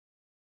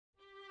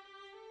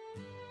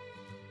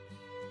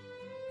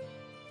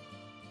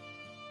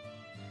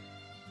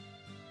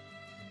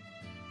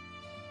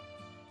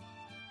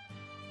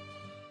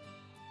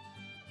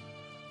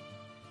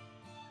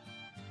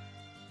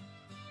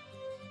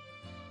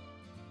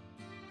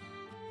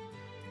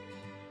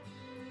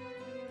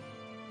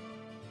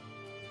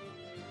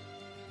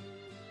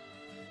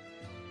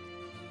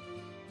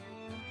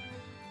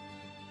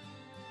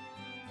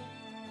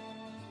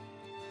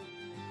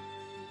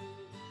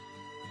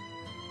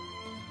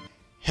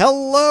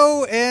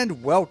Hello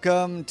and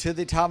welcome to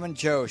the Thom and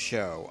Joe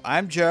show.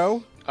 I'm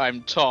Joe.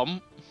 I'm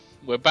Tom.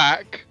 We're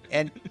back.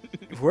 And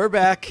we're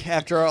back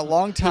after a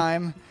long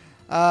time.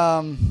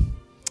 I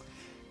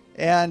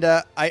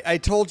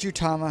told you,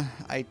 Tom,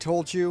 I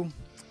told you,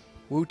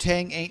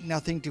 Wu-Tang ain't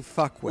nothing to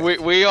fuck with.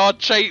 We are at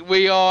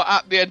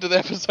the end of the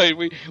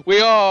episode.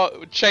 We are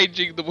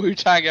changing the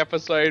Wu-Tang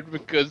episode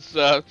because,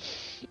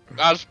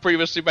 as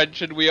previously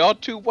mentioned, we are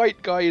two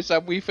white guys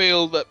and we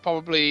feel that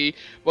probably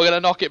we're going to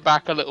knock it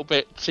back a little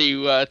bit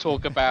to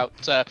talk about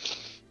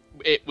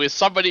it with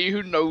somebody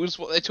who knows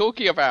what they're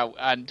talking about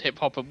and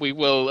hip-hop, and we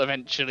will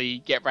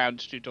eventually get round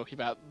to talking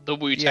about the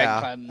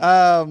Wu-Tang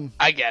Clan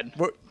again.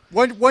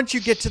 Once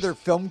you get to their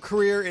film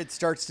career, it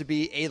starts to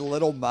be a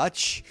little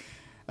much.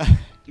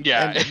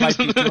 Yeah, and it might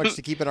be too much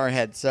to keep in our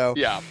head. So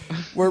yeah,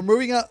 we're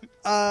moving up.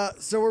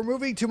 So we're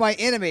moving to my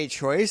anime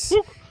choice.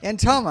 Woo. And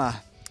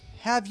Tama,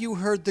 have you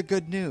heard the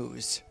good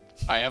news?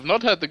 I have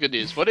not heard the good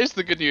news. What is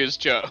the good news,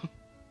 Joe?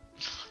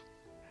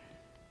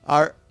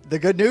 The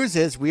good news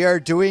is we are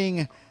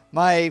doing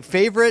my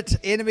favorite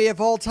anime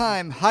of all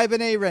time,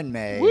 Haibane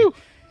Renmei. Woo!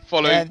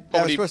 And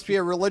that was supposed to be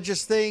a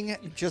religious thing,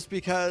 just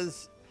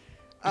because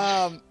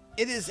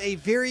it is a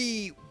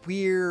very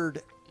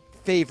weird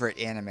favorite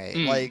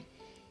anime. Like,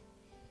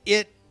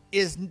 it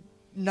is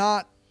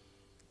not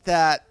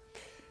that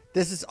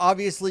this is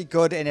obviously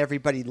good and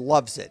everybody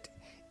loves it.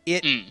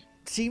 It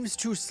seems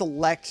to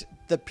select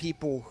the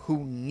people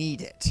who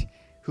need it,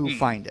 who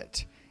find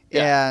it.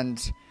 Yeah.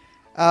 And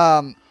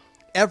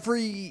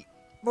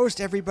most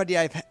everybody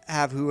I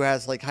have who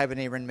has like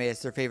Haibane Renmei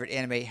as their favorite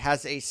anime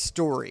has a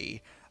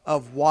story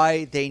of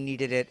why they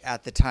needed it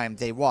at the time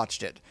they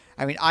watched it.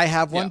 I mean, I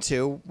have one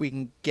too. We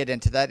can get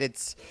into that.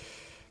 It's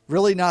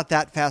really not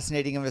that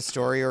fascinating of a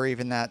story, or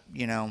even that,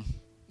 no.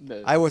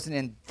 I wasn't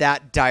in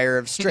that dire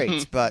of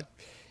straits, but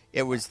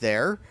it was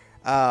there.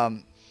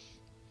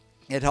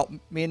 It helped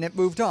me and it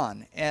moved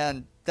on.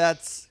 And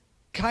that's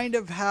kind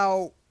of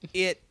how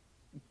it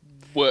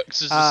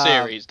works as a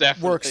series,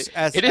 definitely. Works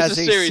as a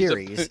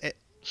series.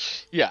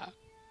 Yeah.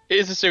 It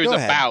is a series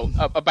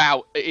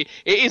it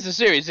is a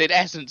series in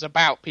essence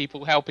about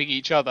people helping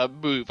each other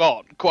move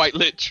on, quite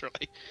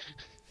literally.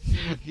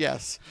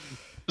 Yes.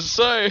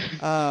 So,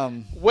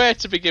 where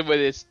to begin with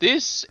this?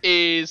 This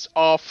is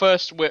our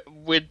first.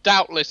 We're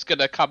doubtless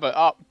gonna come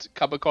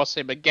across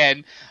him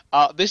again.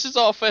 This is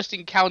our first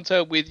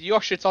encounter with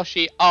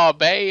Yoshitoshi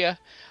ABe,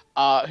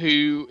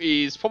 who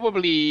is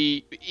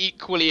probably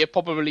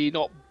probably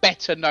not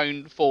better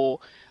known for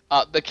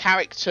the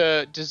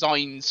character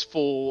designs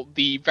for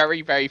the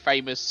very, very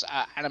famous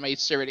anime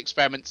serial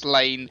Experiments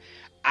Lain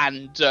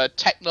and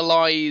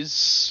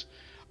Texhnolyze.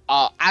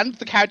 And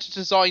the character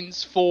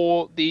designs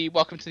for the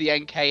Welcome to the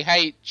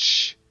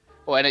NKH,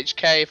 or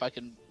NHK, if I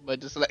can, my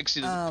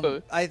dyslexia doesn't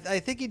put. I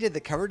think he did the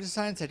cover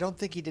designs. I don't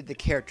think he did the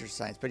character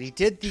designs, but he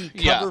did the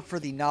cover for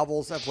the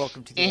novels of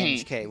Welcome to the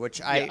NHK,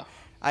 which I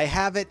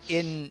have it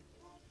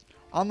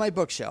on my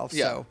bookshelf.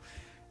 Yeah.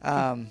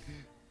 So,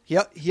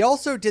 he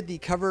also did the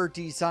cover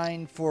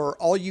design for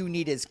All You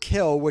Need Is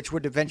Kill, which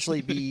would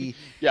eventually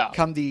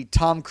become the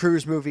Tom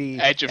Cruise movie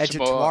Edge of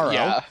Tomorrow.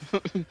 Yeah,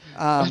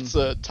 that's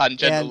a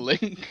tangential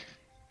link.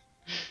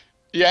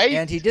 Yeah,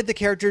 and he did the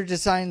character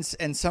designs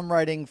and some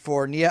writing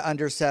for Nia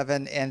Under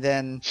 7, and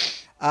then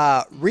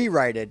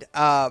Rewrited.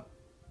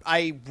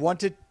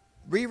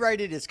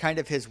 Rewrited is kind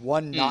of his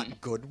one not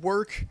good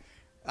work.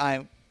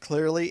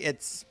 Clearly,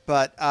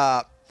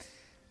 but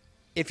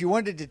if you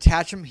wanted to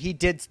detach him, he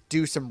did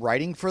do some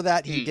writing for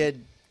that. He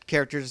did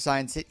character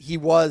designs. He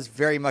was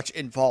very much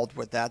involved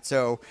with that.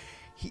 So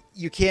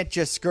you can't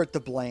just skirt the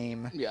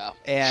blame. Yeah.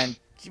 And,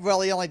 well,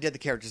 he only did the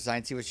character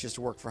designs. He was just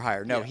work for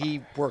hire. No,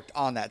 he worked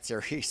on that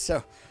series.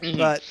 So,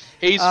 but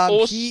he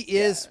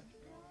is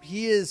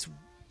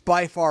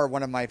by far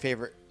one of my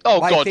favorite.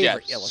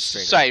 Favorite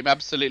illustrators. Same,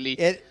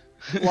 absolutely.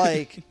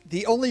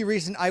 The only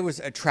reason I was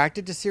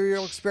attracted to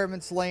Serial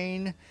Experiments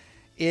Lain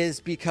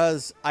is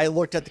because I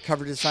looked at the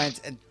cover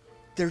designs and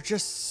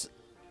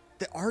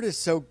the art is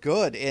so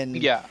good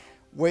in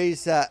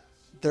ways that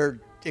they're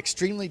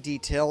extremely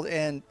detailed,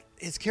 and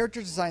his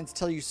character designs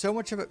tell you so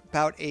much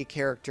about a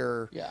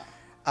character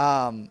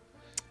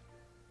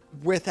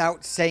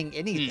without saying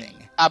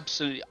anything.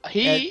 Absolutely.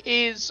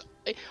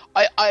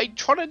 I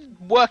try to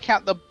work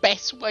out the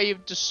best way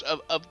of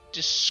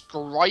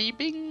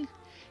describing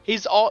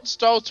his art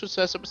style to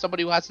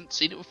somebody who hasn't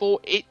seen it before.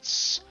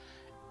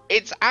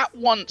 It's at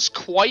once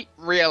quite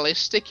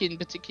realistic, in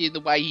particular in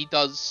the way he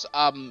does,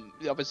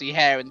 obviously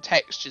hair and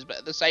textures, but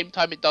at the same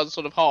time it does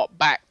sort of hark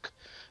back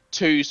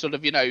to sort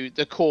of,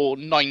 the core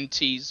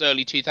 90s,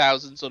 early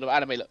 2000s sort of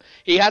anime look.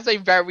 He has a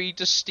very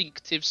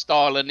distinctive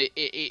style, and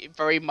it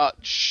very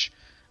much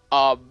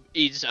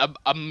is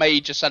a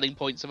major selling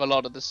point of a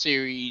lot of the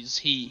series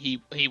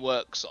he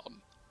works on.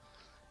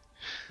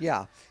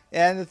 Yeah,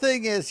 and the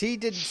thing is, he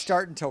didn't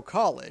start until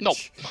college. Nope.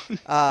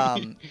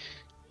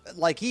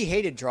 He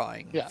hated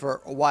drawing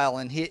for a while,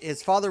 and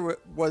his father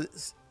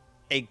was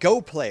a Go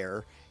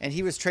player, and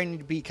he was training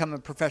to become a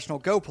professional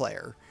Go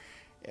player.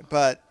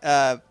 But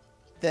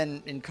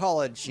then in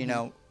college, you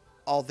know,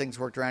 all things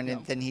worked around,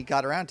 and then he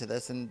got around to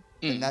this, and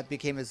that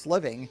became his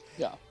living.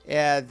 Yeah.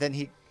 And then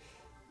he,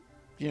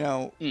 you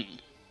know,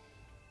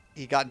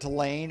 he got into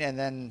Lane, and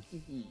then,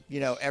 you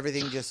know,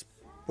 everything just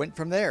went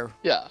from there.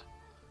 Yeah.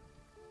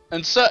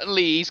 And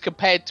certainly he's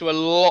compared to a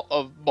lot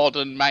of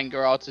modern manga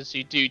artists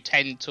who do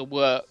tend to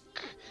work,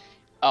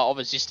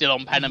 obviously still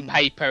on pen and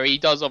paper. He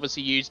does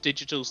obviously use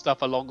digital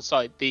stuff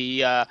alongside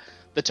the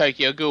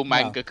Tokyo Ghoul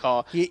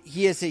mangaka.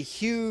 He is a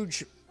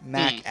huge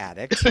Mac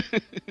addict.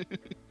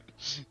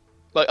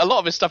 Like, a lot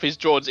of his stuff is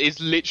drawn is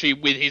literally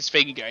with his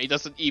finger. He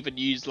doesn't even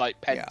use,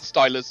 like, pen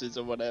styluses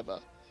or whatever.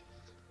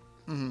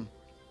 You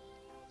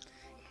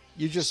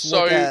just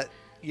look at,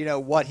 you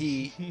know, what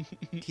he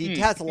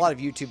has a lot of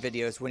YouTube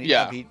videos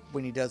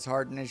when he does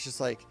hard, and it's just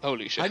like,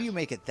 holy shit, how do you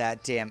make it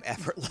that damn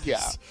effortless? Yeah.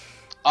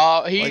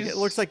 Like, it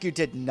looks like you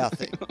did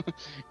nothing.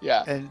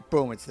 Yeah. And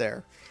boom, it's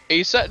there.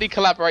 He certainly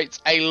collaborates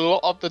a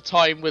lot of the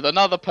time with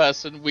another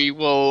person we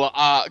will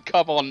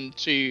come on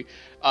to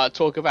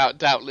talk about,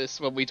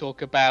 doubtless, when we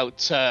talk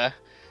about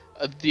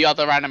the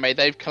other anime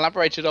they've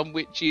collaborated on,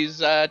 which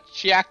is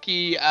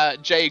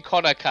Chiaki J.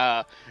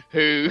 Konaka,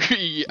 who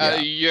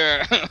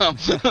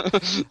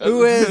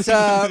who has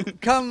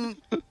come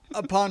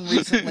upon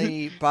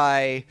recently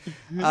by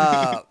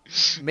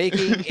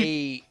making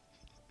a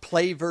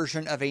play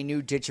version of a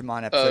new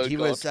Digimon episode. He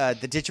was the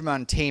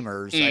Digimon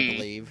Tamers, I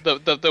believe.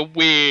 The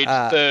weird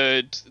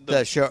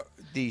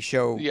the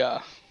show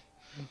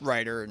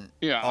writer and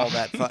all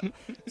that fun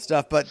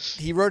stuff. But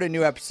he wrote a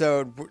new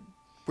episode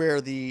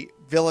where the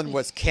villain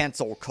was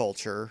cancel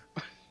culture.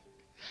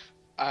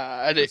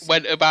 And it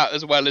went about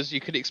as well as you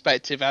could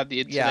expect if had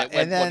the internet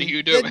went, what are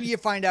you doing? Then you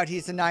find out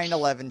he's a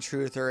 9/11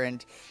 truther,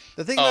 and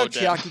the thing about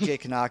Chiaki J.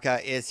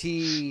 Kanaka is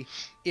he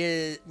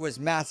was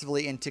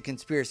massively into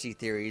conspiracy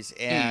theories,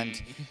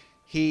 and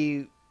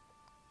he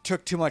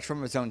took too much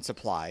from his own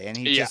supply, and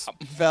he just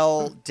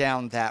fell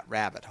down that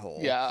rabbit hole.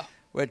 Yeah.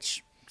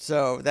 But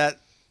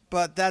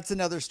that's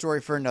another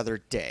story for another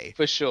day.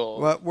 For sure.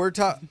 What we're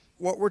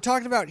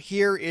talking about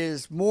here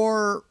is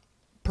more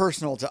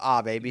personal to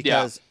Abe,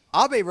 because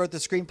Abe wrote the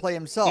screenplay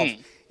himself.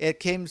 It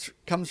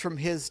comes from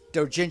his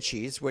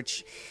doujinshis,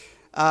 which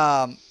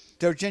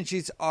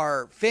doujinshis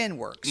are fan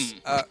works.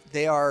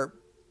 They are,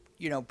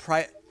 you know,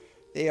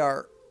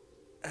 the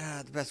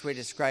best way to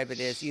describe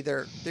it is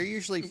either they're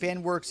usually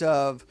fan works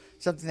of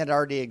something that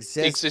already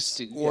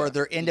exists, or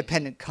they're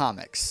independent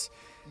comics.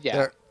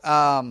 Yeah.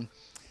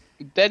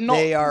 They're not.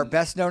 They are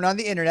best known on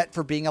the internet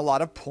for being a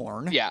lot of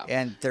porn. Yeah.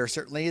 And there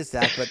certainly is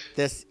that, but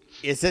this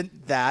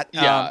isn't that.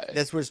 Yeah.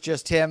 This was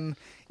just him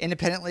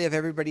independently of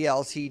everybody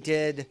else. He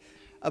did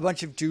a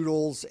bunch of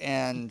doodles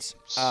and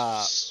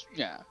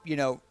you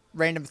know,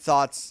 random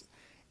thoughts,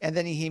 and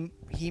then he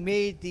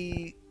made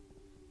the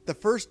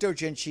first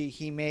doujinshi.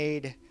 He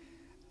made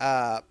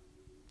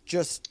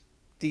just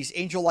these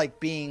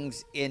angel-like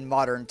beings in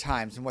modern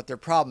times and what their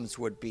problems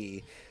would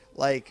be.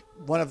 Like,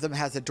 one of them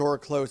has a door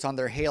closed on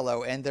their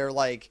halo, and they're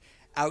like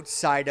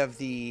outside of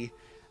the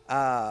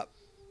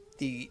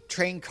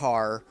train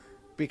car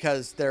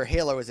because their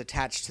halo is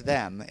attached to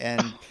them,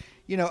 and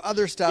you know,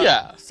 other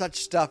stuff,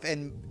 such stuff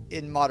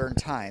in modern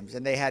times.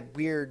 And they had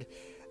weird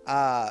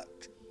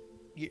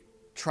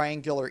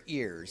triangular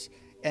ears.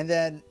 And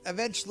then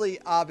eventually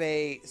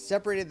Abe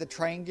separated the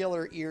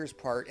triangular ears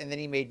part, and then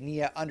he made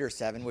Nia Under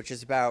 7, which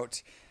is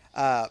about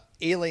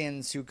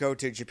aliens who go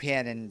to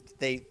Japan and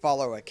they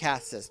follow a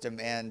caste system,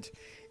 and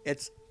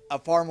it's a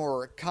far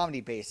more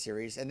comedy-based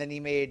series. And then he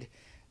made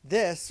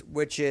this,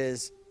 which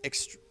is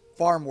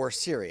far more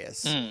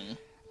serious.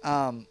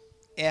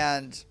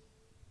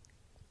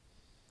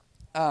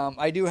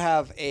 I do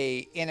have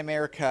a In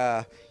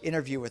America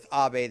interview with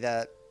Abe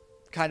that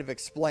kind of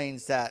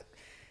explains that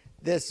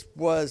this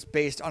was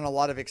based on a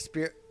lot of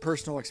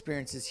personal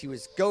experiences he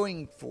was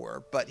going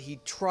for, but he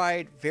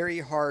tried very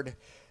hard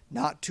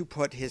not to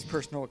put his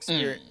personal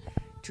experience,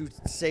 to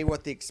say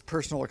what the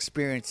personal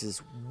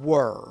experiences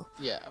were.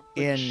 Yeah.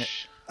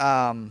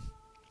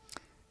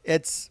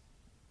 It's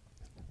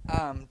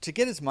to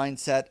get his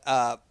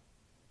mindset.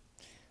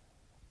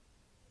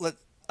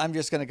 I'm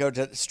just going to go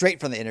straight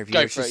from the interview.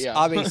 Go for it,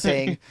 yeah. Abe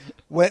saying,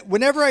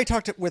 whenever I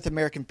talk with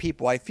American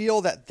people, I feel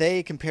that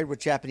they, compared with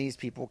Japanese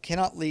people,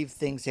 cannot leave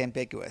things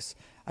ambiguous.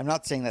 I'm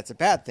not saying that's a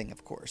bad thing,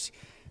 of course.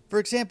 For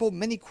example,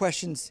 many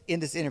questions in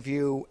this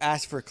interview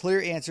ask for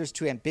clear answers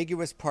to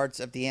ambiguous parts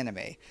of the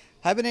anime.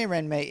 Haibane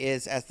Renmei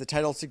is, as the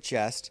title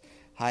suggests,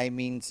 Hai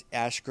means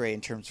ash-gray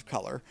in terms of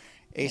color,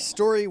 a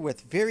story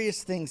with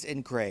various things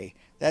in gray.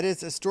 That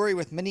is, a story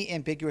with many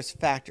ambiguous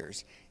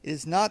factors. It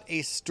is not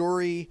a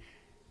story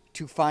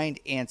to find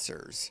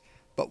answers,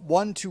 but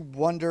one to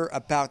wonder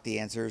about the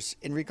answers.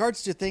 In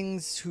regards to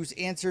things whose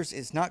answers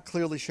is not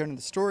clearly shown in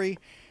the story,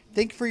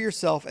 think for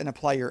yourself and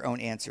apply your own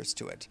answers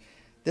to it.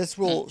 This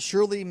will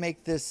surely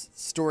make this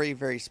story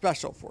very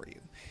special for you.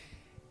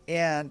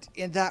 And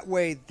in that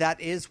way, that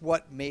is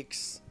what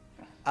makes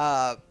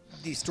the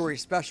story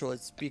special.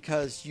 It's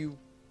because you,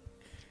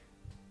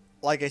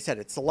 like I said,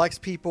 it selects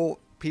people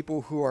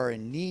who are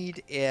in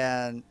need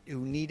and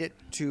who need it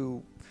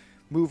to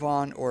move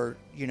on or,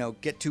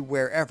 get to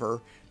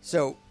wherever.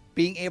 So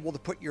being able to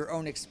put your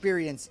own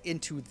experience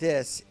into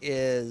this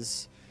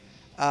is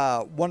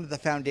one of the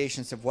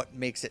foundations of what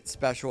makes it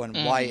special and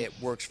why it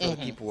works for the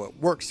people it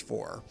works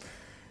for.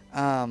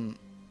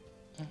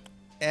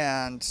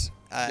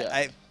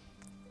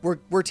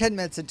 We're 10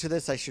 minutes into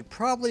this. I should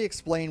probably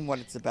explain what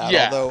it's about,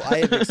 although I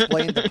have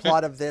explained the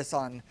plot of this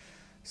on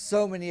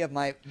so many of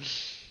my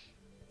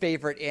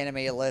favorite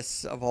anime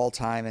lists of all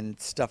time and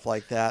stuff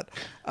like that.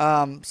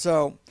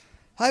 So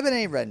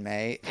Haibane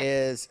Renmei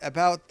is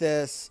about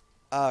this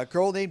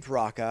girl named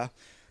Raka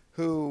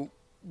who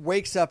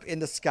wakes up in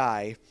the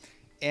sky,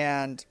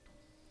 and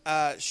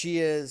she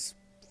is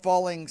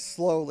falling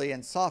slowly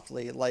and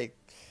softly, like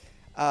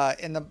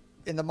in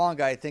the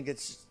manga. I think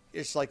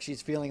it's like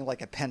she's feeling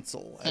like a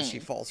pencil as she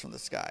falls from the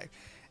sky,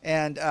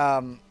 and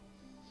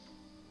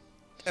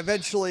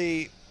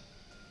eventually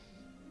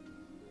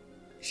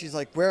she's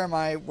like, "Where am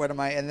I? What am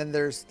I?" And then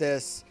there's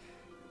this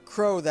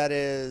crow that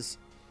is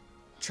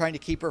trying to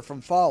keep her from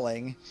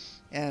falling,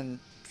 and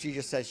she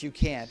just says, "You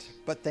can't,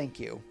 but thank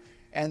you."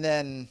 And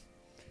then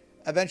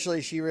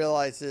eventually she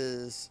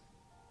realizes,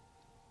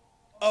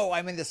 "Oh,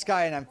 I'm in the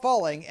sky and I'm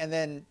falling." And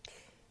then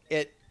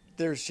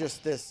there's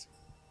just this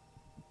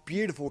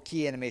beautiful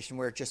key animation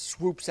where it just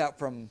swoops out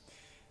from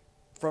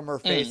her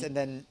face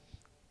and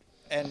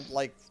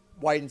like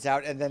widens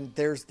out, and then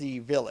there's the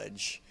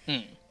village.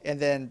 And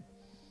then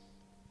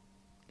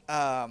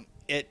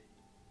it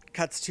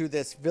cuts to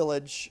this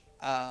village.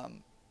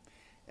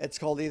 It's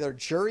called either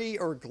Jury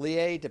or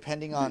Glie,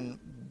 depending on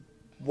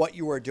what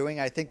you are doing.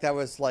 I think that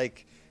was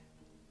like,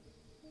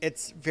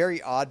 it's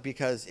very odd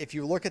because if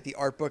you look at the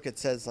art book, it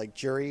says like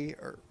Jury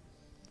or.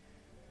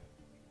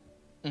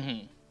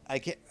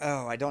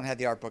 I don't have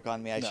the art book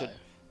on me. I should,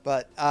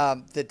 but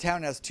the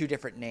town has two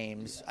different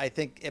names. I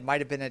think it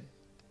might have been a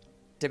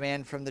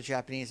demand from the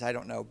Japanese. I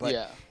don't know, but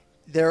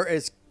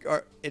it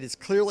is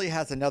clearly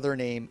has another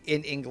name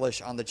in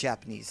English on the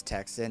Japanese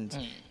text, and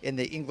in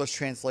the English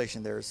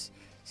translation, there's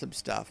some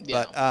stuff.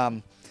 Yeah.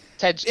 But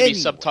tends to be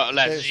subtitled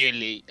as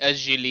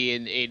usually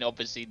in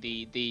obviously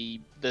the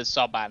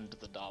sub and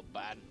the dub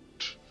and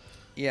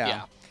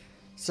yeah.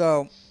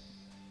 So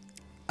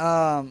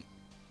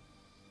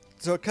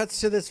so it cuts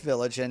to this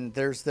village, and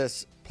there's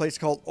this place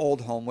called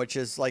Old Home, which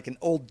is like an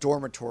old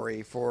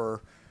dormitory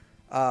for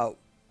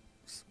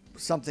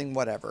something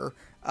whatever.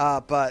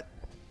 But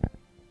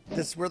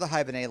this is where the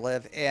Haibane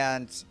live,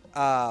 and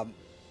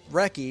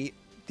Reki,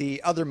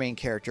 the other main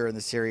character in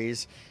the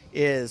series,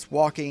 is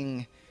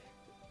walking,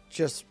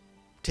 just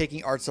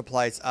taking art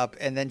supplies up,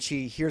 and then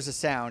she hears a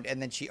sound,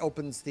 and then she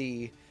opens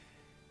the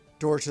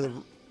door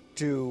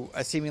to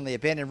a seemingly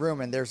abandoned room,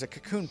 and there's a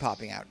cocoon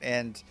popping out,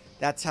 and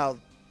that's how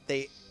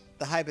the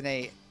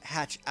Haibane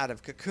hatch out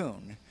of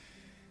cocoon,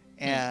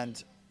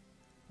 and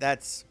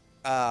that's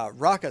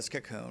Raka's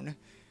cocoon,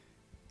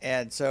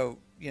 and so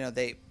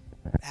they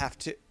have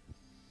to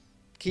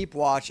keep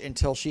watch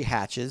until she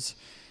hatches,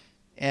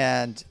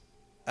 and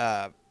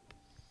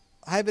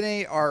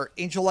Haibane are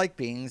angel-like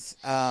beings.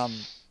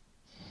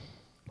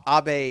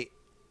 Abe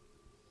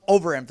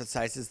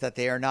overemphasizes that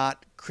they are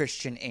not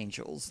Christian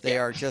angels. They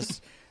are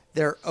just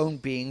their own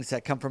beings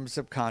that come from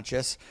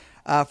subconscious.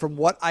 From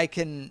what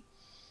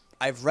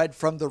I've read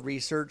from the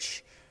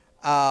research,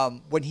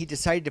 when he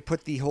decided to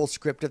put the whole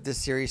script of this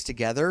series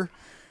together,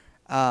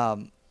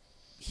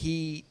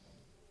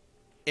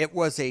 it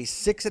was a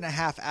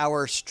 6.5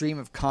 hour stream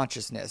of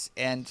consciousness,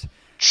 and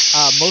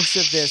most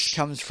of this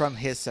comes from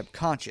his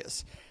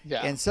subconscious.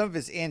 Yeah. And some of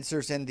his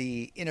answers in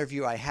the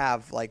interview I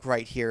have, like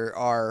right here,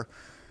 are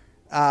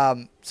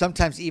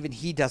sometimes even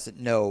he doesn't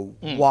know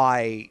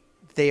why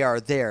they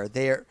are there.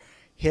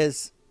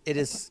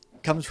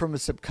 Comes from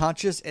his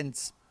subconscious, and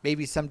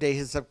maybe someday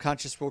his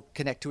subconscious will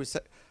connect to his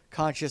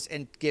conscious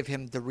and give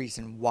him the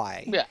reason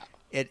why. Yeah.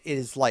 It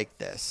is like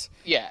this.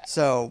 Yeah.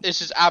 So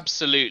this is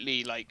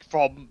absolutely like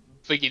from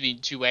beginning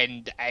to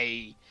end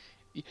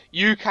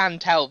you can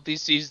tell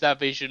this is the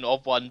vision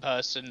of one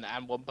person,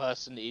 and one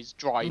person is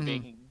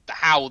driving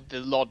how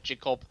the logic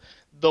of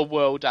the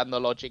world and the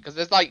logic,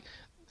 because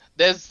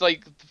there's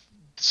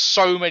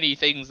so many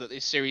things that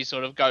this series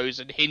sort of goes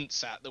and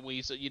hints at that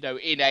we,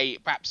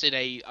 perhaps in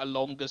a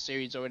longer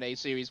series or in a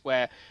series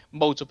where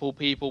multiple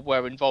people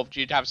were involved,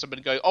 you'd have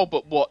someone go, oh,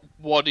 but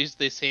what is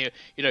this here?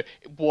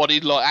 What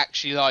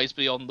actually lies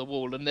beyond the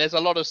wall? And there's a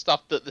lot of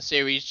stuff that the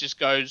series just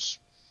goes,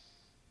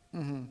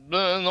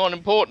 not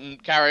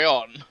important, carry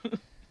on.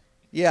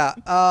 Yeah.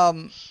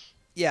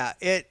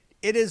 It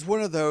is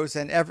one of those,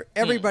 and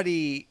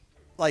everybody,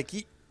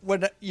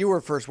 when you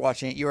were first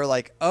watching it, you were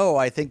like, oh,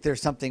 I think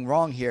there's something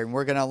wrong here, and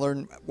we're going to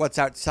learn what's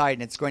outside,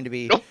 and it's going to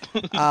be,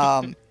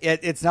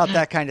 it's not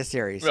that kind of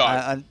series.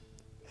 Right.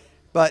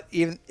 But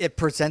even it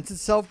presents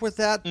itself with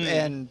that,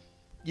 and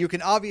you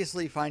can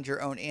obviously find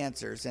your own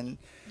answers. And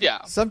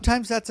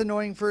sometimes that's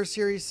annoying for a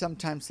series,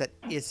 sometimes that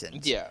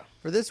isn't. Yeah.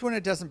 For this one,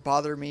 it doesn't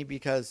bother me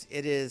because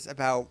it is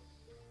about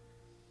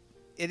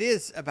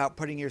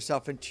putting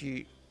yourself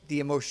into the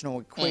emotional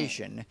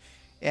equation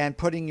and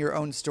putting your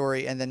own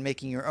story and then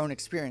making your own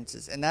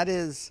experiences. And that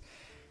is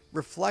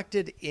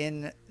reflected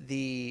in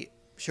the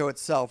show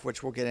itself,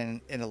 which we'll get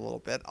in a little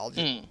bit. I'll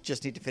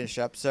just need to finish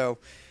up. So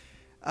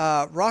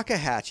Raka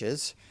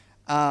hatches,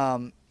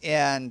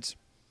 and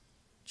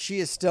she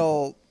is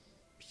still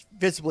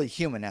visibly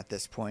human at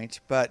this point,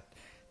 but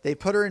they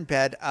put her in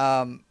bed.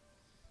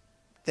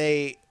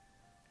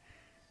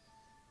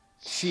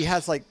 She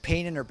has like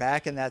pain in her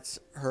back, and that's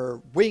her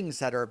wings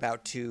that are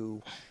about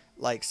to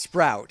like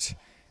sprout.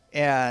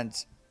 And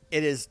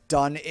it is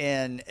done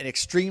in an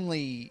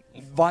extremely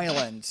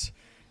violent,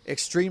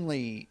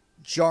 extremely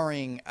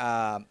jarring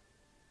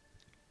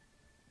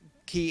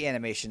key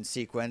animation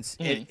sequence.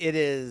 It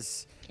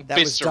is that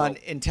visceral. Was done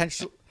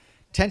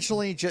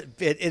intentionally.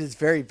 It is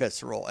very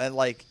visceral, and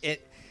like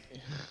it.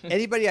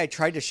 Anybody I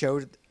tried to show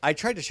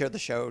the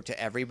show to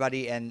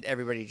everybody, and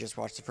everybody just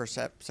watched the first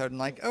episode and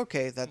like,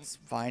 okay, that's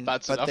fine.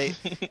 That's but enough.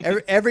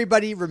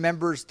 Everybody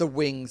remembers the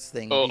wings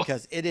thing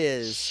because it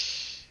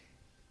is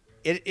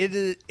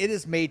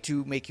made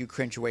to make you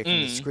cringe away from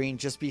the screen,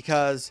 just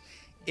because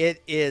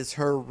it is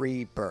her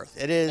rebirth.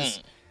 It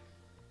is.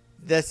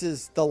 This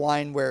is the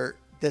line where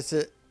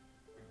that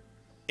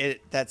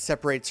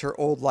separates her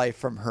old life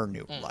from her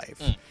new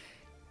life,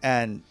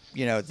 and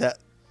that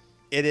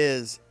it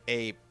is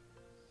a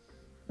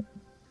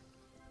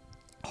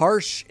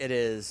harsh. It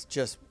is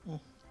just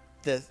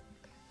this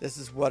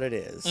is what it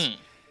is.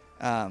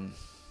 I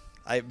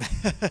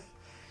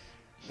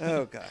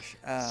oh gosh.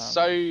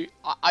 So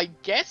I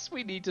guess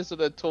we need to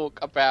sort of talk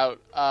about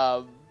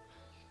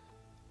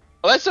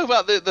let's talk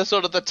about the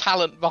sort of the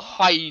talent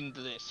behind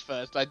this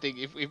first. I think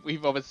if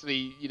we've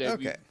obviously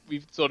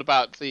we've thought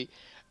about the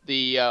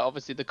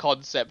obviously the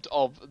concept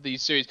of the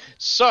series.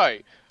 So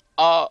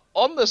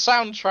on the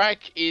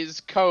soundtrack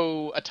is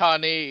Ko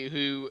Atani,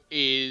 who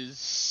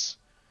is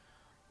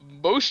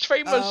most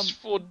famous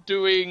for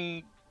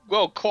doing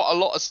quite a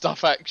lot of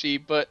stuff actually,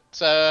 but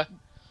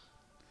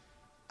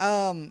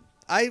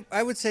I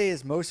would say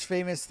his most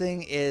famous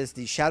thing is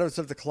the Shadows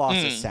of the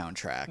Colossus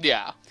soundtrack.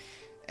 Yeah.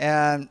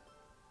 And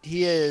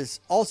he is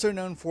also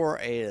known for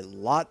a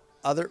lot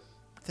other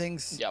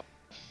things. Yep.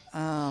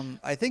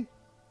 I think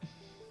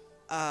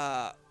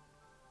a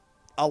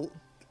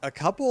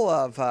couple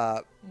of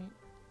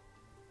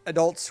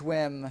Adult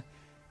Swim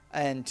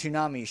and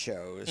Toonami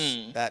shows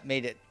that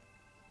made it.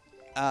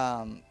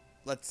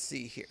 Let's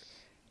see here.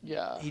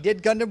 Yeah. He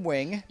did Gundam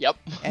Wing. Yep.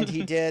 And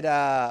he did.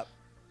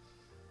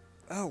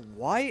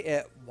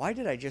 Why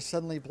did I just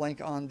suddenly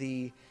blank on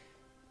the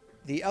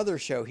other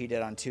show he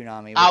did on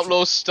Toonami?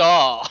 Outlaw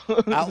Star.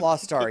 Outlaw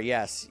Star.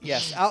 Yes.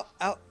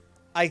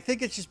 I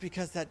think it's just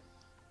because that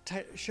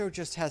show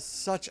just has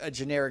such a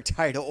generic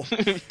title.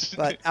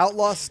 But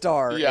Outlaw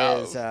Star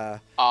is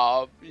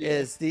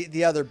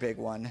the other big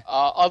one.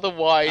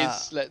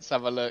 Otherwise, let's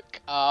have a look.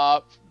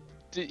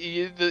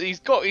 He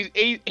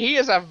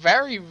has a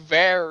very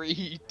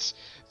varied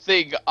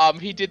thing.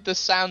 He did the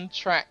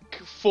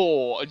soundtrack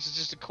for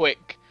just a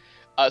quick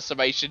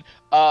summation.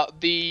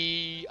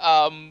 The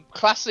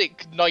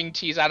classic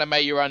 90s anime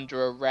You're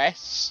Under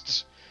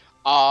Arrest.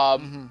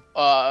 The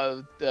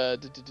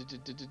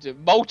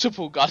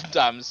multiple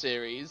Gundam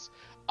series.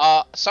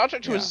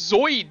 Soundtrack to a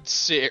Zoid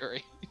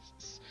series.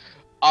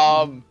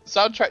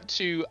 Soundtrack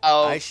to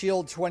Ice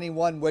Shield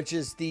 21, which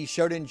is the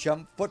Shonen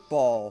Jump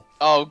football.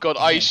 Oh god,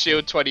 Ice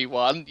Shield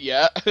 21,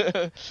 yeah.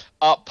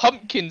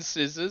 Pumpkin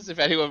Scissors, if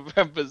anyone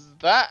remembers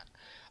that.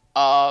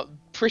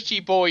 Pretty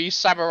Boy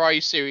Samurai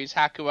series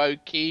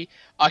Hakuoki.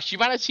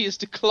 Humanity Has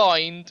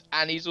Declined,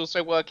 and he's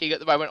also working at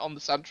the moment on the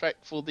soundtrack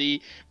for the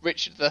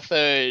Richard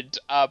III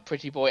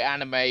Pretty Boy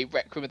anime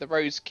Requiem of the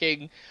Rose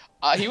King.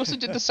 He also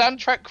did the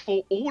soundtrack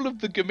for all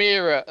of the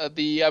Gamera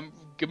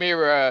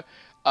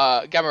Gamera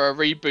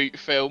reboot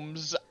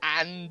films,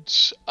 and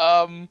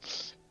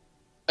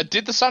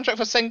did the soundtrack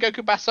for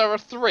Sengoku Basara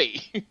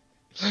 3.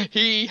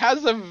 He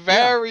has a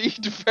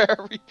varied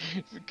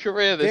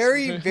career.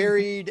 Very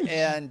varied,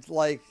 and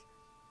like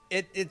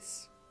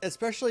it's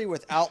especially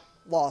with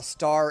Outlaw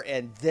Star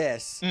and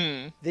this,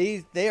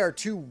 they are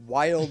two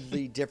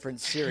wildly different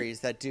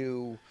series that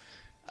do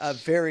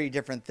very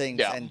different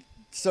things, and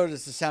so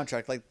does the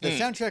soundtrack. Like the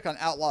soundtrack on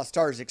Outlaw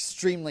Star is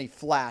extremely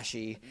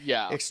flashy,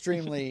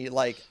 extremely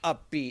like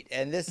upbeat,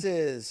 and this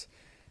is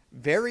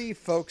very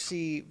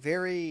folksy,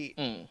 very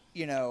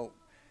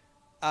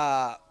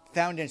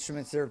found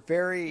instruments. They're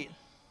very.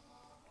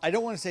 I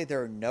don't want to say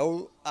there are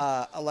no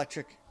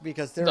electric,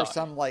 because there are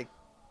some like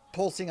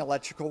pulsing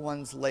electrical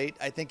ones late.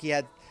 I think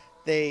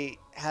they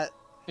had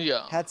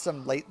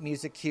some late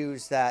music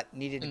cues that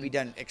needed to be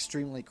done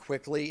extremely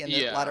quickly in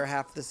the latter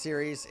half of the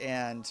series,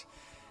 and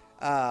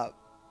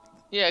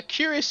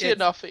curiously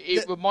enough,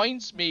 it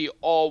reminds me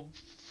of,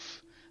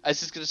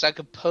 this is going to sound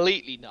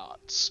completely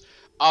nuts,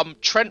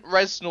 Trent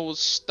Reznor's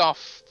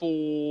stuff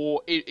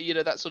for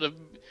that sort of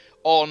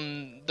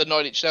on the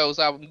Nine Inch Nails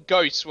album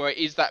Ghost, where it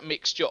is that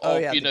mixture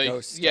of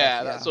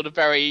that sort of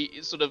very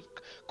sort of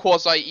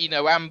quasi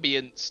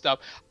ambient stuff.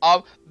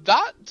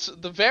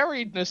 The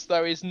variedness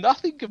though is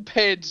nothing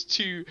compared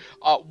to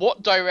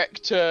what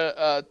director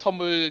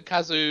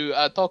Tomokazu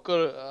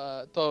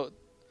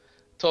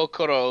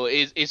Tokoro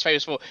is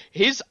famous for.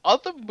 His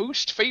other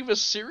most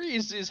famous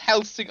series is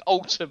Hellsing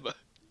Ultimate.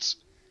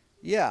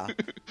 Yeah.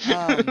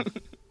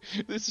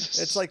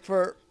 It's like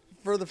for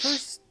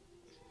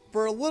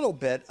a little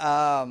bit,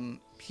 a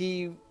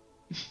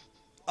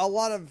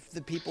lot of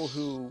the people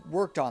who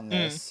worked on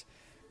this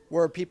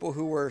were people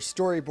who were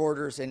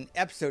storyboarders and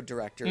episode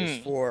directors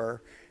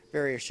for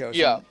various shows.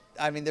 Yeah. And,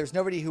 I mean, there's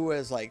nobody who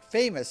was like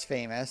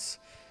famous.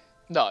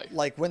 No.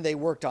 Like when they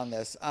worked on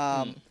this,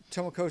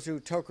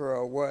 Tomokazu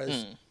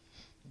Tokoro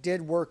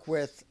did work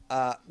with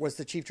was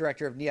the chief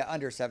director of Nia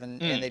Under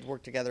 7, and they'd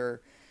worked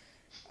together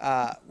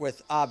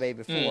with Abe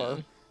before,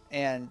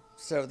 and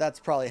so that's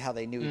probably how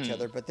they knew each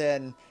other. But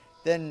then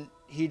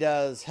he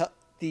does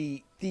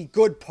the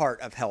good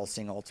part of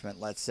Hellsing Ultimate,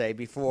 let's say,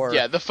 before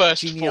the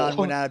first Genion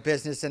 4 went out of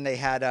business and they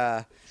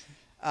had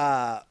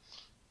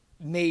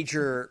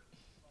major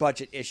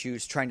budget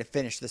issues trying to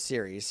finish the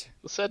series.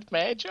 Said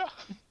major.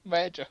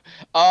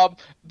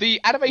 The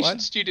animation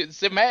students,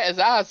 the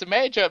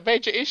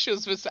major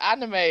issues with the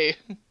anime.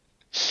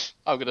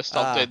 I'm gonna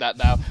stop doing that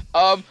now.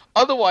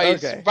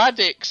 Otherwise, Okay.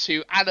 Radix,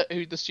 who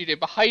the studio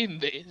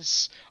behind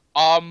this,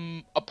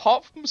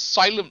 apart from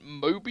Silent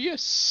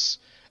Mobius,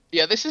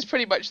 yeah, this is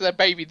pretty much their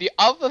baby. The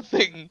other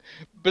thing,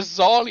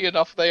 bizarrely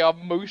enough, they are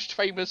most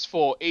famous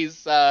for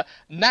is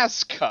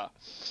Nazca.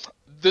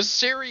 The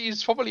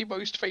series probably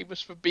most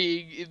famous for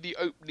being in the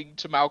opening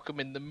to Malcolm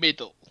in the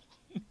Middle.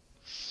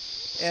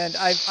 And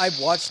I've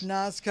watched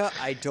Nazca.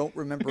 I don't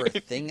remember a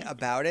thing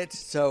about it.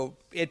 So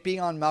it being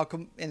on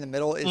Malcolm in the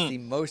Middle is the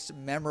most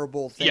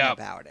memorable thing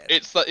about it.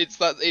 It's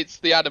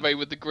the anime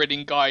with the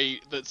grinning guy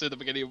that's in the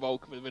beginning of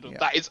Malcolm in the Middle. Yeah.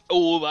 That is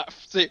all that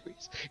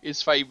series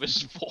is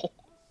famous for.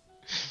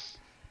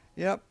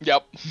 Yep.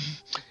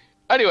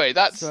 Anyway,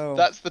 that's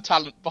the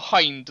talent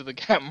behind the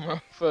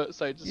camera, so to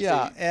speak.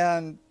 Yeah,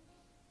 and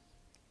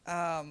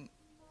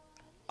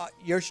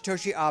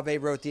Yoshitoshi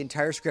Abe wrote the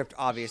entire script.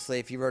 Obviously,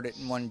 if he wrote it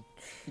in one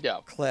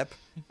clip,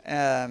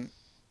 I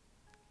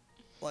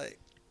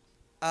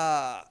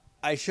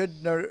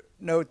should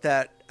note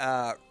that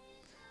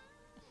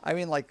I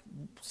mean, like,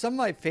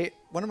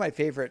 one of my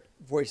favorite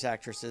voice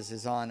actresses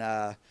is on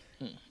Ryo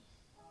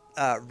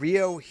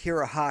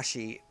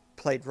Hirohashi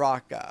played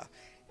Raka,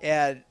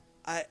 and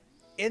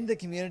in the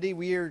community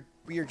we are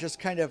just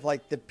kind of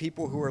like the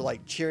people who are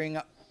like cheering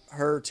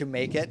her to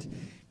make it,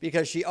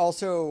 because she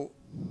also,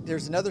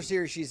 there's another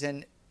series she's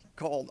in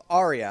called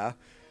Aria,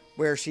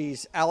 where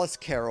she's Alice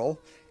Carroll,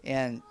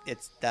 and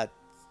it's that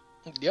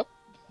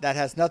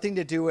has nothing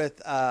to do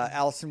with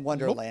Alice in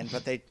Wonderland,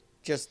 but they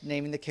just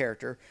naming the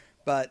character.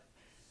 But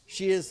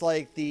she is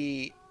like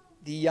the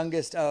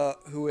youngest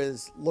who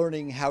is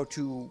learning how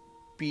to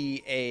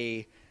be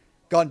a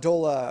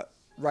gondola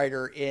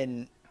rider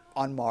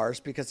on Mars,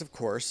 because of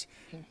course,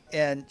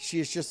 and she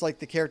is just like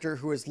the character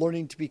who is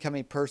learning to become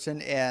a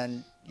person,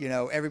 and you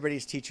know,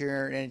 everybody's teaching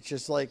her, and it's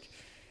just like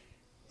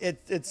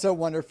it's so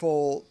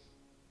wonderful.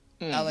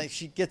 Like,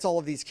 she gets all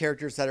of these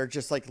characters that are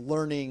just like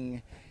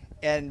learning,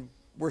 and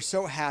we're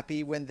so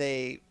happy when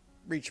they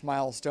reach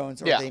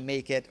milestones or they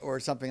make it or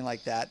something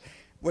like that,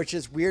 which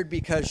is weird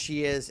because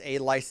she is a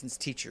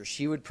licensed teacher.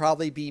 She would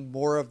probably be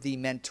more of the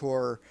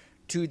mentor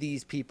to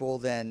these people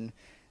than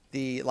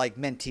the like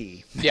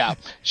mentee. Yeah.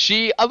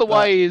 She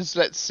otherwise,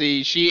 let's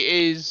see,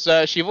 she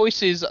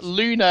voices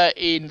Luna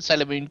in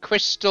Sailor Moon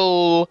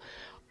Crystal.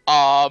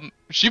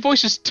 She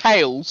voices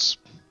Tails.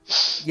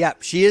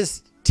 Yep, she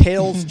is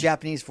Tails'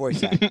 Japanese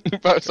voice actor.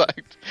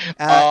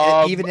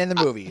 Even in the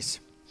movies.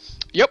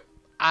 Yep.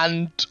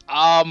 And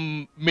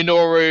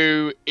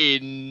Minoru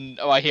in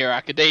My Hero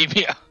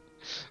Academia.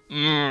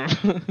 And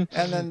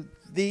then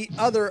the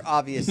other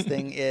obvious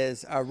thing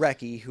is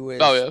Reki, who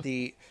is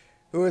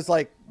who is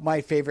like my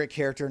favorite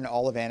character in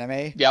all of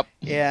anime. Yep.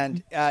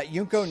 And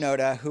Yunko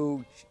Noda,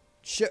 who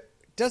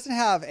doesn't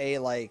have a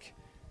like,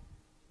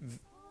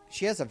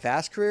 she has a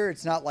vast career.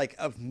 It's not like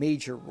of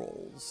major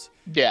roles.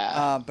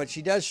 Yeah. But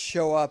she does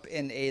show up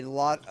in a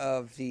lot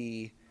of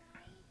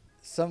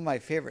some of my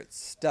favorite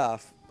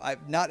stuff.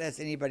 Not as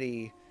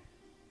anybody,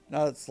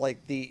 not as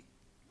like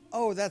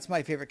that's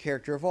my favorite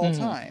character of all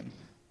time.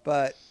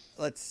 But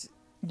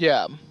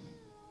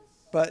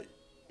but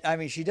I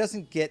mean, she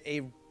doesn't get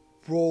a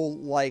role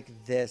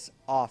like this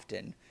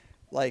often.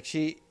 Like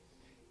she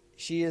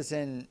is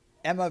in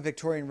Emma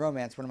Victorian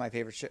Romance, one of my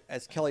favorites,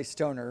 as Kelly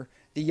Stoner,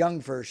 the young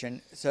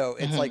version. So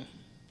it's like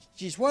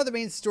she's one of the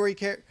main story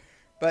characters,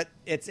 but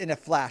it's in a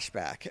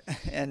flashback,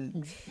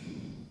 and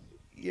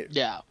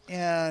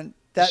and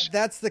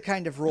that's the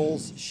kind of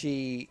roles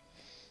she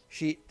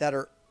that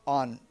are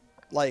on.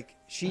 Like,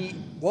 she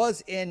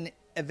was in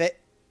the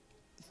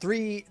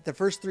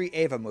first 3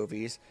 Ava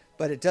movies,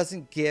 but it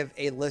doesn't give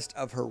a list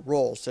of her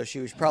roles, so she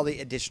was probably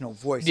additional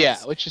voices. Yeah,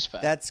 which is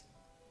fair.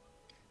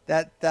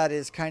 That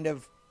is kind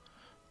of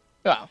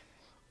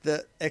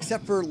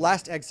except for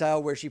Last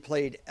Exile, where she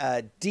played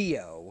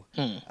Dio,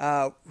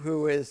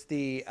 who is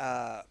the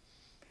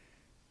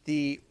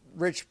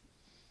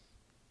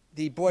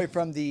boy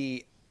from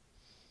the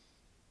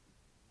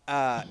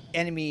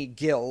enemy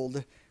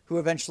guild, who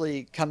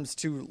eventually comes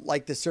to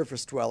like the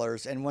surface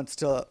dwellers and wants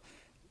to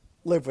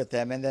live with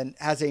them, and then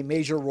has a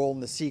major role in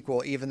the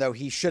sequel, even though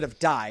he should have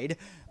died.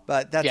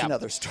 But that's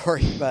another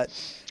story. But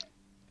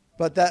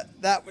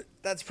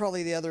that's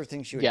probably the other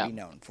thing she would be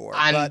known for.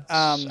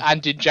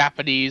 And in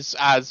Japanese,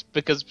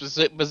 because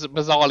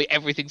bizarrely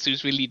everything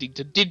seems to be leading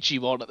to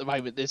Digimon at the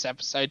moment. This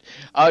episode,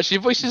 she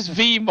voices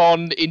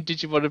Vmon in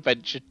Digimon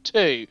Adventure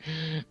 2.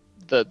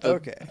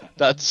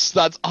 That's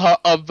her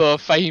other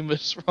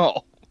famous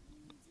role.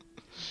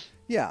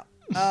 Yeah.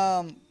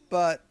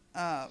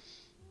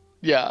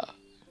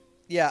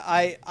 Yeah,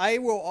 I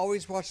will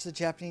always watch the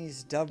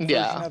Japanese dub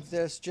version of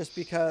this, just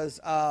because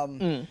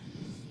I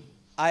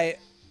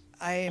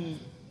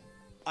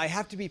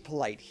have to be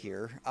polite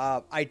here.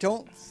 I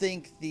don't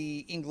think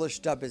the English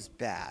dub is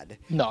bad.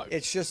 No.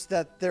 It's just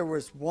that there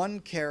was one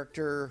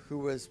character who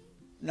was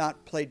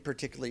not played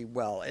particularly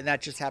well, and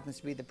that just happens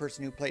to be the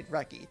person who played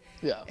Reki.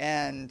 Yeah.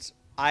 And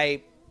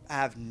I'm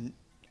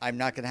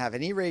not going to have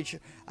any rage.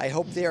 I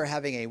hope they are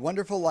having a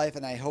wonderful life,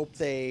 and I hope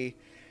they,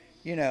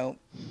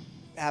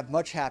 have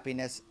much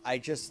happiness. I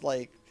just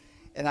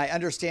and I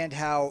understand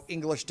how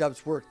English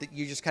dubs work, that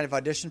you just kind of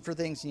audition for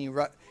things and you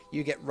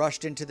get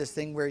rushed into this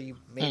thing where you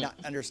may not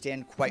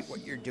understand quite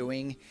what you're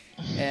doing,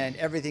 and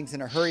everything's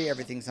in a hurry,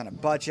 everything's on a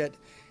budget,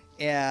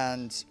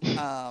 and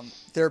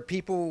there are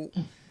people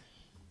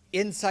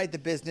inside the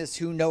business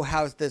who know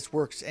how this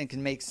works and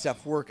can make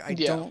stuff work. I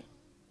don't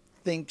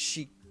think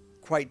she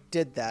quite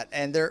did that,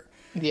 and there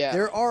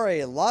are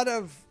a lot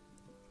of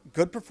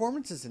good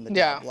performances in the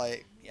dub.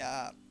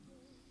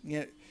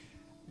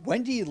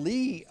 Wendy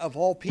Lee, of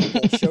all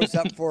people, shows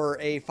up for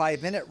a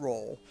 5-minute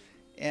role.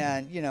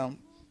 And,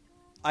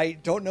 I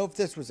don't know if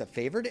this was a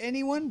favor to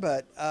anyone,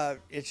 but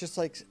it's just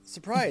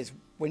surprise.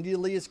 Wendy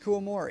Lee is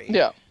Kuomori.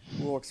 Yeah.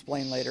 We'll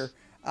explain later.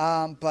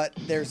 But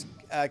there's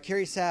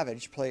Carrie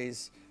Savage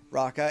plays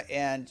Raka,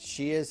 and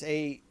she is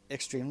a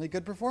extremely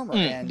good performer.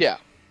 I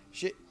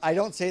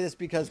don't say this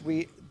because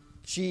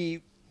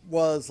she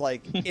was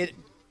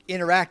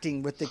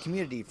interacting with the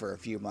community for a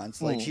few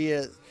months. She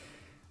is...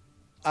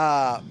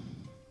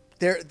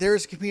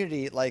 there's a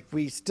community,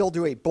 we still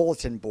do a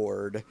bulletin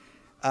board,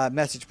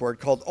 message board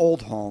called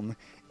Old Home,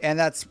 and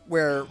that's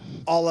where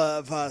all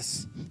of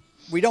us,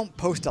 we don't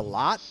post a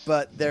lot,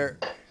 but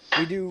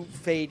we do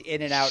fade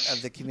in and out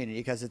of the community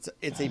because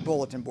it's a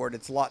bulletin board.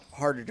 It's a lot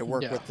harder to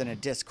work with than a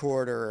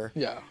Discord or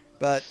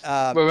but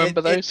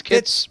remember those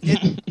kids.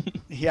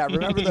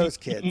 Remember those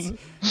kids.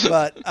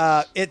 But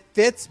it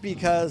fits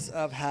because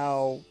of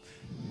how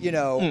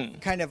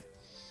kind of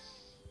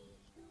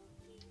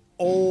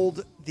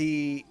old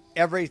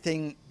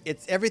everything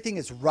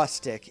is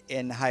rustic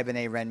in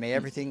Haibane Renmei.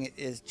 Everything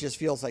just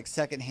feels like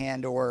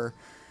secondhand or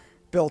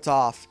built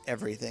off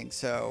everything.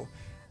 So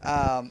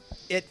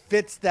it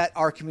fits that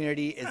our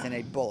community is in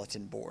a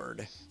bulletin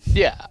board.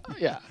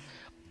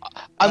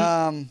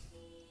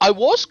 I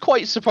was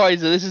quite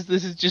surprised that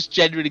this is just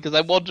generally because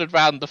I wandered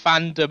around the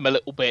fandom a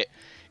little bit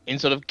in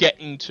sort of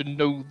getting to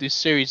know this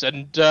series,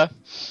 and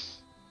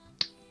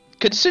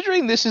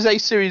considering this is a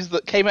series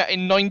that came out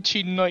in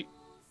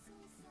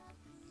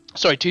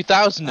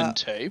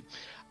 2002,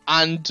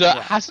 and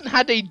hasn't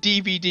had a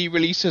DVD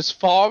release as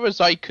far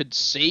as I could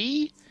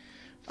see.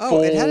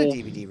 It had a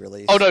DVD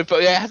release. Oh no,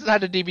 but it hasn't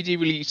had a DVD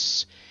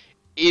release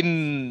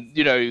in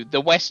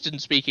the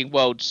Western-speaking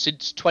world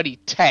since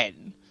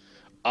 2010.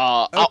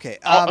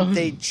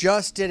 They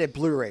just did a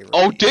Blu-ray release.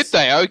 Oh, did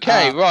they?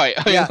 Okay, right.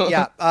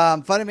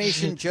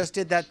 Funimation just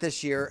did that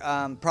this year,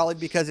 probably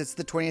because it's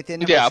the 20th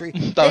anniversary.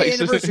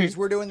 Anniversaries.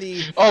 We're doing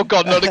the... Oh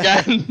God, not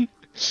again.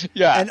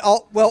 And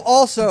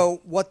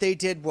also what they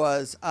did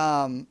was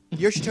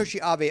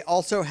Yoshitoshi Abe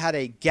also had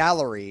a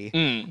gallery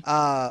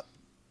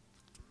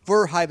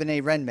for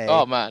Haibane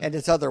Renmei and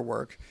its other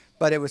work,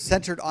 but it was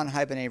centered on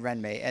Haibane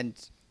Renmei, and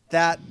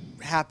that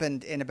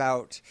happened in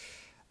about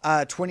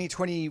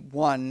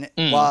 2021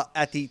 while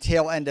at the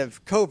tail end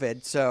of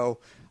COVID, so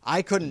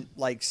I couldn't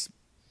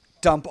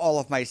dump all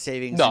of my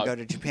savings and go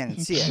to Japan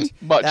and see it.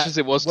 Much as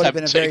it was would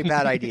tempting. have been a very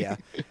bad idea.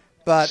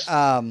 But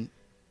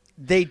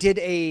they did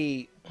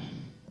a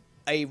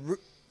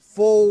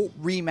full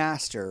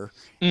remaster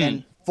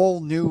and full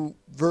new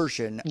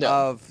version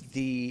of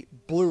the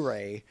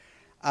Blu-ray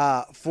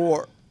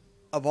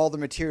of all the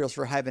materials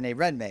for Haibane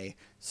Renmei.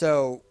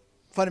 So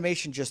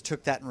Funimation just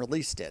took that and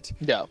released it.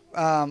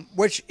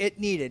 Which it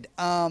needed.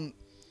 In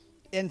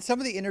some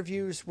of the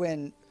interviews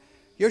when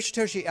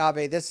Yoshitoshi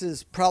Abe, this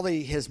is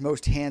probably his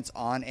most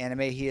hands-on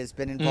anime he has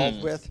been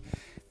involved with,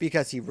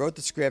 because he wrote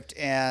the script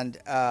and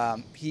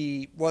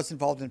he was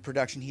involved in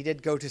production. He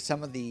did go to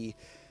some of the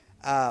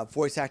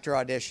voice actor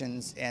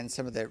auditions and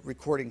some of the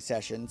recording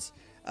sessions,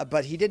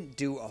 but he didn't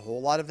do a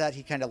whole lot of that.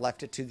 He kind of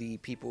left it to the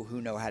people who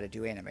know how to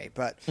do anime.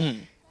 But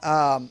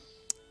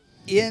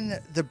in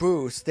the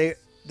booth,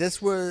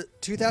 this was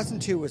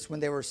 2002 was when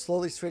they were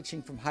slowly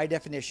switching from high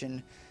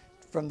definition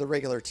from the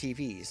regular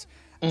TVs.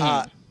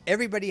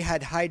 Everybody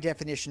had high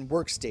definition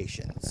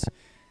workstations.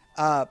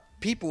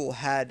 People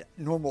had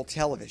normal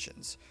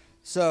televisions.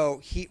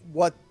 So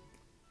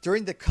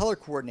during the color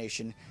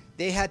coordination,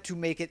 they had to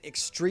make it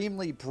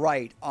extremely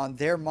bright on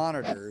their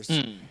monitors,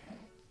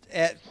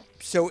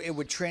 so it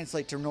would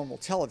translate to normal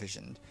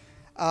television.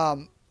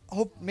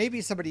 Hope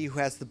maybe somebody who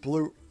has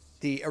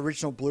the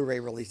original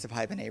Blu-ray release of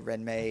Haibane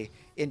Renmei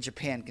in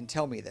Japan can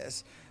tell me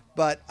this,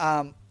 but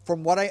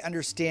from what I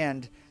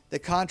understand, the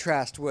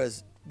contrast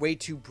was way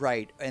too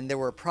bright, and there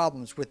were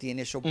problems with the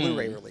initial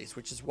Blu-ray release,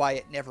 which is why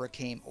it never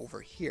came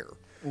over here.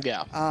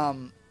 Yeah.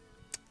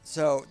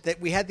 So that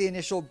we had the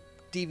initial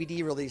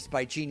DVD release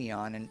by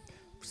Geneon and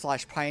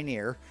 /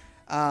 Pioneer,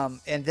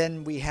 and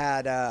then we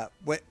had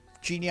what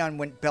Geneon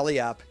went belly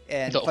up,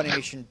 and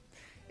Funimation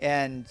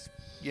and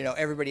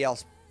everybody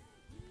else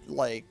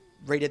like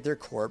rated their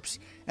corpse,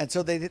 and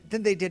so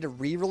they did a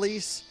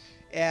re-release,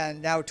 and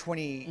now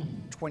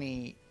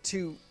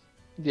 2022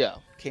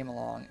 came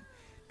along.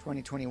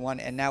 2021,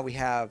 and now we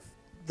have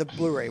the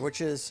Blu-ray,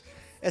 which is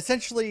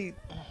essentially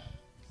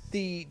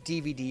the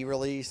DVD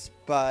release,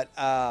 but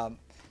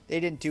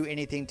they didn't do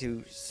anything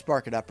to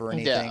spark it up or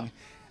anything.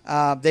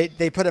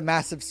 They put a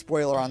massive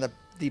spoiler on the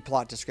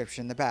plot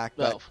description in the back,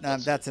 but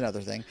that's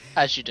another thing.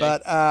 As you do.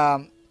 But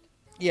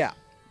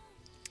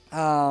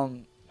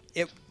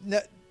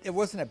it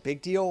wasn't a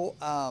big deal.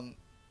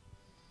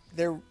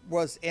 There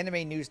was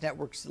Anime News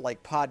Network's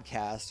like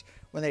podcast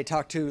when they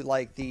talked to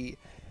like the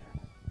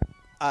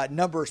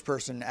numbers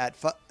person at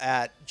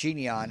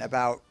Geneon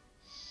about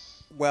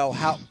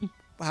how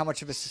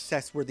much of a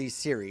success were these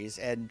series,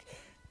 and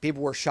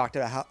people were shocked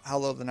at how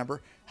low the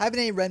number.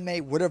 Haibane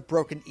Renmei would have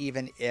broken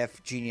even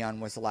if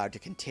Geneon was allowed to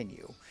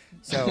continue,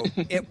 so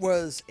it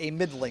was a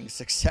middling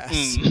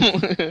success.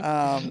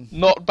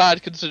 Not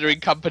bad considering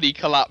company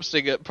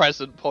collapsing at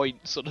present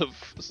point sort of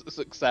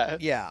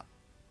success. Yeah.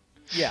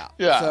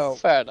 So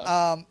fair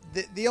enough.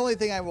 The only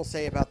thing I will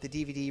say about the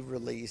DVD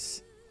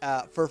release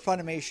for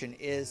Funimation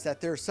is that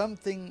there's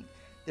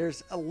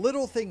a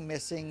little thing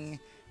missing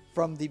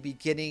from the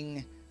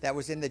beginning that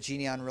was in the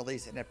Geneon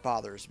release, and it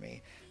bothers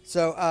me.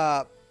 So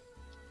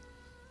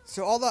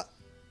all the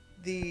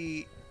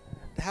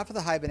half of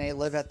the Haibane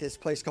live at this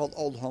place called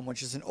Old Home,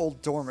 which is an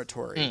old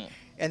dormitory,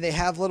 and they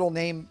have little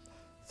name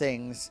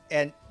things,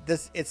 and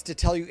it's to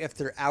tell you if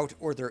they're out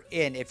or they're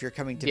in if you're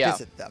coming to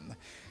visit them,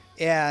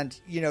 and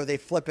they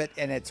flip it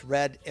and it's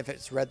red. If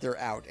it's red, they're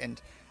out,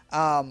 and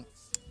on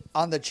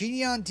the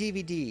Geneon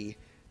DVD,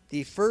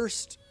 the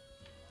first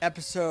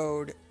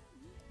episode,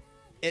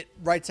 it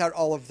writes out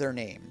all of their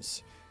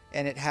names,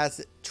 and it has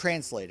it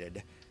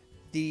translated.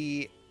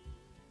 The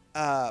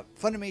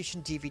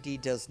Funimation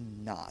DVD does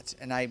not,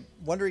 and I'm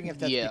wondering if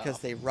that's because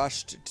they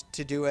rushed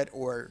to do it,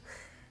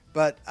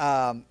 but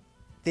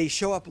they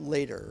show up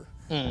later.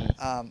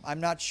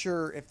 I'm not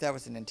sure if that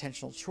was an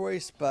intentional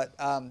choice, but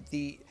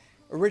the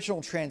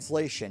original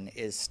translation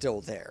is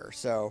still there,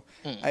 so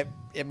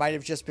it might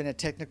have just been a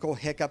technical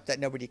hiccup that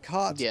nobody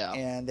caught,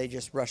 and they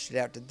just rushed it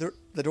out to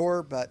the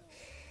door. But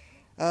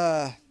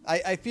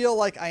I feel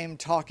like I am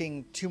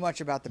talking too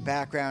much about the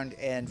background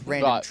and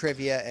random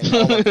trivia and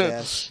all of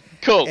this.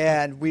 Cool.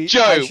 And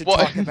Joe, I should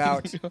talk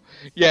about.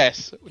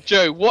 Yes,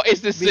 Joe. What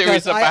is this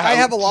series about? I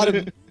have a lot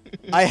of.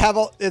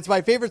 It's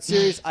my favorite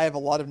series. I have a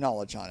lot of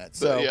knowledge on it.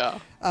 So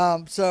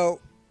so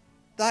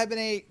the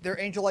Haibane, they're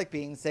angel-like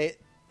beings. They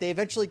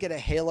eventually get a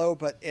halo,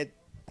 but it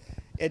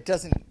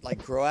doesn't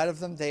like grow out of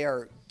them. They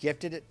are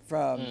gifted it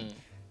from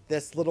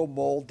this little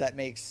mold that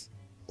makes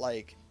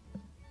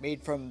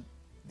made from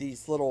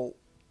these gold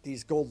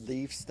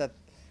leaves that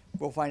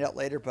we'll find out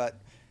later. But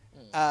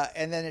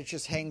and then it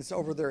just hangs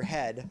over their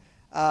head.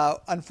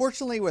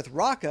 Unfortunately, with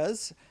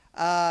Raka's,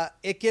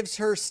 it gives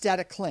her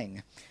static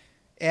cling,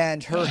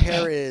 and her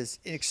hair is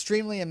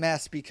extremely a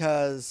mess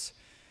because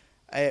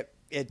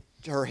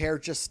her hair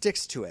just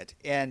sticks to it.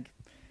 And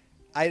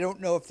I don't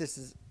know if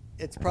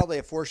it's probably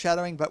a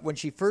foreshadowing, but when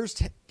she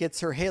first gets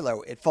her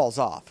halo, it falls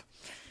off.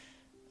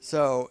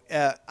 So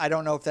I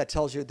don't know if that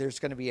tells you there's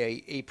going to be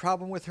a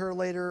problem with her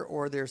later,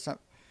 or there's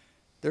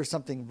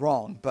something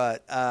wrong.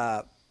 But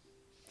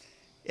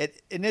it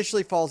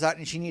initially falls out,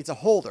 and she needs a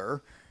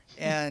holder,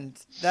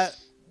 and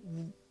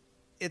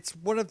it's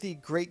one of the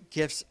great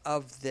gifts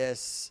of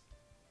this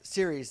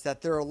series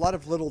that there are a lot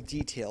of little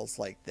details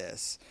like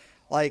this,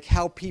 like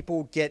how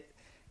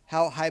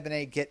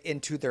Haibane get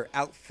into their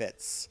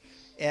outfits,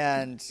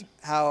 and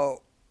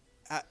how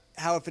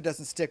if it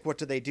doesn't stick, what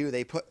do?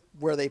 They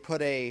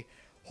put a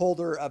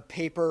holder of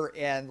paper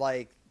and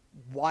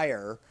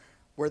wire,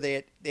 where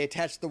they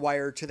attach the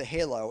wire to the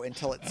halo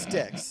until it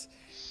sticks,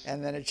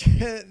 and then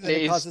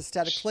it causes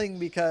static cling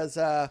because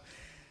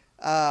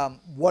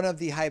one of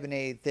the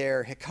Haibane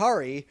there,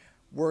 Hikari,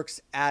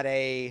 works at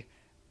a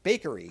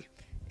bakery,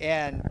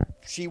 and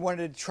she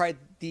wanted to try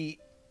the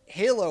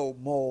halo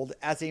mold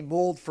as a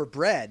mold for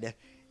bread,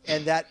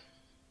 and that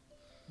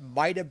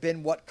might have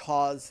been what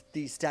caused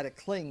the static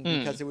cling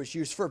because it was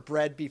used for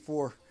bread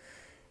before.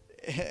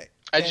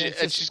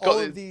 And she's got all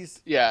of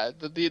these. Yeah,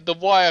 the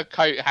wire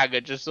coat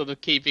hanger just sort of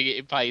keeping it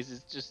in place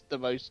is just the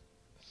most.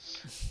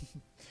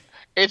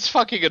 It's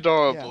fucking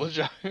adorable,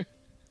 Joe.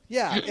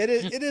 Yeah,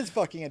 it is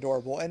fucking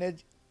adorable,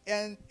 and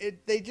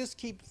they just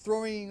keep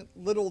throwing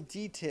little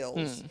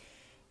details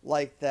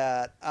like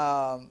that.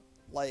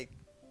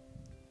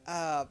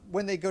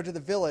 When they go to the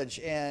village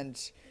and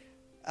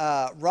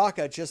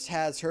Raka just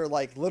has her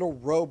like little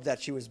robe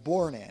that she was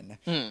born in,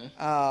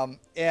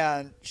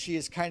 and she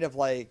is kind of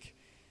like,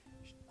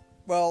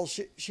 well,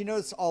 she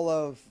knows all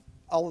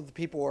of the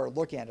people are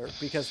looking at her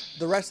because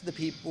the rest of the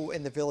people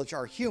in the village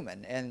are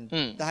human and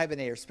the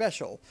Haibane are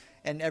special,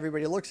 and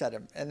everybody looks at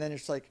him, and then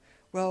it's like,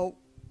 well,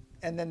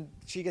 and then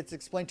she gets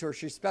explained to her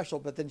she's special,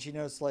 but then she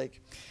knows,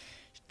 like,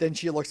 then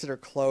she looks at her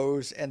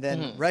clothes, and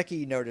then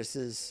Reki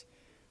notices,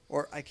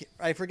 or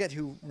I forget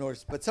who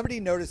noticed, but somebody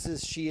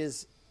notices she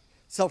is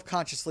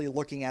self-consciously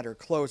looking at her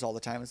clothes all the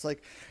time. It's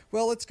like,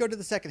 well, let's go to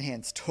the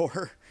secondhand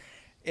store.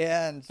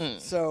 And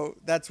so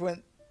that's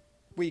when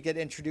we get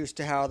introduced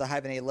to how the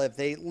Haibane live.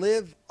 They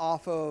live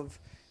off of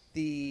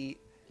the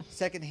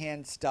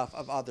secondhand stuff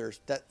of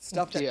others, that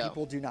stuff that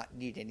people do not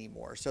need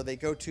anymore. So they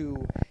go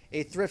to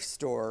a thrift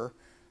store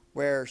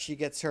where she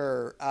gets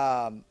her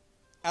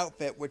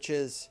outfit, which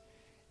is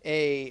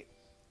a,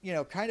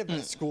 kind of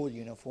a school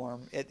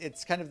uniform.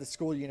 It's kind of the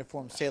school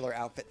uniform sailor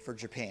outfit for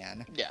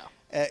Japan. Yeah.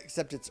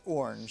 Except it's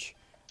orange.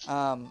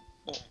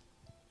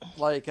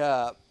 Like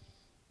Abe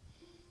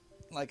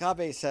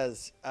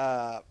says,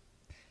 the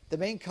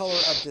main color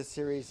of this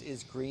series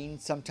is green,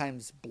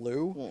 sometimes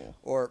blue,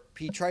 or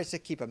he tries to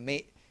keep a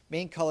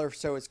main color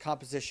so his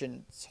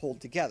compositions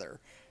hold together.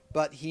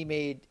 But he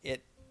made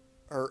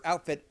her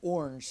outfit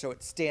orange so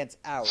it stands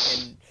out,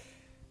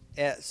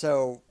 and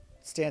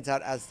stands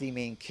out as the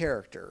main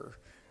character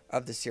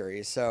of the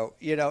series. So,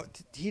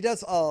 he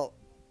does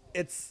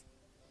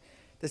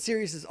the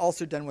series is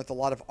also done with a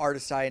lot of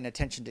artist's eye and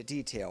attention to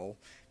detail,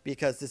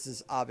 because this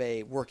is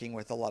Abe working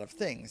with a lot of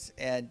things.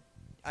 And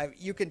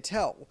you can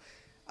tell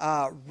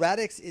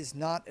Radix is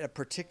not a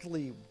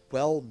particularly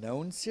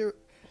well-known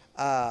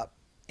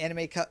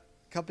anime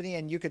company,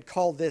 and you could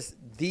call this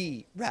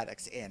the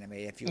Radix anime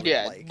if you would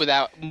like.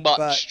 Without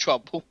much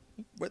trouble.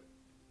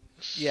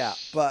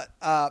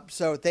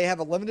 So they have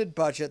a limited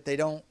budget.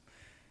 There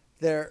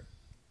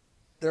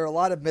are a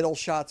lot of middle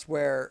shots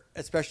where,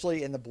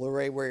 especially in the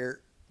Blu-ray, where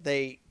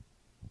they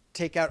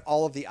take out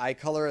all of the eye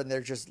color and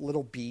they're just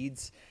little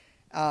beads.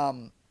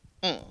 And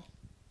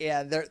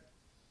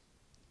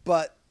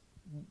but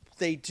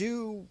they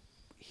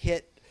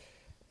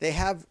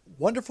have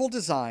wonderful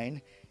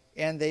design,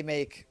 and they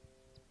make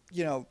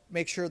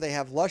sure they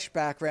have lush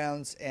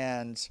backgrounds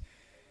and,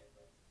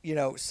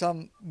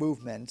 some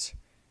movement,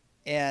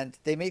 and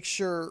they make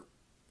sure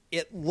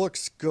it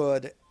looks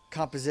good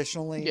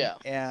compositionally. Yeah.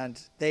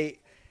 And they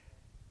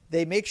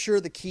make sure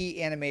the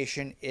key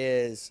animation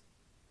is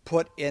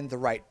put in the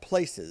right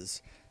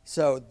places.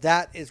 So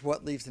that is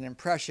what leaves an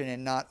impression,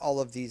 and not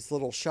all of these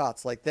little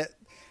shots like that.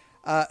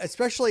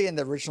 Especially in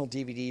the original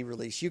DVD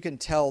release, you can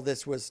tell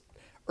this was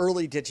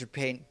early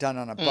Digipaint done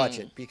on a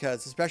budget,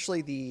 because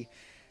especially the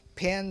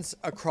pans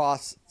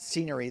across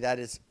scenery that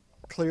is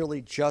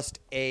clearly just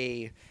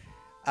a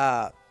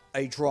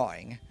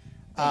drawing.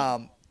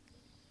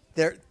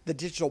 The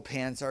digital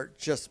pans are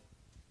just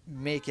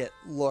make it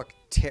look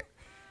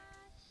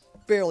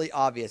fairly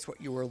obvious what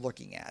you were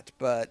looking at,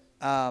 but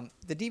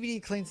the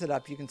DVD cleans it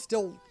up. You can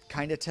still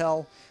kind of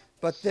tell,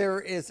 but there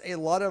is a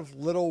lot of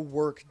little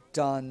work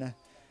done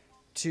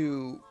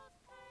to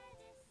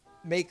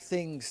make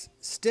things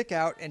stick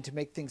out and to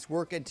make things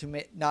work, and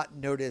to not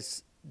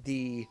notice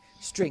the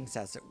strings,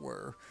 as it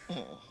were.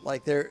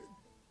 Like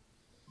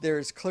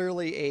there's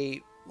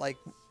clearly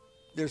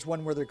there's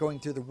one where they're going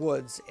through the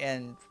woods,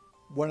 and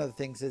one of the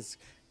things is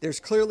there's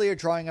clearly a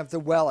drawing of the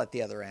well at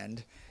the other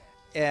end,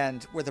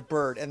 and with a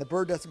bird, and the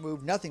bird doesn't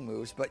move, nothing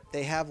moves, but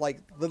they have like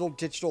little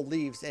digital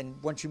leaves,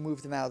 and once you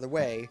move them out of the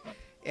way,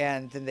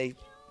 and then they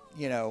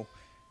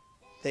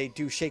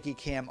do shaky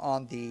cam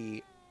on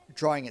the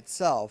drawing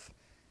itself,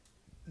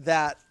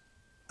 that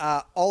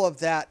all of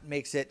that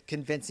makes it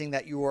convincing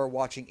that you are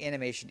watching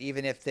animation,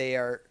 even if they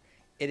are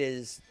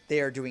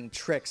doing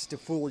tricks to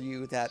fool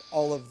you that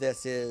all of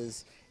this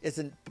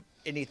isn't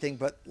anything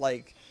but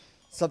like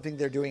something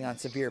they're doing on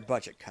severe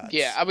budget cuts.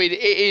 Yeah, I mean,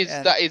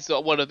 that is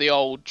one of the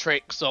old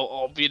tricks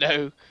of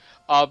I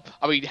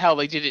mean, hell,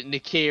 they did it in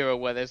Akira,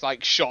 where there's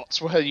like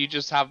shots where you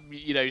just have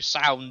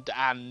sound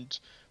and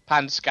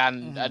pan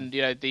scan, and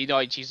the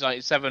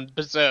 1997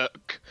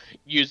 Berserk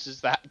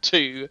uses that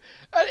too.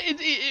 And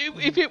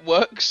if it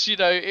works,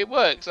 it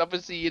works.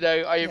 Obviously,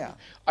 I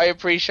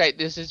appreciate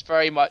this is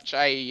very much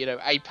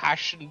a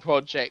passion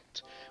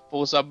project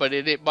for somebody,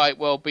 and it might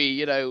well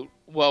be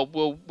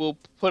we'll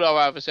put our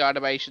obviously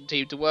animation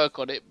team to work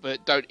on it,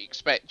 but don't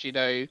expect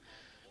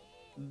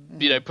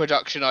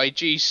production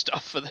IG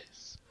stuff for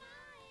this.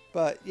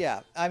 But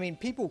yeah, I mean,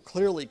 people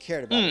clearly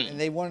cared about it, and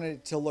they wanted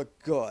it to look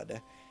good,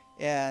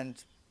 and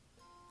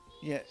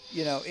it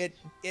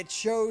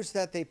shows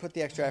that they put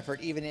the extra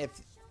effort, even if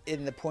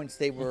in the points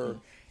they were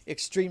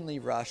extremely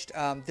rushed.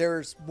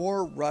 There's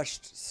more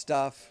rushed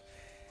stuff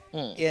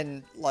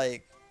in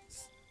like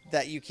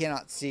that you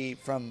cannot see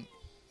from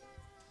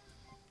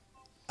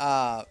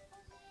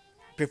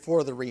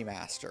before the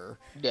remaster.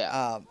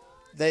 Yeah.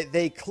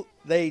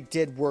 they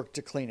did work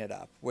to clean it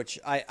up, which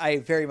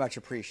I very much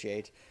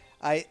appreciate.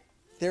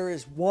 There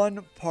is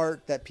one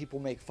part that people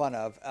make fun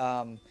of.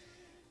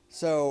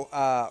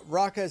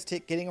 Raka is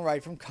getting a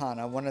ride from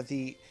Kana, one of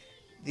the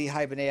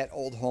Haibane at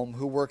Old Home,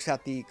 who works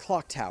at the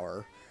clock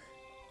tower,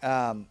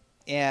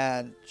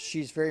 and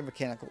she's very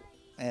mechanical,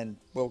 and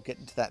we'll get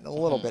into that in a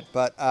little bit.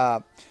 But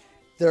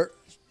they're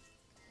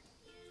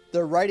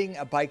riding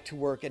a bike to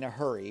work in a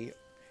hurry,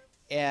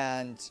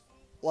 and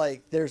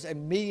like there's a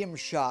medium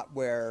shot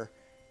where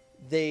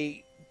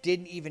they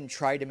didn't even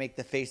try to make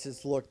the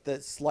faces look the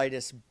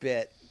slightest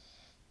bit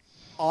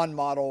on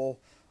model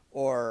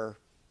or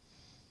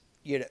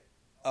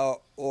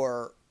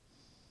or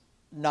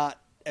not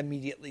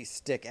immediately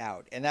stick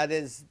out. And that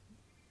is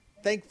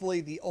thankfully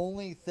the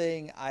only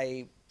thing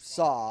I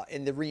saw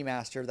in the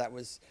remaster that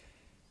was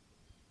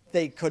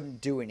they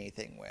couldn't do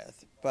anything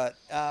with. But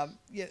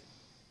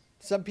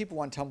some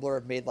people on Tumblr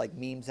have made like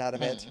memes out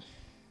of it.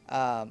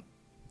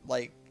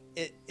 Like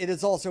it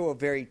is also a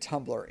very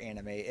Tumblr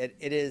anime. It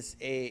is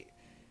a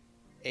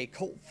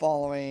cult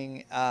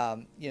following.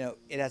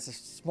 It has a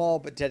small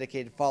but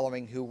dedicated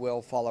following who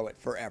will follow it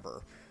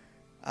forever.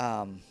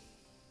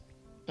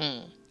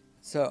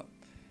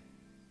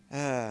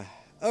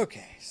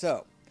 Okay,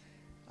 so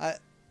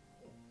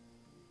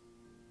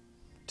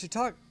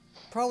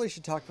probably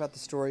should talk about the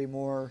story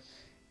more.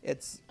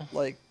 It's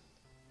like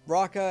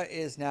Raka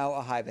is now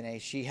a Haibane.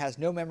 She has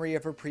no memory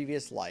of her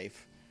previous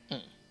life.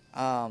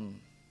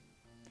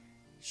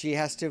 She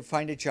has to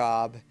find a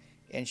job,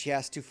 and she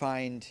has to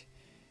find,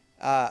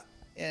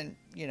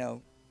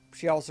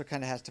 she also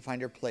kind of has to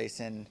find her place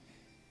in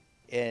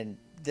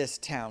this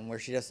town where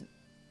she doesn't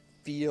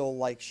feel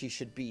like she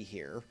should be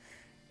here.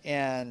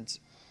 And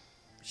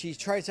she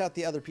tries out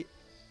the other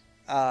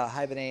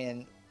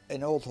Haibane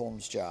in Old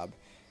Holm's job.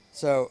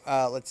 So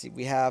let's see.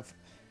 We have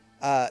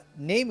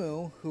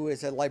Nemu, who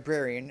is a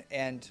librarian,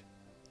 and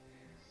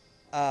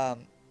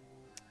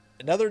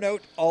another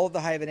note, all of the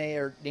Haibane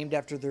are named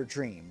after their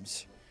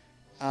dreams.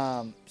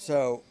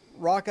 So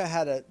Raka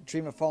had a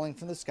dream of falling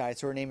from the sky,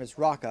 so her name is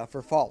Raka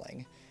for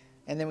falling.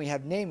 And then we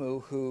have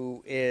Nemu,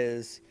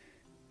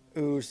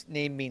 whose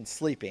name means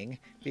sleeping,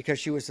 because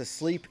she was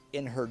asleep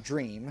in her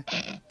dream.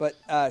 But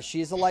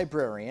she's a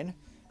librarian.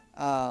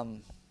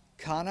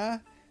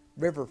 Kana,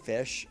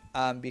 riverfish,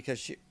 because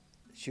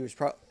she was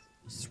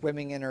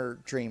swimming in her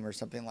dream or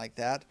something like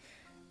that.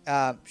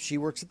 She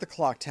works at the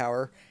clock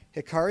tower.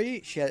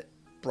 Hikari, she had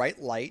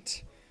bright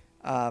light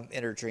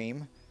in her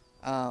dream.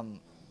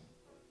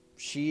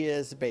 She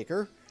is a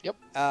baker. Yep.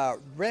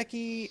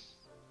 Reki,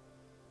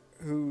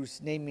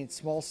 whose name means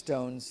small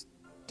stones,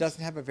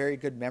 doesn't have a very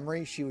good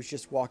memory. She was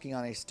just walking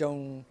on a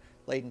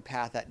stone-laden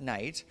path at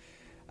night.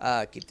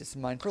 Keep this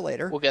in mind for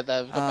later. We'll come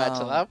back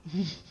to that.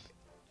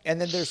 And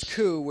then there's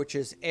Ku, which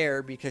is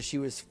air, because she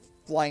was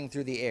flying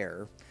through the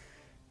air.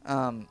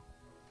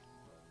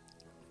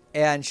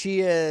 And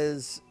she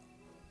was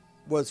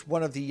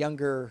one of the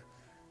younger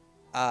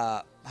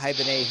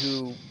Haibane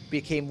who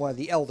became one of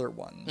the elder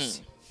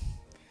ones.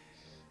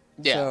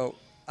 Yeah.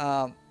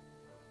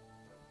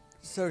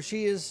 So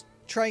she is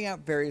trying out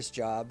various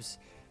jobs,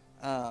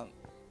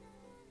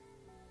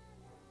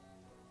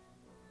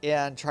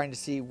 and trying to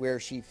see where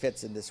she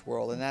fits in this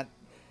world,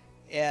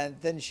 and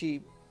then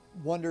she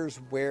wonders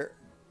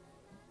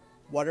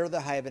what are the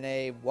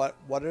Haibane,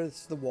 what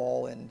is the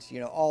wall, and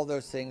all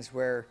those things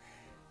where,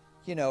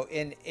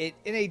 in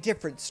a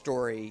different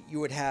story you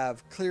would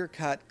have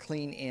clear-cut,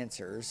 clean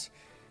answers,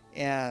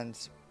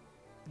 and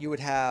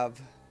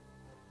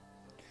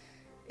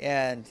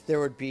there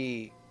would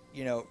be,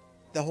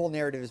 the whole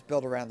narrative is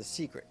built around the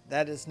secret.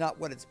 That is not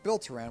what it's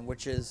built around,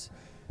 which is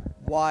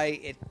why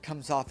it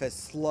comes off as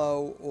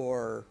slow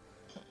or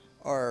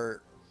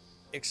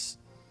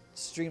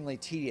extremely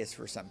tedious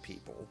for some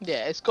people.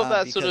 Yeah, it's got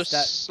that sort of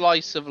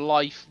slice of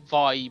life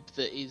vibe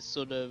that is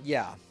sort of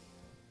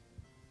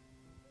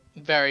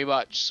very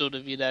much sort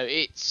of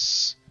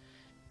it's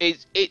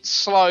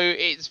slow,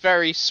 it's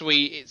very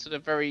sweet, it's sort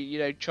of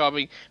very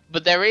charming,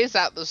 but there is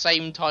at the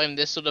same time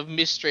this sort of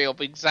mystery of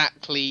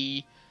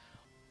exactly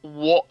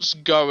what's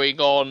going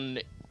on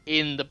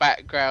in the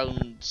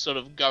background, sort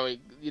of going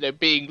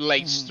being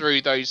laced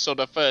through those sort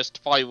of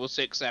first 5 or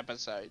 6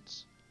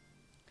 episodes.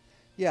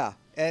 Yeah,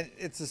 and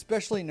it's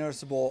especially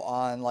noticeable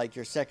on like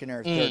your second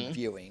or third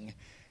viewing,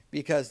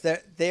 because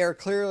they are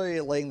clearly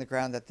laying the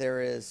ground that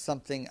there is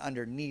something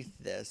underneath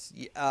this.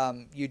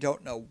 You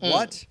don't know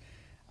what,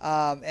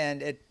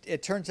 and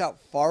it turns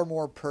out far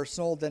more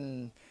personal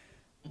than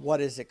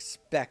what is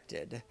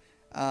expected.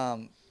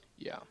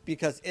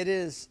 Because it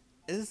is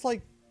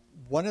like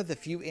one of the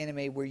few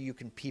anime where you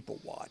can people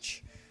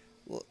watch.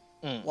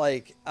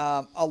 Like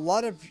a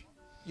lot of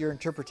your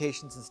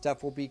interpretations and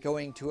stuff will be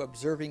going to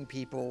observing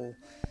people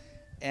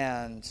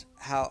and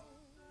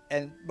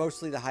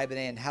mostly the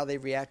Haibane and how they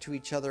react to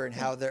each other and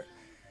how they're,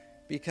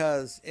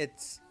 because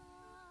it's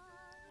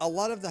a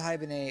lot of the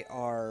Haibane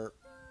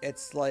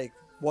it's like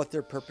what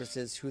their purpose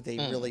is, who they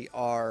really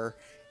are,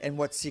 and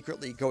what's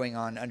secretly going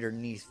on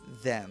underneath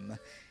them.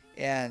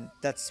 And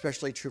that's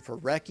especially true for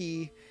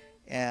Reki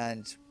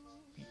and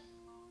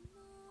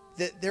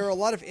there are a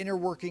lot of inner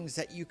workings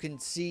that you can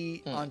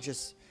see on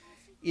just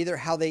either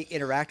how they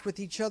interact with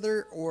each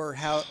other or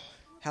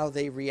how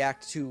they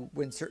react to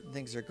when certain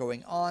things are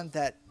going on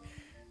that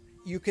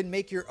you can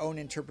make your own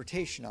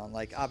interpretation on,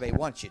 like Abe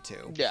wants you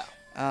to. Yeah.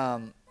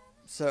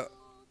 So,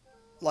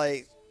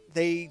 like,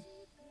 they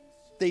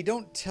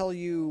don't tell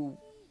you.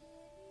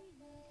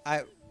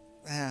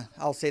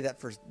 I'll say that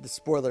for the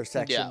spoiler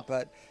section,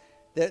 but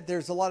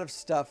there's a lot of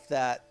stuff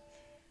that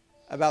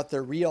about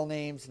their real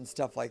names and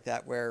stuff like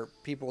that where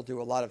people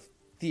do a lot of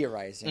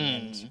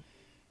theorizing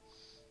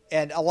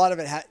and a lot of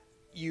it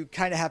you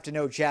kind of have to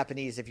know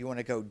Japanese if you want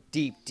to go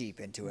deep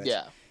into it.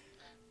 Yeah.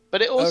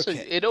 But it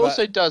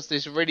also does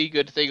this really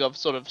good thing of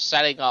sort of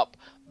setting up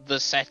the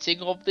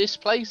setting of this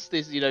place,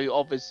 this, you know,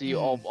 obviously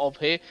of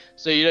here.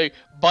 So, you know,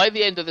 by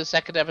the end of the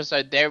second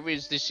episode, there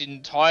is this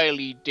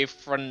entirely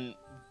different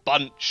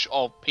bunch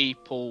of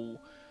people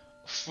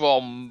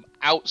from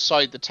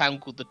outside the town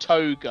called the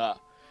Toga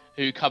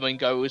who come and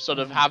go, who sort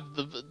of have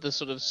the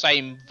sort of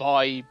same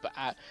vibe.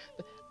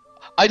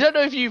 I don't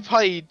know if you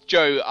played,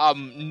 Joe,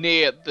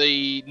 near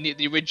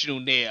the original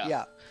Nier.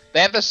 Yeah. They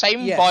have the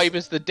same vibe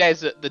as the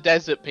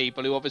desert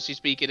people, who obviously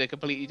speak in a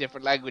completely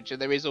different language, and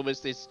there is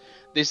almost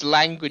this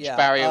language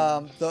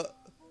barrier.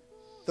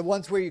 The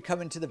ones where you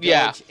come into the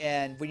village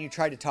and when you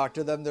try to talk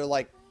to them, they're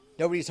like,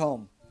 nobody's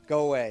home,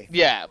 go away.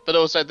 Yeah, but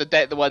also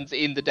the ones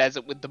in the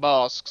desert with the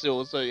masks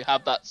also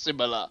have that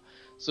similar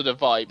sort of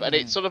vibe, and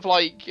it's sort of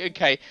like,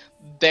 okay,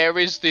 there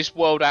is this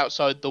world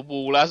outside the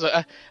wall.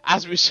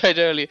 As we said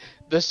earlier,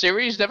 the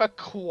series never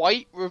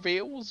quite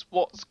reveals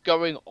what's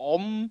going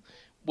on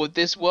with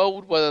this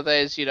world, whether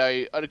there's, you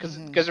know,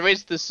 because there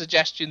is the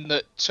suggestion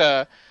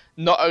that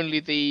not only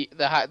the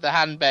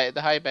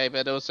Haibane,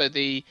 but also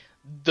the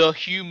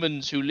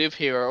humans who live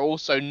here are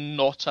also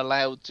not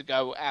allowed to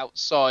go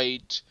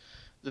outside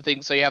the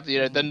thing. So you have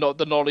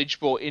the knowledge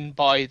brought in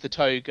by the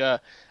Toga,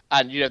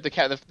 and you know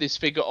this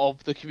figure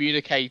of the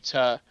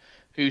communicator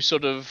who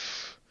sort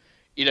of,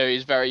 you know,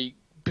 is very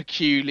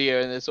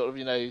peculiar, and there's sort of,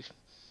 you know.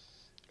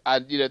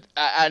 And, you know,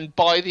 and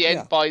by the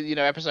end, by, you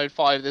know, episode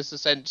 5, there's a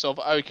sense of,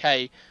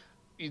 okay,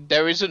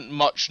 there isn't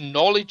much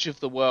knowledge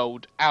of the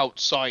world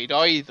outside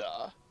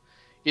either,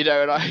 you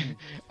know,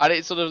 and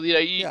it's sort of, you know,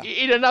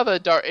 in another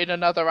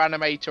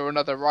animator or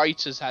another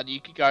writer's hand,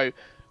 you could go,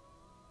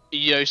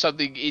 you know,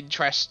 something you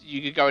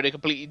could go in a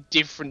completely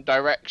different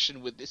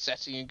direction with this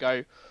setting and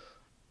go,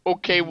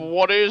 okay,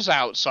 what is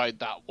outside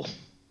that wall?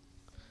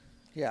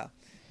 Yeah.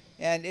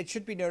 And it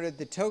should be noted,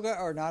 the Toga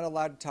are not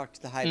allowed to talk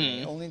to the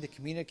Haibane. Only the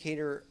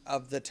communicator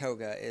of the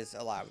Toga is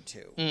allowed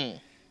to.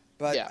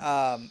 But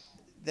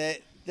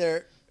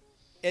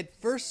it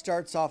first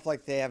starts off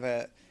like they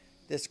have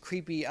this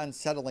creepy,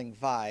 unsettling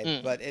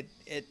vibe. But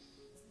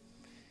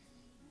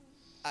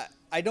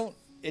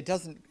it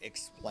doesn't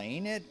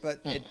explain it,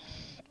 but it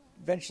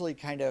eventually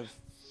kind of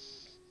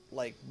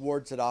like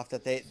wards it off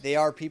that they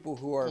are people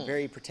who are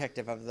very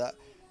protective of the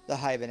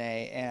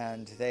Haibane,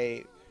 and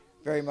they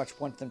very much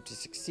want them to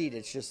succeed.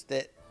 It's just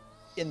that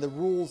in the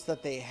rules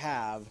that they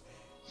have,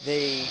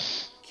 they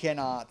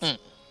cannot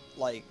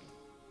like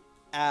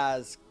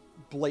as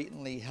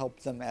blatantly help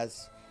them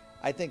as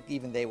I think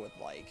even they would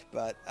like.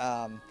 But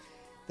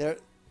the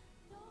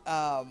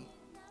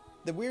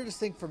weirdest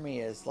thing for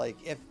me is, like,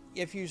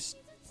 if you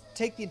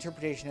take the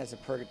interpretation as a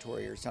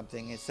purgatory or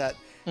something, it's that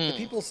the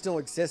people still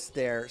exist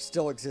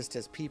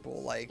as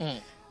people. Like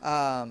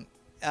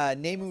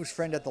Nemu's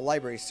friend at the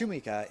library,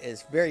 Sumika,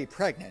 is very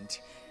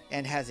pregnant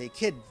and has a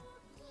kid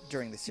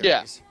during the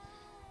series.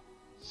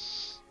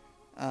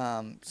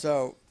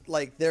 So,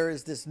 like, there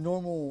is this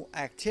normal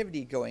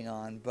activity going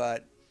on,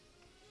 but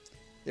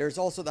there's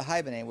also the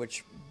Haibane,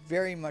 which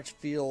very much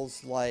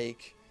feels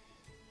like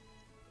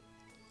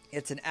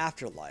it's an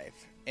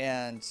afterlife,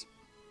 and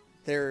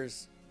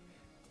there's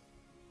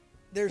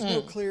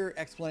no clear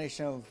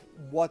explanation of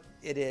what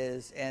it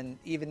is, and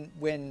even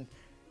when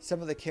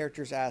some of the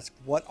characters ask,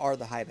 what are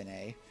the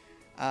Haibane,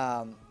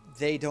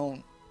 they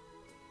don't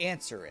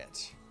answer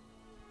it.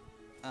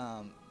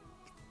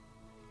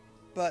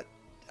 But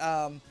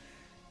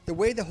the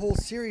way the whole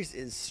series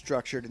is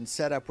structured and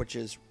set up, which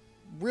is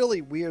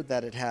really weird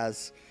that it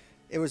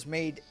was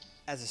made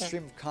as a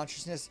stream of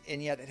consciousness,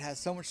 and yet it has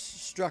so much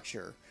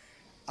structure.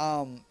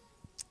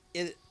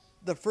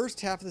 The first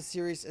half of the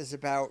series is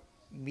about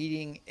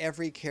meeting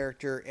every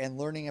character and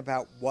learning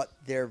about what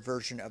their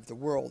version of the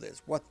world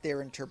is, what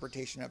their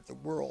interpretation of the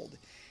world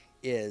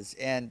is.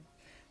 And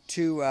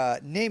to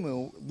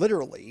Nemu,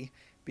 literally,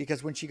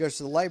 because when she goes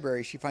to the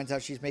library, she finds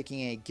out she's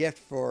making a gift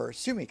for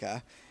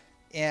Sumika,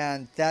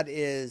 and that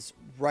is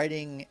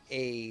writing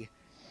a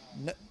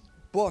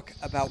book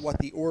about what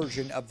the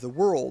origin of the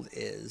world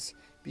is,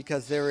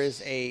 because there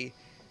is a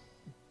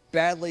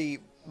badly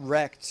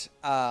wrecked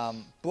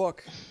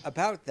book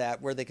about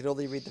that where they could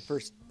only read the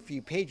first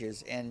few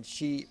pages, and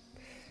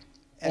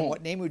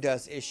what Nemu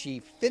does is she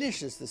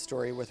finishes the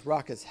story with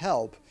Raka's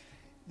help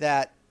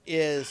that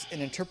is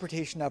an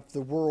interpretation of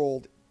the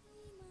world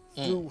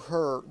through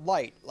her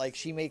light. Like,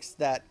 she makes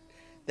that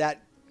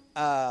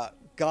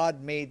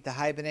God made the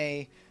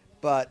Haibane,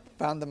 but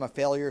found them a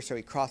failure, so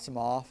he crossed them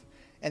off.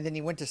 And then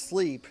he went to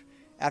sleep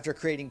after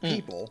creating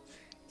people,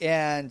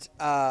 and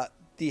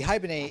the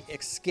Haibane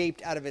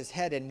escaped out of his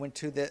head and went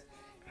to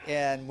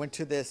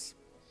this,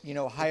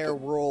 higher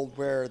world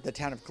where the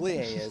town of Glie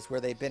is, where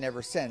they've been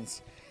ever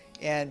since.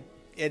 And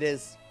it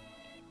is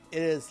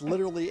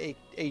literally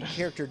a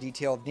character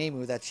detail of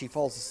Nemu that she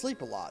falls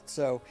asleep a lot.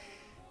 So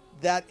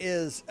that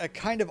is a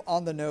kind of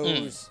on the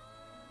nose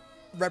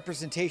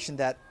representation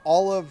that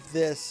all of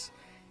this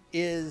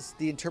is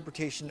the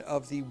interpretation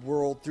of the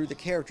world through the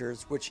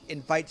characters, which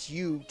invites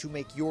you to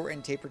make your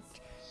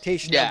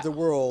interpretation of the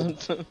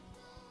world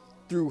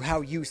through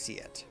how you see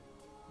it.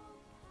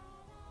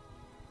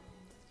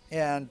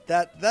 And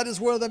that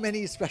is one of the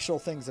many special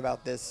things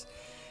about this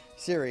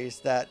series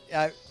that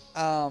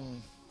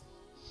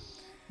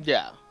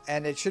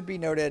and it should be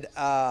noted,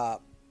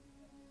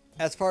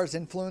 as far as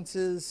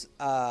influences,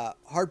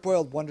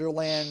 Hard-Boiled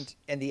Wonderland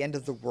and The End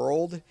of the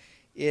World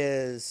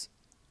is,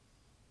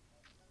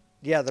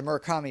 the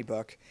Murakami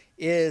book,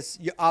 is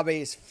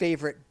Abe's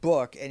favorite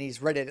book, and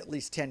he's read it at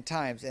least 10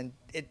 times, and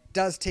it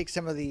does take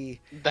some of the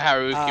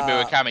Haruki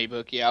Murakami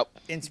book,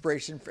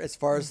 inspiration as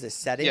far as the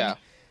setting.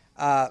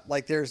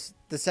 Like there's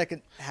the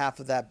second half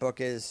of that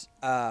book is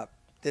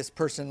this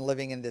person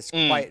living in this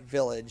quiet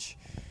village,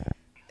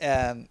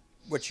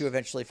 which you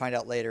eventually find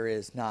out later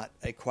is not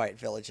a quiet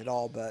village at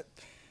all, but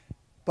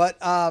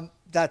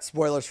that's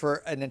spoilers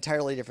for an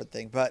entirely different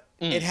thing. But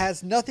it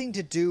has nothing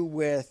to do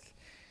with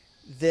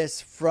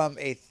this from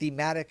a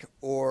thematic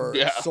or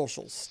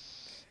social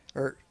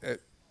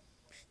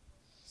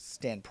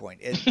standpoint.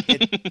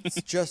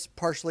 It's just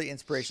partially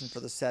inspiration for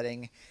the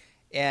setting,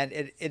 and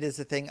it is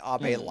a thing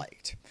Abe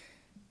liked.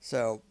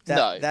 So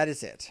that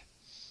is it.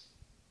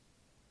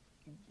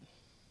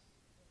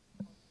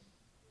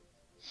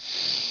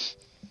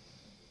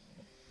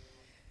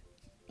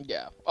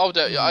 Yeah. Oh,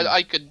 no,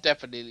 I could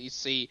definitely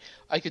see.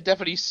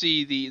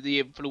 the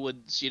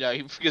influence,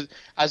 because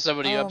as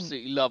somebody who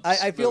absolutely loves.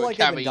 I feel like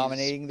I've been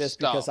dominating this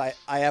because I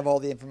have all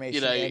the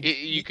information.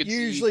 You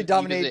usually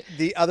dominate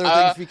the other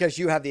things because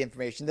you have the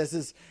information.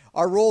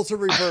 Our roles are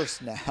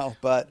reversed now,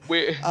 but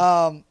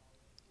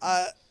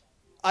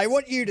I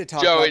want you to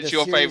talk about this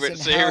your series favorite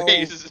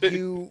series. How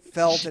you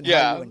felt and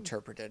how you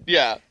interpreted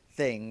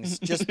things.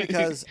 Just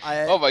because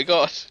oh my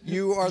god,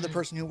 you are the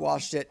person who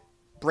watched it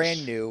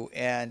brand new,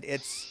 and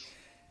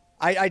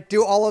I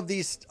do all of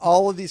these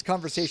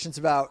conversations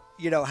about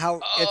how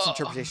its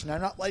interpretation.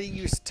 I'm not letting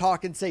you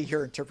talk and say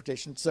your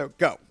interpretation. So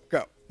go.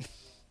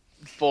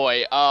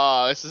 Boy,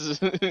 this is.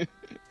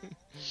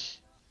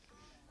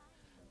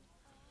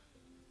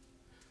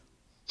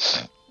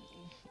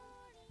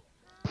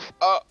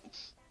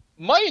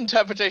 My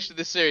interpretation of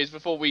this series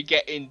before we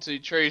get into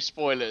true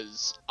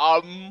spoilers.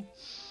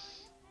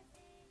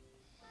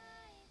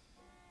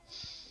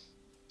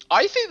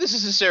 I think this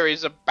is a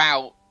series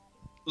about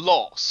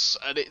loss,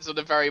 and it sort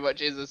of very much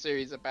is a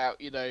series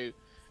about,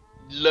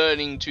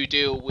 learning to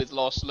deal with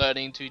loss,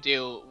 learning to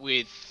deal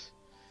with,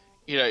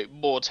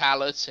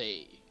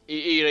 mortality.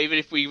 Even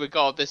if we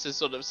regard this as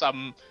sort of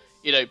some,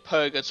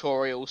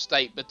 purgatorial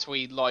state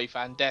between life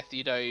and death,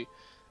 and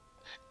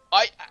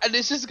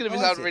this is going to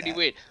sound really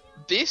weird.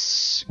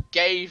 This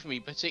gave me,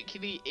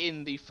 particularly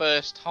in the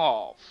first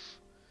half,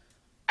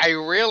 a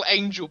real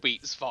Angel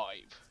Beats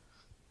vibe.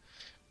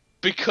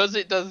 Because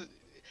it does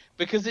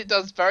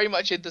very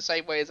much in the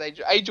same way as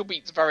Angel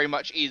Beats very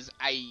much is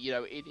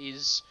it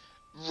is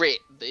writ,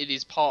 it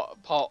is part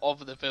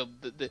of the film,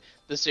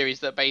 the series,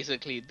 that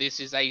basically this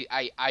is a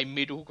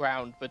middle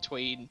ground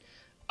between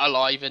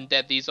alive and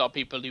dead. These are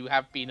people who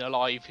have been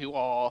alive who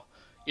are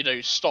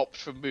stopped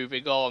from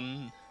moving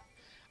on,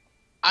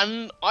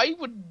 and I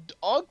would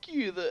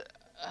argue that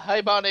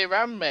Haibane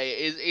Renmei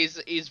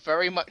is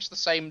very much the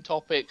same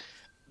topic,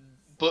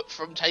 but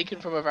taken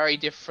from a very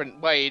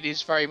different way. It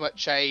is very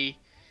much a,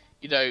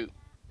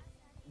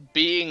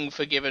 being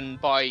forgiven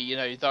by,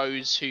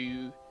 those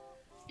who,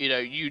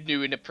 you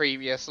knew in a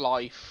previous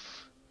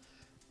life,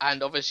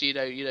 and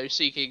obviously,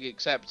 seeking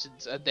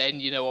acceptance, and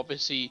then,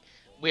 obviously,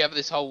 we have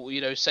this whole,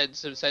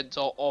 sense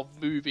of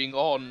moving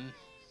on,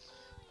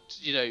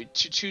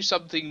 to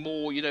something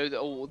more,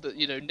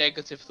 that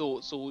negative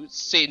thoughts or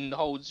sin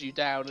holds you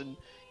down and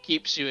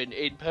keeps you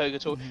in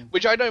purgatory,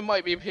 which I know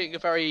might be a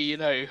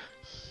very,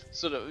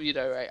 sort of,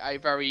 a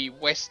very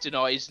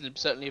westernized and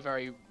certainly a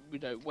very,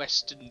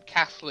 Western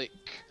Catholic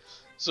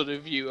sort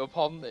of view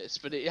upon this,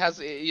 but it has,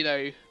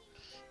 it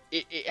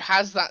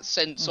has that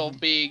sense of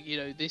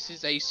being, this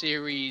is a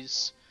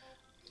series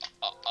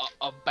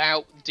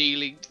about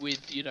dealing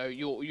with,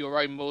 your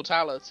own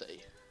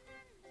mortality.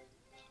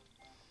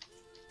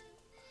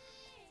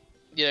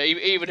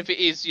 Even if it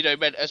is,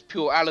 meant as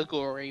pure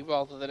allegory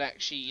rather than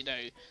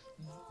actually,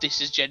 this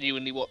is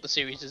genuinely what the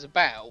series is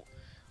about.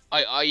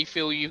 I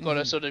feel you've got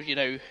to sort of,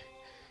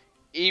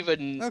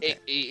 even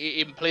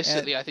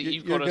implicitly, I think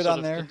you've got to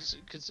sort of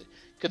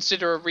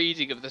consider a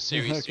reading of the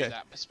series through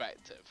that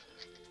perspective.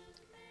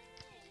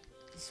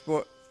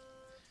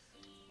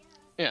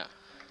 Yeah.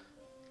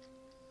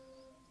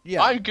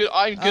 Yeah, I'm good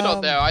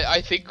on there.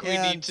 I think we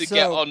need to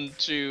get on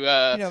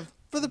to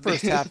for the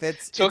first half,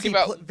 it's talking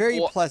a about very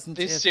what pleasant,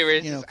 this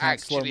series is kind of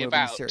slow actually moving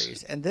about.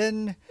 series, and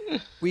then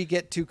we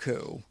get to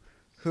Ku,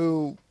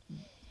 who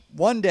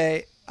one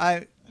day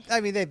I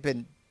mean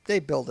they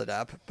build it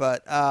up,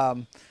 but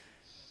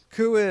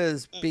Ku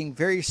is being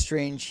very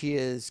strange. He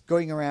is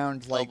going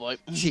around like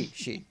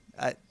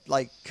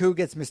like Ku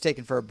gets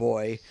mistaken for a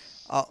boy,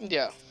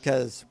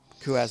 because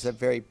Ku has a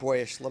very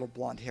boyish little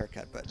blonde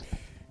haircut, but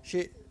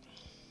she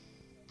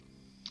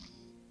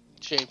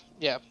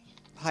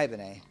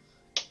Haibane.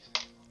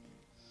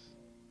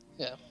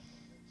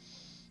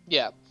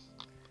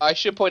 I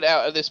should point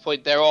out at this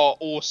point there are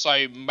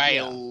also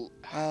male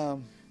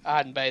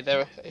Hanbei.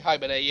 There are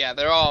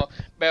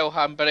male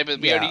Hanbei,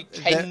 but we only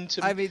tend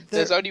to. I mean,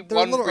 there's only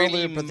one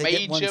really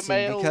major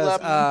male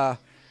because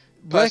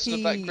person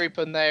of that group,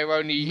 and they're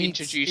only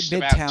introduced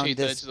about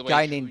 2/3 of the way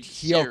guy through named the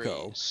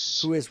Hyoko,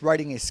 series. who is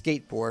riding a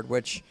skateboard,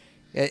 which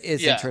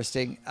is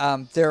interesting.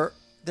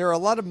 There are a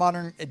lot of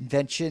modern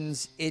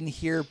inventions in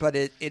here, but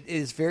it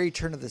is very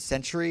turn of the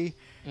century,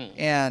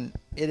 and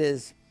it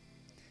is.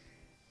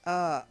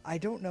 I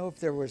don't know if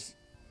there was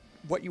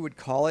what you would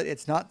call it.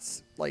 It's not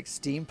like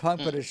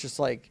steampunk, but it's just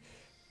like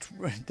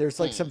there's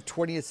like some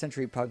 20th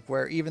century punk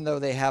where even though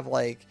they have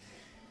like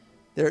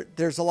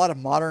there's a lot of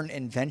modern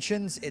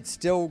inventions, it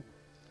still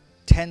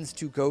tends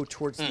to go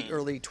towards the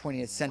early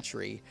 20th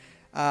century.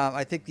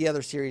 I think the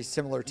other series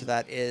similar to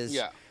that is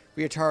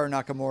Ryotaro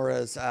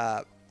Nakamura's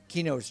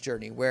Kino's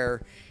Journey,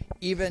 where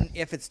even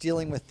if it's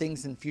dealing with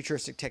things in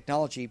futuristic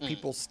technology,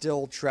 people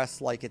still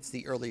dress like it's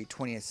the early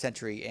 20th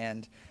century,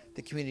 and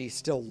the community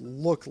still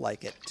look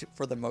like it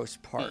for the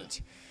most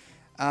part.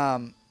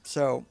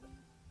 So,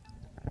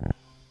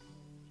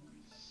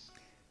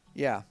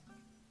 yeah.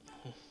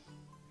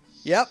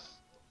 Yep,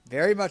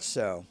 very much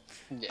so.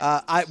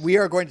 We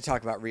are going to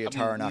talk about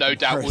Ryotaro Nakamura's. No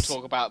doubt we'll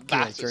talk about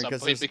that at some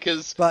point,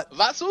 because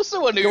that's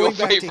also one of your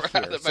favorite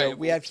at the moment. So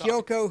we have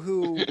Hyoko,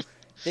 who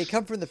they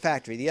come from the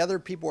factory. The other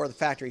people are the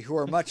factory, who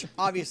are much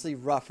obviously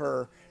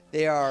rougher.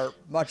 They are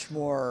much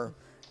more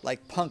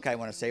like punk, I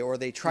want to say, or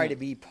they try to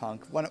be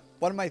punk. One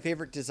of my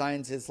favorite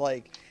designs is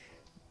like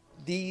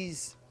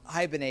these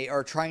Haibane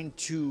are trying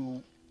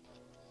to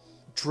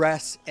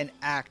dress and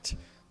act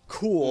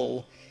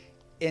cool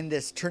in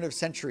this turn of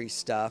century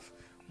stuff,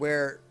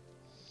 where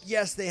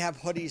yes, they have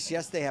hoodies,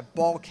 yes, they have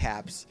ball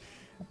caps,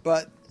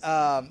 but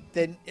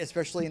then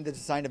especially in the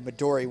design of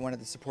Midori, one of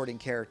the supporting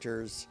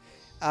characters,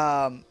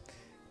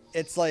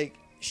 it's like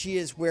she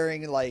is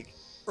wearing like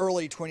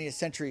early 20th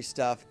century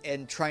stuff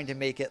and trying to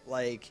make it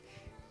like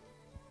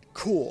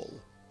cool,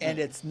 and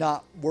it's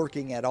not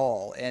working at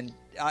all. And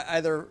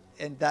either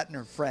and that and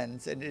her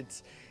friends, and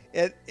it's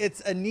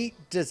a neat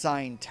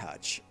design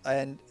touch.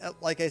 And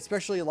like I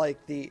especially like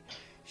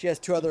she has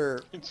two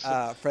other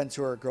friends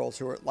who are girls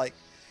who are like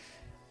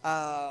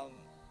that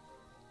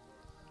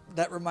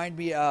remind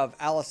me of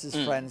Alice's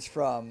friends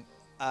from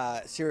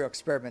Serial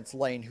Experiments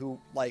Lain, who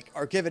like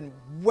are given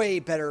way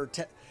better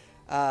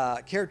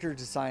character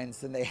designs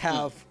than they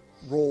have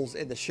roles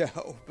in the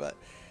show. But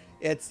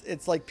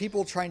it's like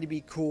people trying to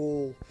be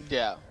cool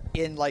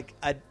in like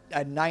a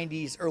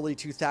 90s early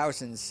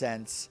 2000s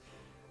sense,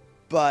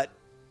 but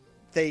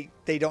they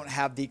don't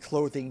have the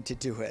clothing to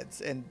do it,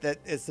 and that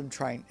is them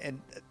trying.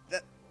 And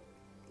that,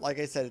 like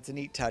I said, it's a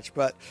neat touch.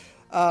 But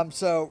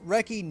so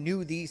Reki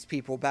knew these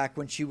people back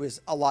when she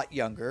was a lot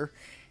younger,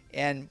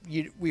 and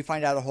we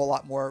find out a whole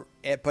lot more,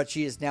 but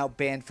she is now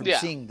banned from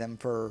seeing them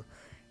for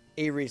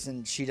a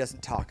reason she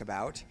doesn't talk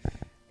about.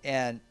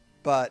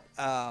 But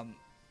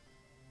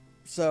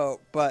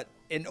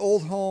in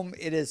Old Home,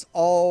 it is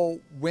all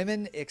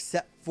women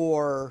except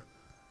for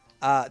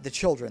the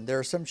children. There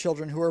are some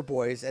children who are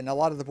boys, and a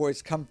lot of the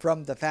boys come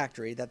from the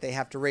factory that they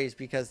have to raise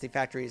because the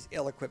factory is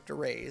ill-equipped to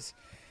raise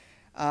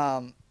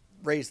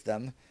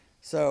them.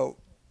 So,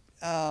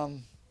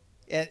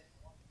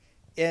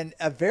 in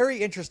a very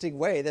interesting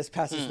way, this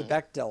passes the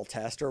Bechdel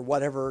test, or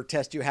whatever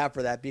test you have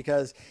for that,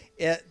 because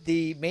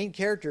the main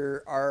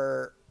character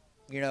are,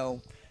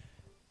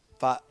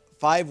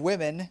 5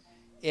 women,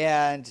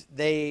 and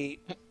they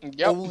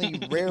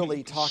only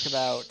rarely talk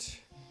about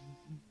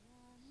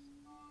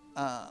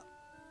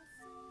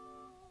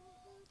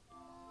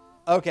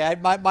okay,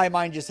 my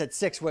mind just said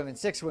 6 women,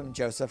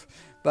 Joseph,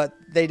 but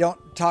they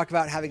don't talk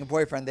about having a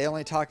boyfriend. They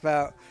only talk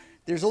about,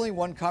 there's only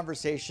one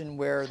conversation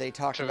where they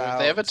talk about, if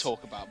they ever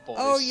talk about boys.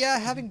 Oh yeah,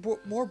 having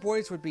more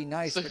boys would be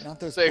nice, but not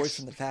those boys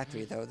from the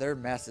factory, though. They're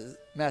massive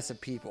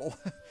people.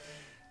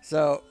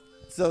 So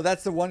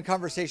that's the one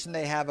conversation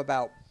they have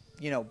about,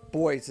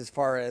 boys as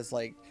far as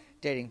like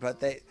dating, but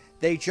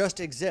they just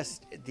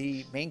exist.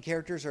 The main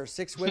characters are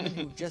 6 women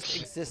who just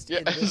exist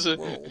in this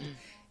world,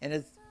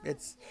 and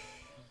it's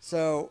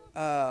so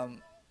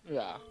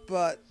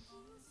but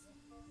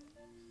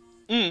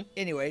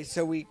anyway,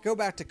 so we go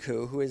back to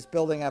Ku, who is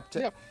building up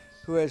to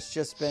who has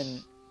just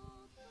been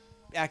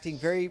acting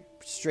very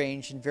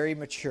strange and very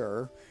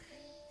mature,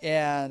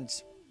 and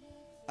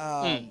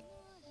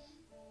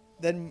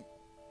then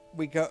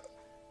we go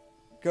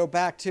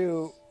back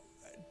to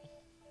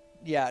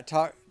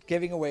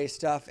giving away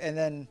stuff, and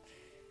then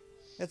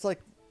it's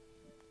like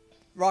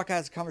Rocka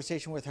has a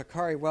conversation with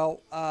Hikari.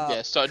 Well,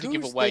 started to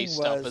give away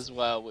stuff as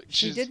well.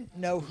 She didn't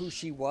know who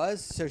she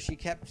was, so she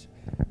kept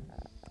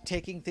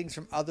taking things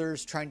from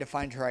others, trying to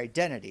find her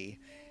identity.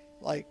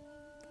 Like,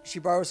 she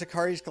borrows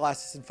Hikari's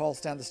glasses and falls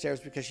down the stairs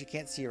because she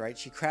can't see right.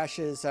 She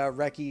crashes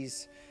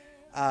Reki's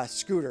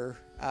scooter,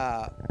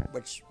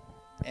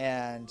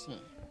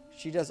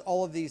 she does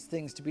all of these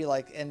things to be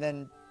like, and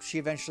then she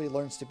eventually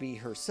learns to be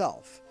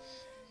herself.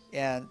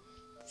 And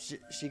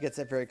she gets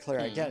that very clear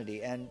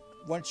identity. And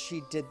once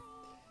she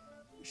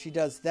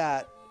does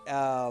that,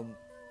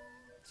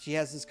 she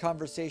has this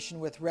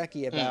conversation with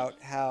Reki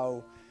about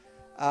how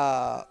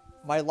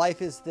my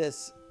life is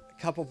this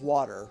cup of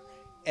water,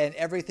 and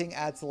everything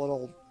adds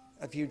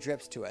a few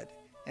drips to it,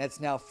 and it's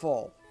now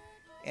full.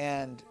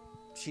 And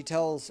she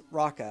tells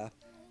Rocka,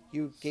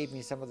 you gave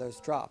me some of those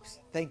drops.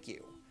 Thank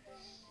you.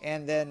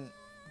 And then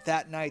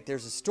that night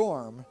there's a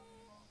storm,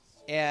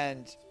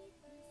 and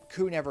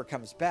Ku never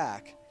comes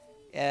back.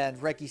 And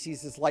Reki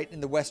sees this light in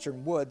the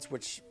western woods,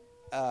 which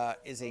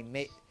is a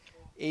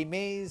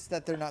maze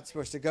that they're not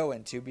supposed to go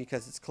into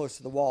because it's close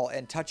to the wall,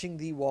 and touching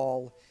the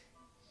wall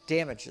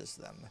damages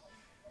them.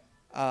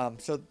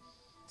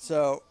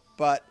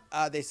 But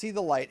they see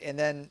the light,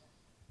 and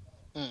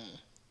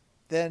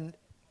then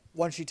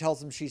once she tells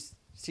them she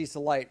sees the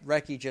light,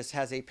 Reki just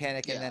has a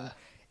panic, and then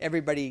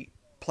everybody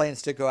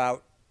plans to go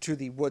out to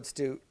the woods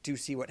to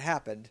see what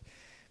happened,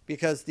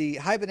 because the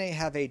Haibane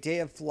have a day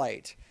of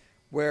flight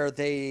where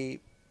they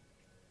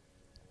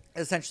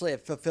essentially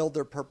have fulfilled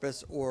their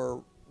purpose,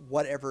 or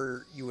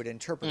whatever you would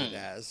interpret it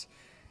as,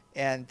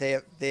 and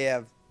they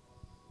have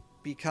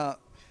become,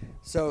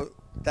 so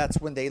that's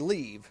when they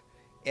leave,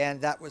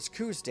 and that was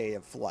Ku's day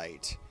of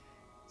flight.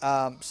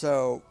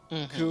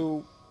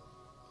 Ku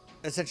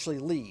essentially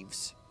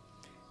leaves,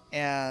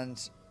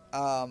 and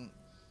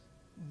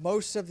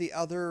most of the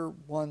other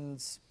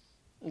ones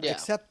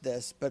accept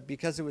this, but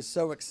because it was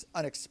so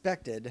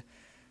unexpected,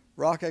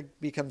 Rocka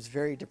becomes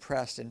very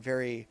depressed and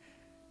very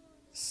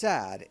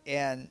sad,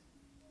 and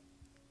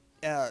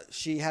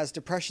she has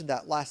depression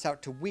that lasts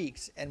out to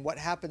weeks, and what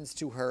happens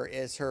to her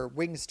is her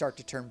wings start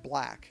to turn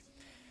black.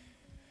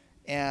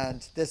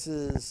 And this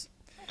is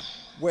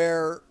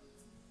where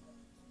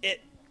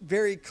it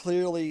very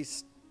clearly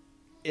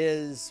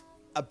is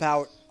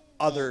about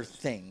other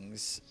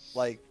things,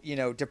 like,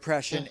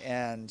 depression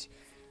and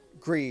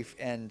grief,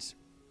 and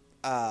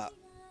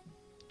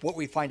what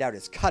we find out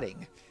is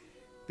cutting,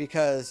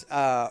 because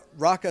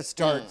Rocka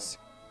starts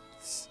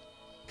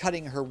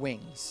cutting her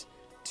wings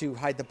to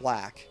hide the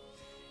black,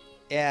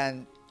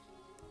 and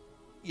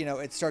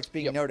it starts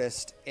being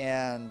noticed,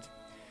 and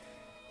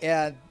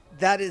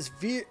that is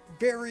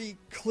very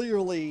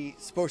clearly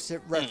supposed to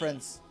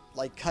reference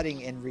like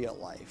cutting in real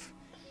life.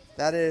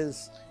 That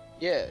is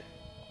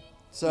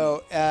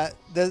so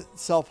the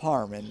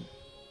self-harm, and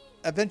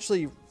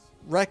eventually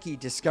Reki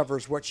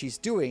discovers what she's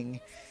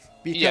doing,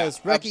 because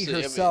Reki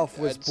herself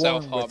was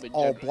born with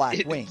all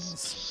black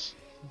wings,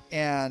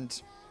 and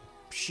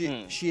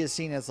she is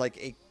seen as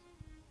like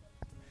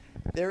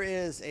there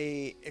is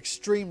a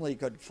extremely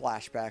good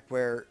flashback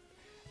where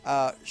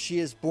she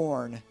is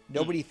born.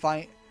 Nobody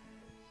finds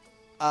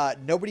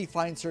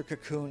her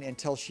cocoon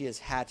until she is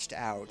hatched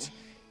out,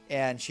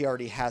 and she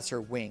already has her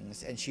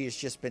wings, and she has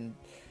just been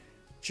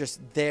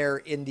there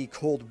in the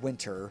cold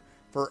winter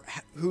for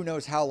who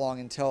knows how long,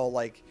 until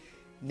like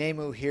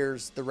Nemu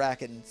hears the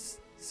racket and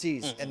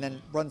sees, and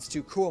then runs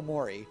to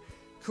Kuomori.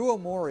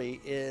 Kuomori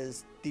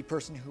is the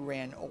person who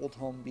ran Old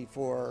Home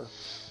before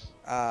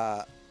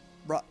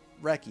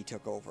Reki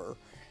took over.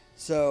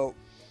 So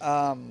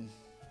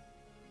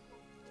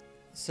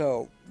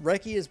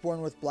Reki is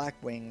born with black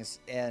wings,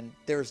 and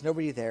there's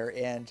nobody there,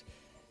 and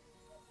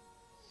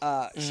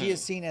she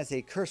is seen as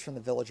a curse from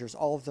the villagers.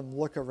 All of them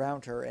look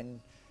around her,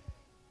 and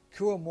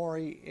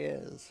Kuomori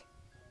is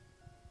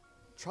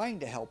trying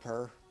to help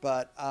her,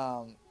 but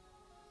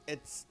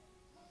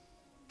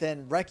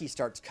then Reki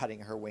starts cutting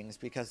her wings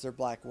because they're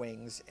black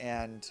wings,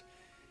 and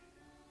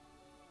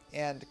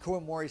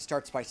Kuomori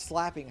starts by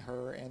slapping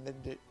her, and then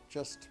it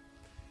just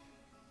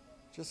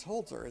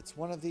holds her. It's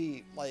one of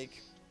the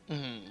like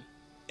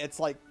it's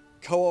like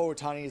Ko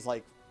Otani's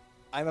like,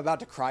 I'm about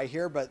to cry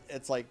here, but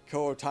it's like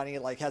Ko Otani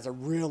like has a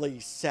really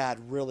sad,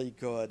 really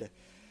good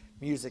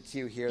music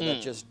cue here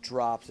that just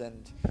drops,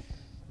 and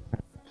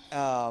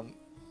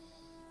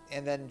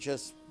then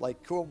just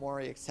like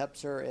Kuomori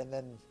accepts her, and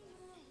then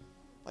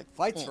like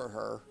fights for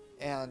her,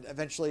 and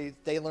eventually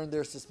they learn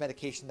there's this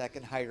medication that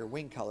can hide her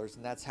wing colors,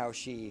 and that's how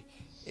she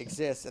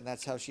exists, and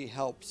that's how she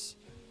helps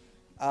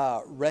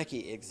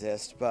Reki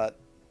exist. But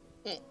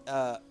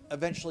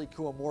eventually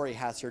Kuomori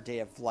has her day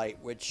of flight,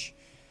 which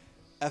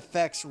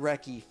affects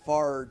Reki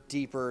far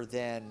deeper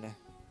than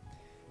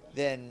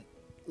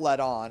let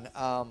on.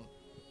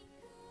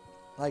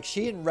 Like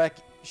she and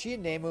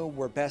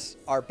Nemu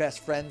are best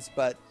friends,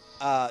 but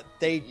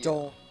they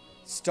don't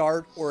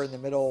start, or in the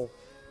middle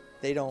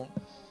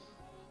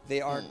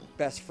they aren't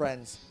best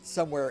friends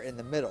somewhere in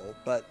the middle,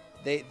 but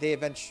they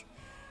eventually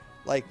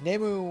like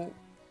Nemu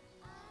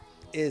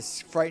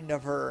is frightened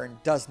of her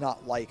and does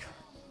not like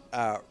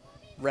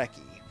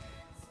Reki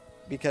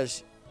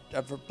because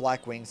of her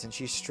black wings, and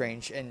she's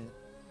strange. And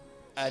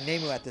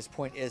Nemu at this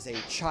point is a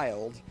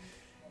child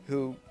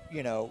who,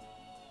 you know,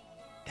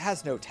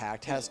 has no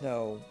tact, has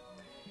no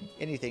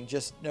anything,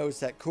 just knows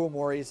that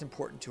Kuomori is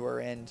important to her,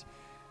 and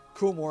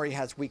Kuomori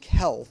has weak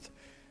health.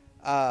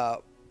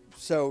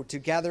 So to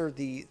gather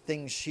the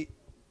things she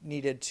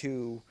needed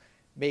to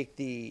make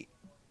the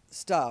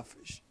stuff,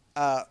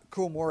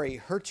 Kuomori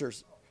hurts her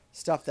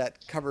stuff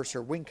that covers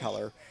her wing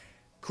color.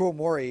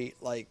 Kuomori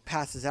like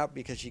passes out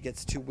because she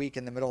gets too weak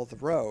in the middle of the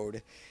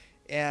road,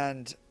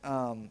 and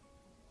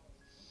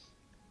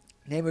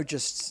Nemu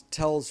just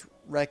tells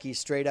Reki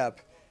straight up,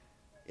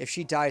 if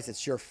she dies,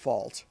 it's your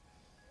fault.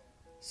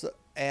 So,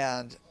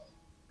 and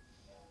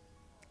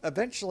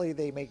eventually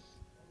they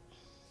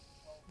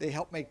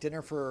help make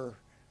dinner for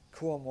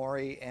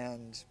Kuomori,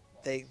 and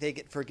they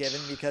get forgiven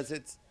because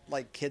it's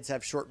like kids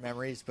have short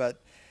memories.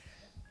 But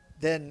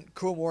then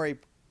Kuomori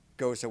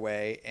goes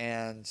away,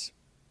 and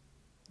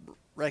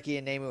Reki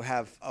and Nemu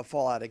have a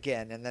fallout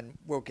again, and then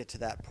we'll get to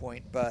that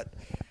point. But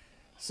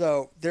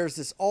so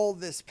there's all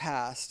this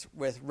past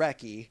with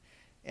Reki,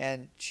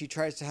 and she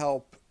tries to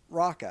help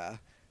Raka,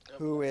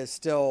 who is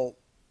still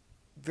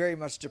very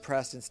much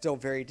depressed and still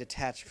very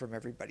detached from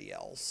everybody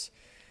else.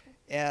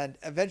 And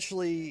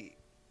eventually,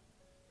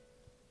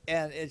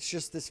 and it's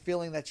just this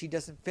feeling that she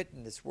doesn't fit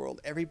in this world.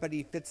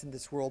 Everybody fits in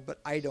this world, but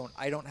I don't.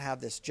 I don't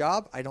have this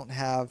job. I don't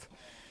have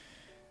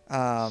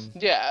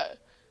yeah.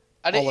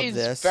 And it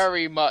is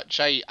very much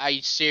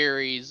a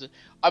series.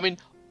 I mean,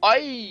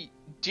 I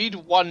did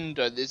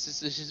wonder, this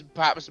is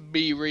perhaps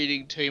me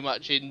reading too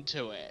much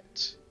into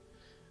it,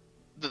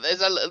 that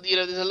there's a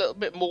little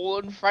bit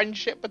more than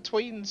friendship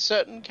between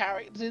certain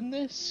characters in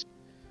this.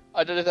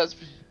 I don't know if that's...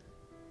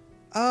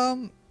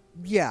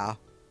 Yeah.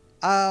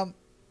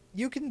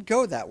 You can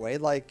go that way.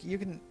 Like, you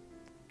can...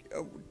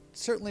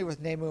 certainly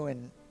with Nemu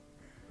and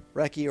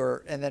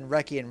Reki, and then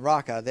Reki and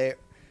Raka,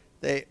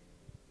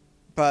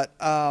 but,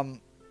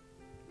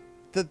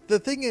 the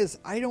thing is,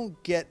 I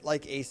don't get,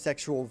 like, a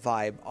sexual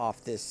vibe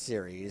off this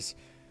series.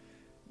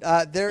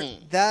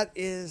 That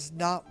is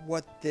not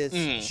what this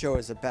show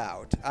is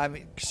about. I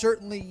mean,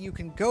 certainly you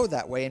can go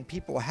that way, and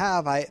people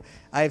have.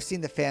 I've seen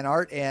the fan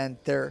art, and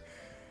they're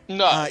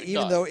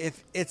even though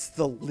if it's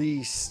the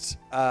least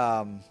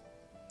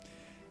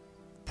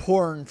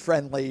porn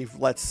friendly,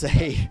 let's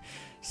say,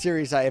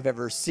 series I have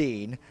ever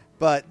seen,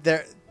 but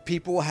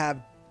people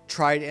have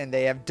tried and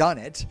they have done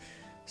it.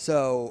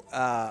 So,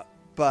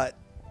 but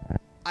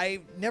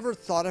I never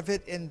thought of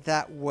it in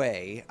that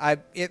way.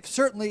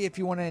 Certainly, if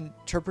you want to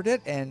interpret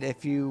it, and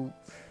if you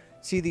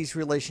see these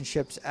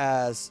relationships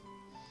as,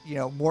 you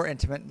know, more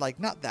intimate, like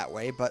not that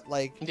way, but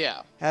like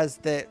as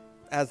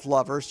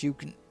lovers, you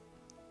can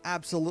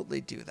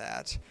absolutely do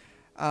that.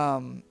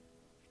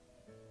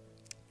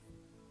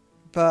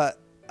 But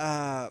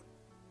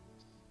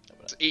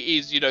it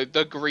is, you know,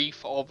 the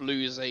grief of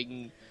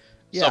losing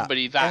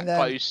somebody that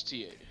close to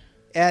you.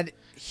 And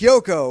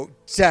Hyoko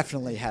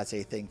definitely has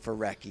a thing for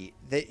Reki.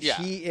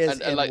 She is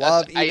in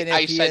love, even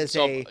if he is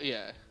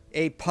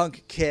a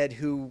punk kid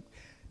who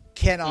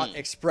cannot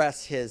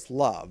express his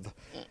love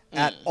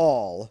at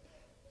all.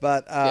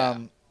 But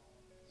and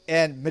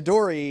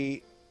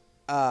Midori,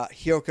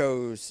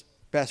 Hyoko's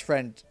best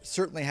friend,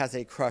 certainly has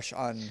a crush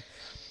on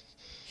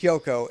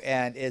Hyoko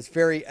and is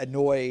very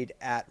annoyed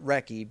at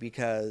Reki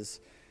because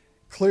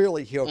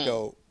clearly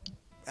Hyoko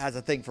has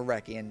a thing for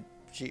Reki, and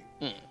she.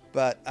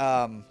 But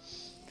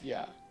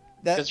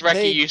because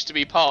Reki used to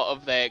be part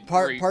of their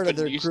group. Part of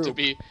their used group. To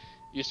be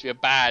a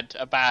bad.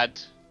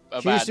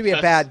 She used to be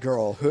a bad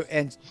girl,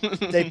 and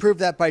they proved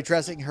that by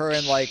dressing her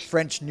in like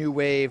French New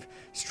Wave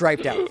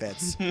striped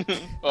outfits.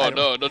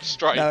 No, not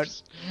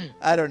stripes. No,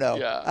 I don't know.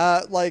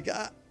 Yeah.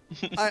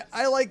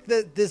 I like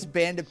this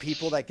band of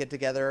people that get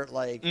together.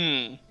 Like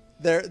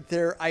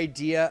their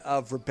idea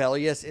of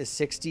rebellious is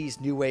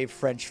 60s New Wave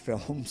French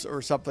films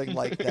or something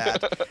like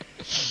that.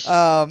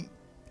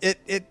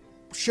 It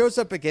shows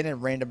up again in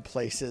random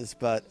places,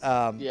 but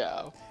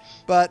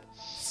But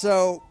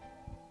so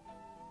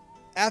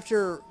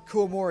after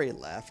Kuomori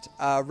left,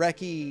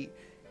 Reki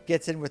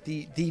gets in with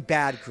the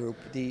bad group,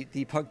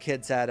 the punk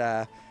kids at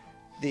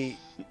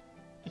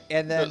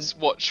and then let's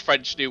watch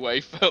French New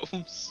Wave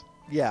films.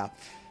 Yeah.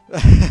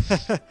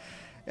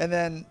 And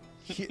then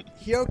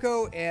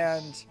Hyoko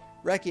and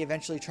Reki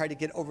eventually try to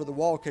get over the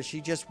wall because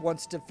she just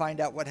wants to find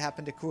out what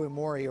happened to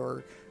Kuomori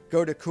or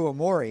go to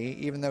Kuomori,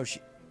 even though she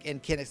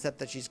can't accept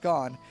that she's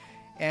gone.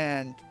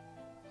 And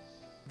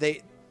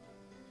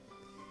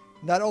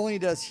not only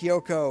does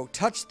Hyoko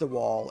touch the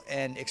wall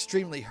and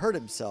extremely hurt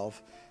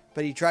himself,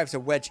 but he drives a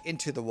wedge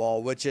into the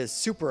wall, which is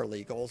super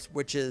illegal,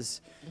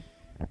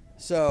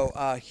 so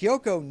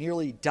Hyoko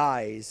nearly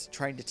dies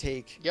trying to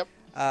take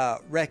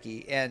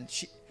Reki, and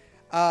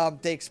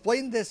they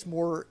explain this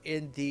more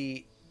in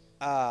the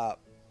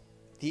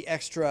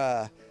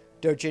extra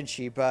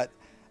doujinshi, but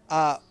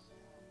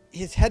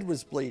his head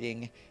was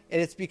bleeding,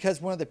 and it's because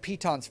one of the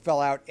pitons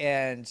fell out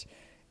and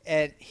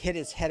and hit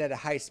his head at a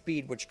high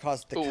speed, which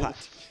caused the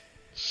cut.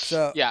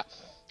 So yeah.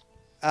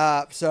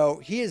 So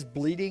he is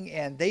bleeding,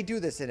 and they do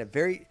this in a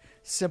very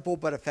simple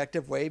but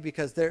effective way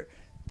because there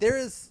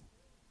is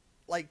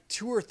like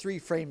 2 or 3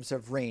 frames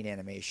of rain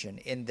animation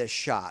in this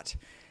shot,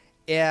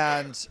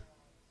 and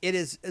it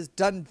is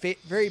done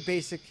very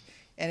basic,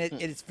 and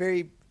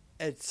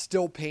it's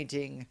still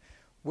painting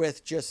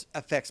with just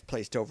effects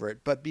placed over it.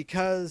 But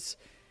because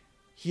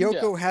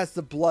Hiyoko has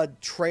the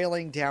blood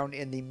trailing down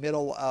in the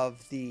middle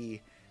of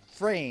the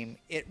frame,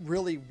 it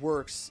really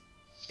works.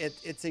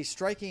 It's a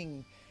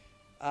striking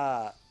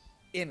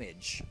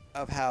image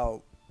of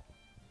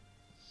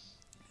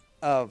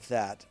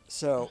that.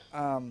 So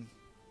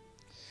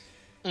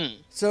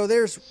so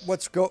there's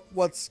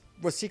what's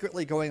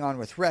secretly going on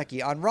with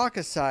Reki. On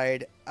Raka's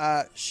side,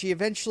 she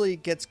eventually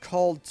gets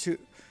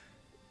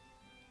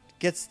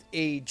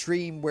a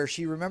dream where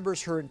she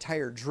remembers her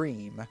entire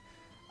dream,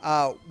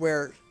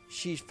 where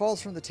she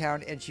falls from the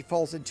town and she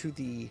falls into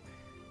this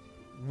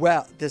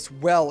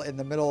well in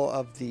the middle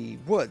of the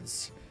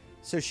woods.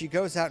 So she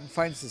goes out and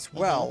finds this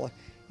well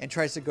and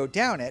tries to go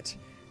down it.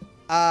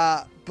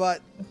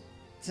 But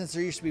since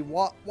there used to be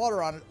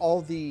water on it,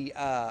 all the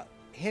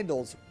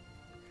handles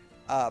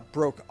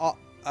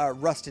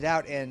rusted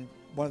out, and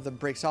one of them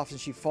breaks off, and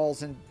she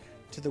falls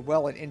into the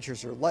well and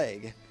injures her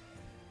leg.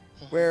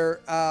 Where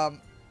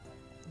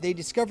they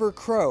discover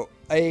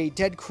a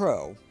dead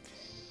crow,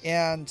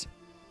 and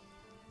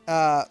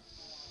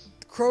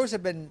crows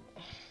have been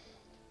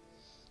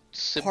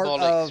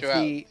symbolic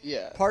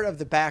part of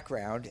the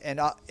background,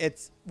 and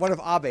it's one of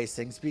Abe's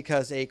things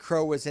because a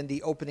crow was in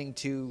the opening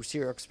to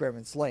Serial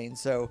Experiments Lain,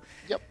 so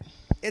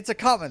it's a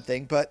common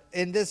thing. But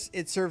in this,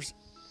 it seems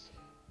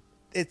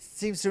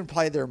to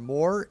imply there are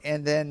more,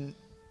 and then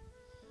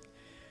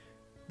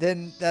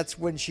that's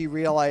when she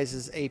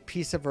realizes a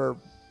piece of her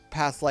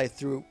past life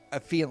through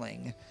a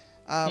feeling,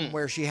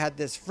 where she had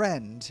this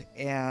friend,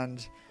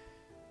 and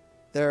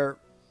their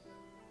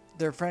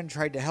friend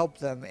tried to help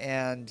them,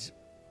 and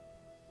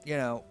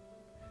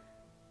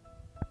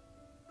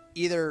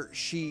either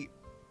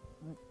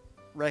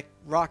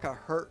Raka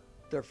hurt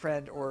their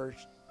friend, or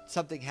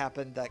something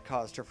happened that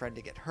caused her friend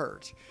to get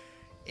hurt,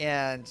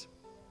 and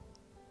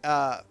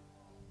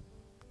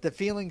the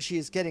feeling she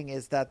is getting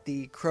is that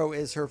the crow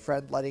is her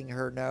friend, letting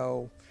her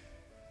know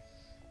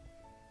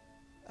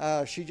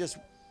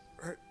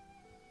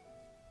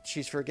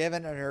she's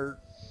forgiven, and her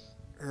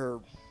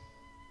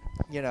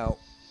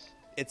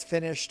it's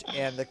finished,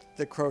 and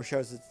the crow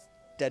shows its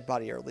dead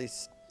body, or at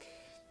least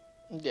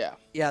there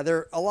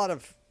are a lot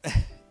of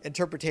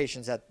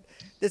interpretations that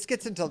this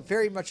gets into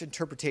very much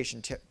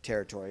interpretation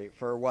territory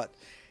for what.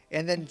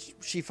 And then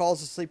she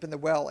falls asleep in the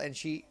well, and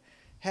she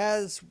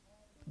has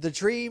the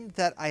dream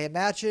that I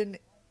imagine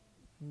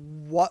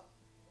what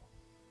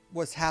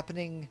was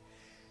happening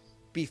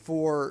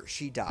before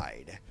she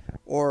died,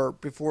 or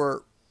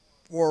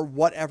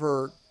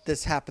whatever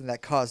this happened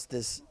that caused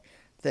this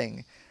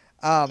thing.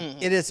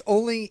 It is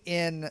only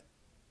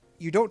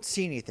you don't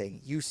see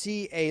anything. You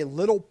see a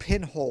little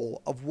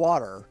pinhole of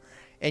water,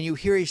 and you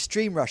hear a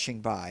stream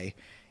rushing by,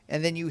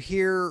 and then you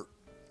hear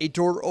a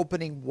door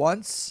opening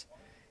once,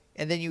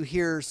 and then you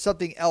hear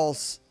something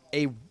else,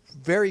 a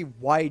very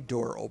wide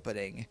door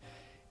opening.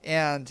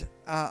 And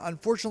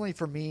unfortunately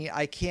for me,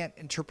 I can't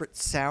interpret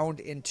sound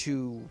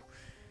into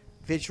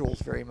visuals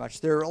very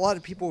much. There are a lot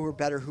of people who are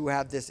better, who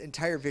have this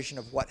entire vision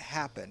of what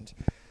happened.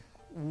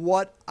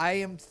 What I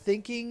am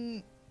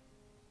thinking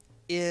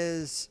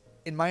is,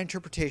 in my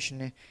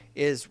interpretation,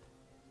 is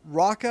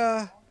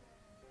Raka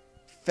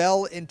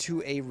fell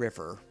into a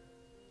river,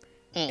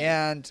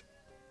 and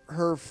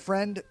her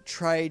friend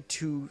tried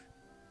to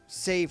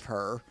save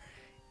her,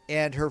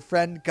 and her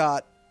friend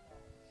got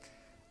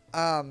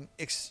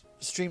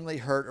extremely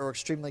hurt, or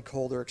extremely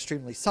cold, or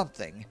extremely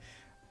something.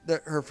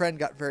 Her friend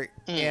got very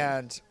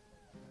and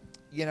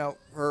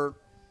her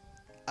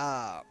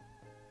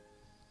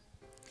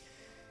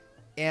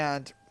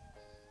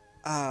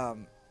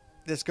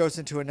this goes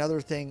into another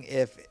thing.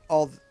 If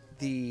all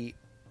the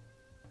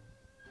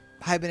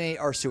Haibane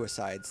are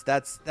suicides,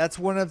 that's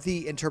one of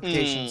the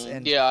interpretations,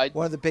 and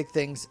one of the big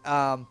things.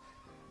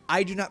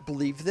 I do not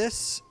believe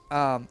this.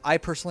 I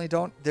personally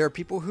don't. There are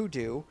people who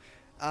do.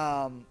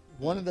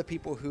 One of the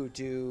people who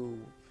do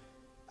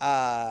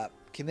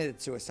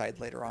committed suicide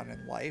later on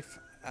in life,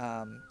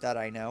 that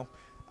I know.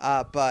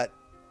 But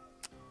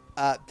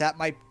that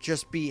might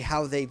just be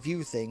how they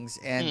view things,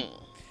 and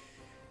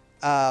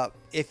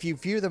if you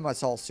view them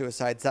as all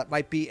suicides, that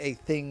might be a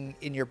thing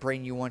in your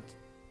brain you want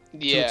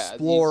to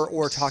explore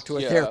or talk to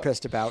a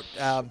therapist about.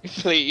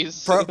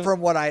 Please.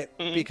 From what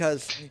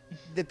because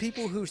the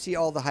people who see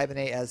all the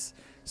Haibane as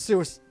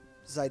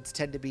suicides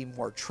tend to be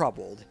more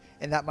troubled,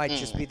 and that might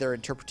just be their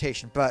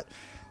interpretation. But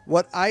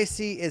what I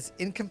see is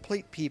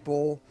incomplete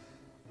people,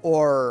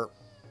 or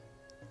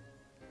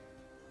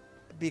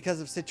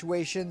because of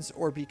situations,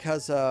 or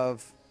because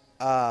of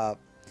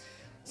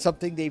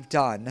something they've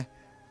done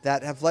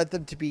that have led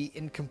them to be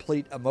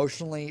incomplete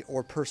emotionally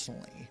or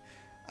personally.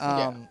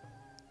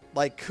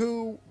 like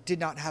Ku did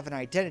not have an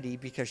identity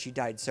because she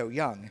died so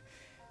young.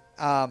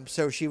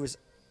 So she was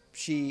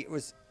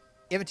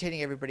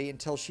imitating everybody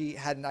until she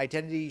had an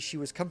identity she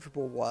was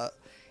comfortable with,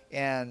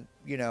 and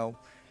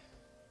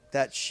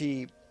that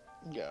she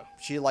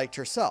liked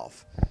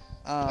herself.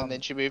 And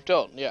then she moved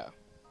on. Yeah.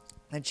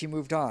 And she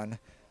moved on.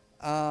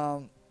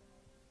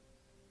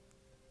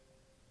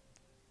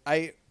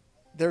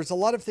 There's a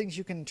lot of things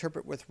you can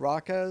interpret with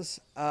Raka's,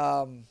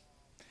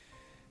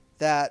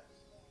 that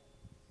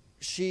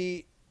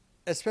she,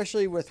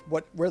 especially with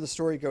where the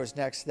story goes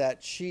next,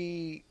 that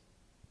she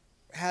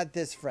had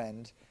this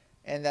friend,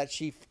 and that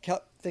she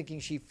kept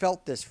thinking she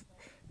hurt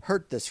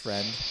this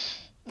friend,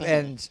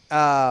 and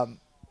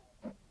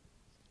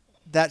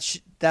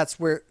that's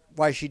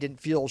why she didn't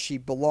feel she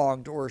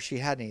belonged or she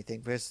had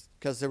anything,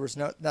 because there was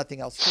nothing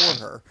else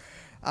for her.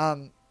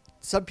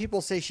 Some people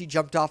say she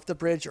jumped off the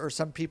bridge, or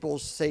some people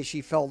say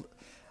she fell.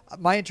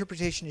 My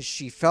interpretation is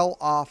she fell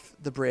off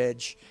the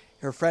bridge.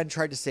 Her friend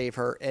tried to save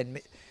her, and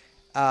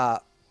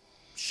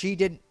she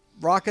didn't.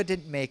 Raka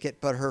didn't make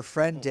it, but her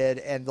friend did.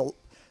 And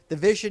the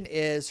vision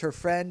is her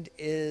friend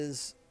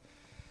is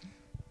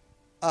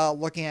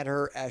looking at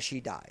her as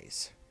she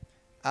dies.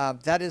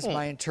 That is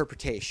my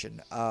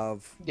interpretation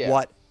of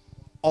what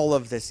all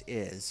of this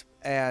is,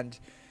 and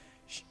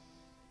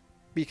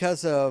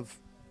because of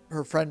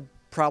her friend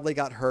probably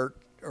got hurt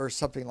or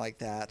something like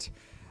that,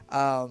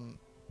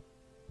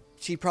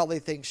 she probably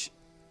thinks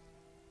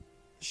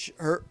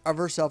of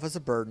herself as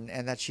a burden,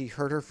 and that she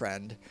hurt her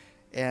friend,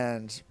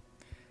 and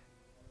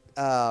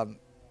her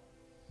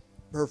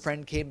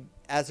friend came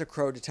as a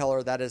crow to tell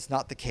her that is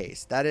not the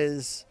case. That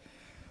is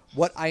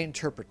what I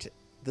interpret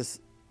this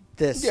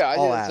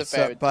all as. It's a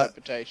fair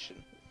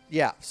interpretation.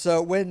 Yeah.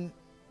 So when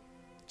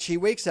she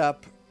wakes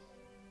up,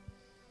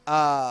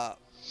 after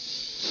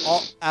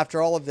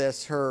all of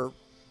this, her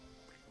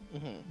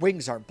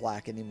wings aren't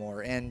black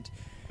anymore, and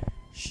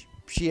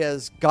she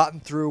has gotten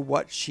through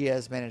what she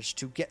has managed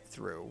to get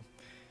through.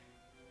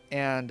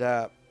 And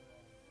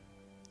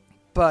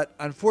but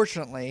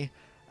unfortunately,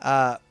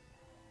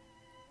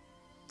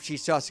 she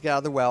still has to get out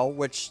of the well,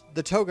 which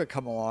the Toga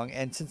come along,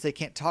 and since they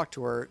can't talk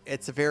to her,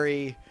 it's a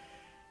very,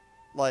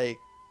 like,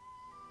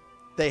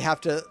 they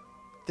have to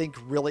think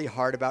really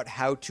hard about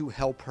how to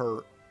help her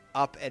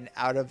up and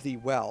out of the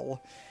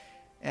well.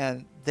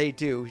 And they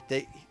do.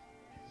 They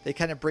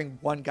kind of bring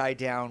one guy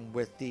down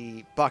with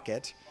the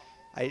bucket.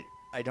 I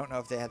don't know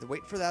if they had to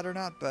wait for that or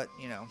not, but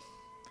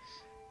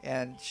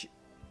and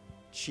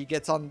she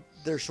gets on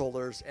their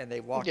shoulders and they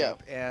walk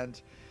up,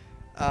 and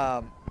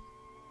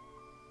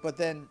but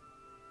then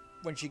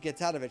when she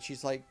gets out of it,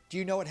 she's like, "Do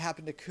you know what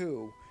happened to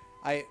Ku?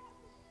 I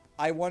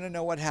want to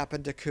know what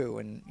happened to Ku,"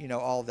 and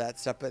all of that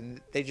stuff.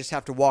 And they just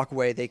have to walk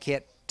away. They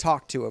can't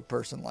talk to a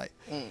person like.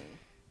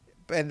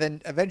 And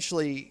then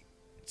eventually,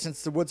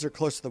 since the woods are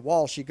close to the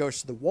wall, she goes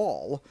to the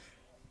wall,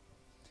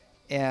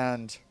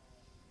 and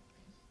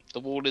the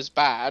wall is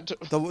bad.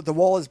 The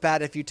wall is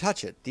bad if you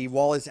touch it. The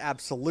wall is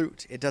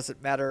absolute. It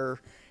doesn't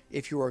matter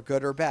if you are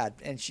good or bad.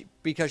 And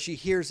because she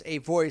hears a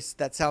voice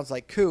that sounds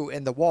like Ku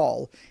in the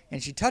wall,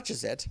 and she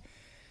touches it,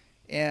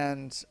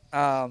 and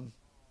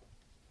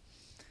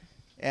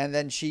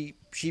then she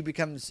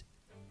becomes,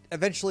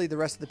 eventually the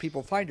rest of the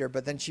people find her,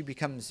 but then she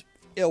becomes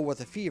ill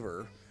with a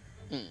fever.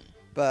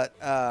 But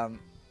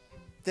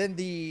then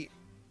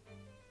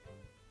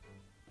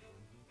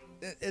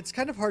it's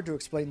kind of hard to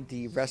explain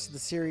the rest of the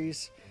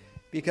series,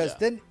 because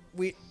then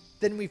we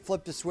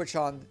flip the switch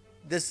on.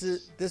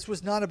 This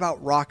was not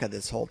about Raka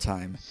this whole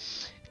time.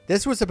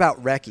 This was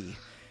about Reki,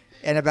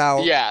 and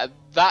about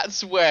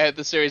that's where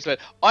the series went.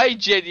 I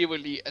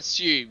genuinely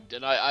assumed,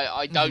 and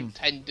I don't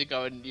tend to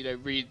go and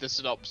read the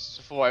synopsis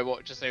before I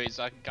watch a series,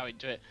 so I can go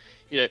into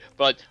it,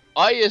 but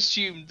I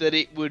assumed that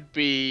it would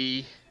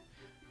be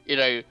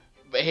here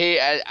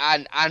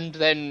and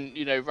then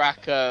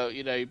Raka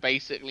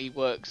basically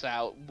works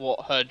out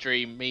what her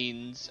dream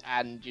means,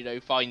 and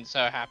finds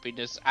her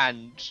happiness,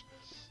 and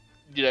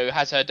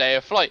has her day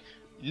of flight.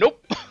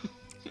 Nope.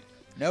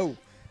 No.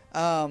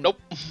 Nope.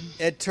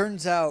 It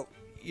turns out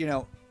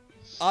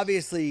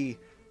obviously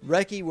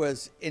Reki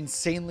was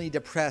insanely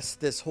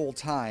depressed this whole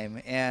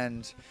time,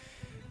 and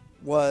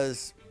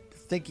was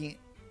thinking,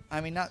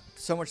 not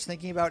so much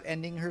thinking about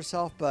ending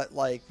herself, but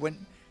like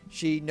when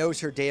she knows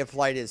her day of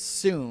flight is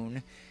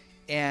soon,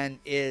 and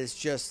is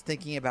just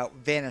thinking about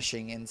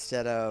vanishing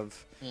instead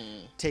of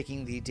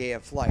taking the day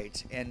of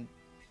flight. And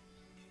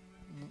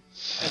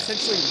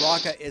essentially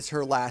Raka is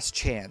her last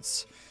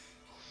chance.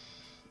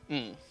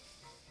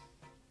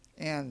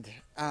 And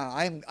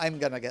I'm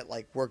gonna get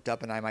worked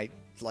up, and I might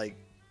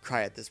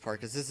cry at this part,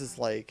 because this is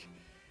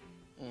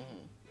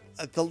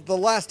the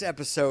last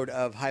episode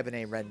of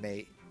Haibane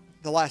Renmei.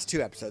 The last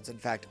two episodes, in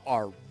fact,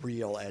 are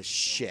real as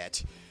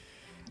shit.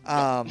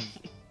 I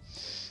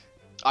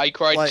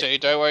cried too,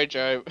 don't worry,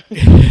 Joe.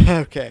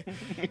 Okay.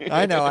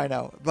 I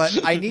know. But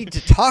I need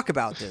to talk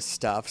about this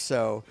stuff,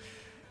 so...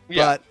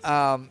 Yeah.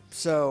 But,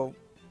 so...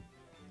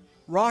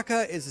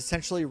 Raka is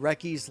essentially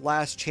Reki's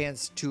last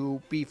chance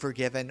to be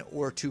forgiven,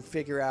 or to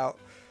figure out,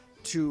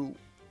 to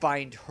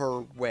find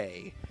her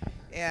way.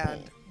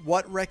 And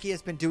what Reki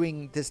has been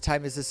doing this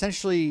time is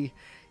essentially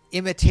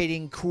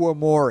imitating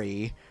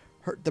Kuomori,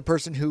 the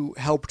person who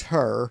helped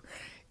her,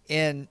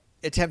 in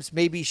attempts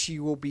maybe she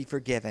will be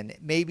forgiven.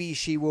 Maybe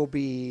she will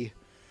be...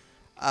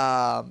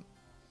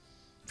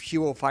 she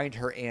will find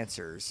her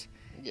answers.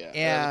 Yeah,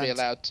 and be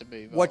allowed to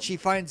move what on. she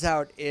finds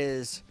out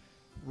is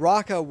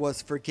Raka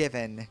was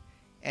forgiven,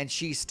 and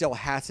she still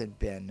hasn't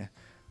been,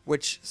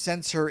 which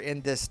sends her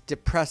in this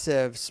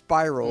depressive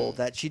spiral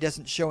that she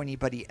doesn't show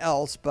anybody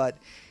else, but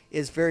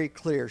is very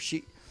clear.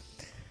 She,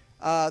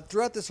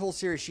 throughout this whole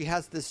series, she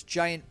has this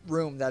giant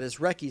room that is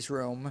Reki's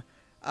room,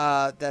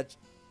 that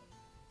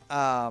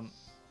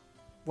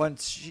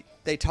once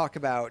they talk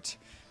about,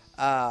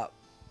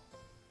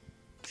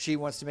 she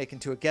wants to make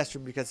into a guest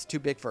room because it's too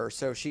big for her.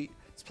 So she's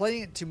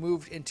planning to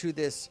move into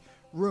this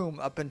room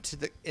up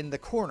in the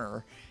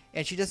corner,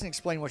 and she doesn't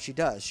explain what she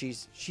does.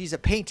 She's a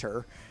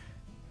painter,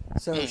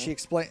 so she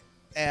explain,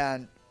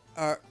 and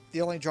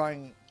the only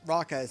drawing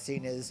Raka has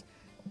seen is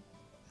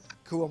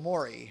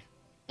Kuomori,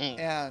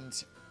 and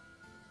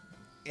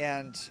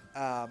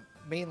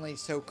mainly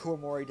so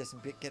Kuomori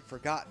doesn't get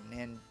forgotten,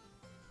 and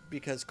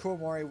because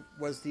Kuomori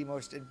was the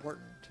most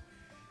important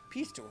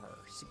piece to her.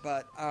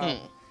 But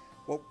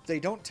what they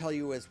don't tell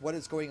you is what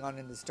is going on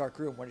in this dark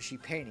room. What is she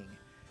painting?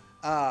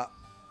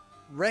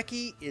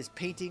 Reki is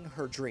painting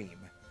her dream.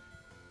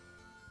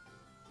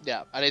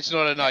 Yeah, and it's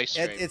not a nice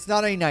dream. It's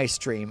not a nice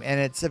dream, and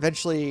it's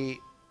eventually...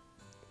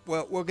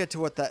 Well, we'll get to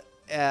what that...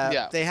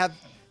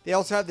 They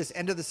also have this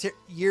end of the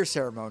year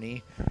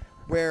ceremony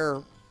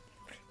where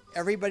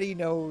everybody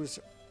knows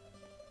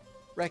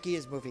Reki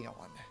is moving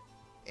on,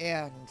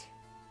 and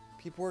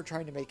people are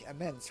trying to make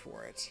amends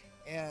for it.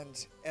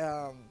 And,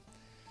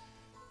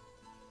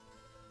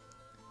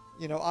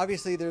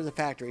 obviously there's a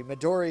factory.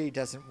 Midori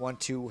doesn't want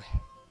to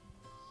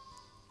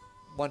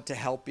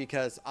help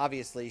because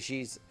obviously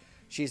she's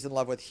in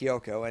love with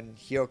Hyoko, and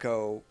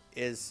Hyoko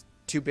is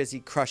too busy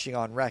crushing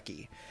on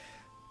Reki.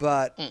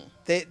 But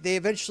they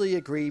eventually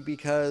agree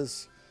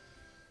because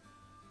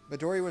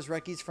Midori was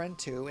Reki's friend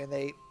too, and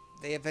they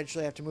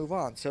eventually have to move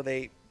on. So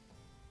they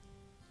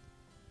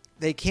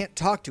can't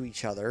talk to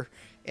each other,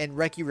 and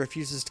Reki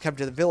refuses to come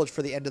to the village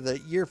for the end of the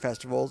year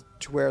festival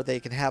to where they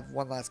can have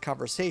one last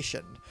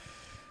conversation.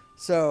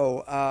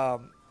 So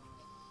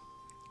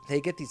they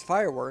get these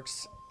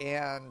fireworks,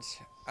 and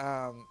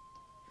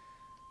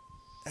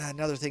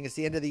another thing is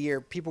the end of the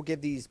year, people give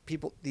these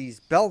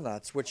bell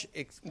nuts, which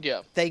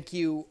thank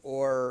you,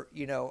 or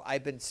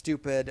I've been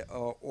stupid,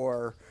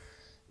 or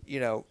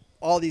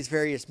all these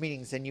various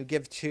meanings, and you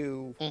give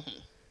to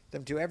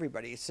them to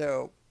everybody.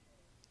 So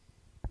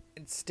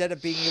instead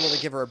of being able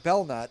to give her a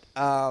bell nut,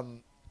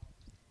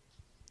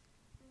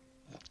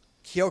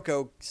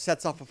 Kyoko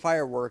sets off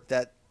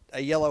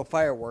a yellow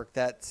firework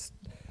that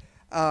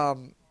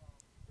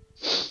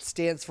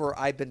stands for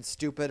 "I've been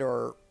stupid,"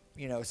 or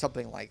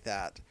something like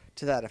that,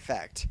 to that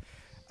effect.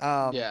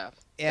 And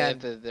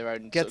their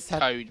own sort of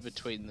code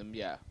between them.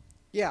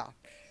 Yeah,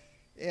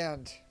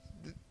 and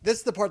this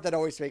is the part that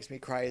always makes me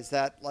cry, is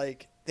that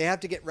they have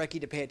to get Reki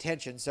to pay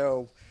attention.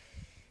 So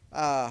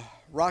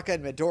Raka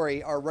and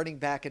Midori are running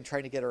back and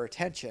trying to get her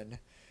attention,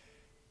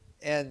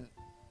 and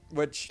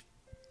which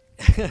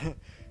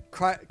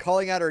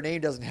calling out her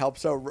name doesn't help.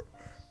 So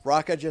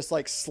Raka just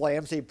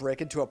slams a brick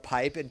into a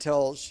pipe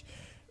until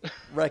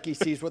Reki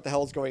sees what the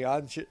hell is going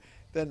on.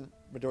 Then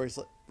Midori's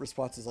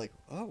response is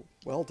 "Oh,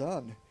 well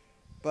done."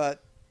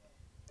 But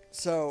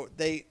so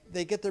they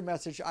get their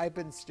message, "I've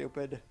been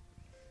stupid,"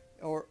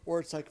 or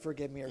it's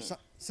 "forgive me," or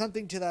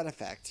something to that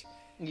effect.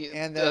 Yeah,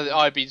 and then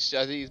I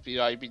think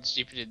I've been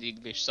stupid in the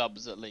English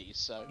subs at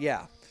least. So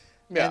yeah.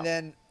 And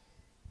then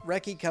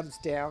Reki comes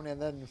down,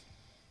 and then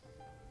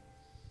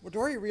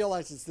Midori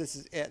realizes this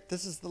is it.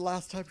 This is the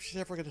last time she's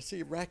ever going to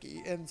see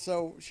Reki, and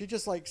so she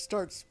just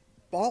starts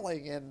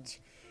bawling and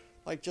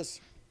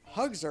just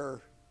hugs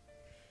her,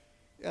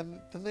 and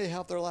then they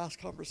have their last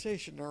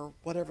conversation or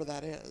whatever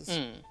that is.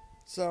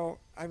 So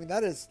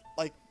that is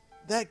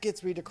that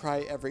gets me to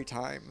cry every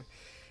time,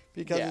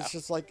 because it's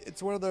just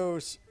it's one of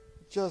those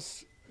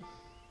just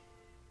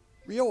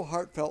real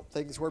heartfelt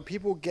things where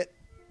people get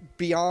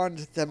beyond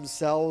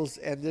themselves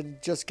and then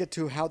just get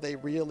to how they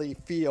really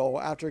feel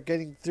after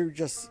getting through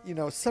just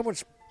so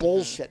much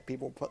bullshit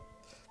people put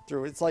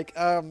through. It's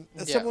a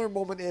similar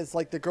moment is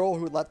the girl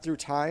who leapt through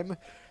time,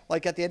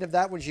 at the end of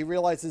that, when she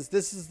realizes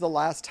this is the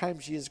last time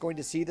she is going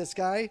to see this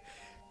guy,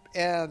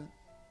 and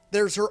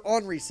there's her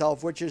ornery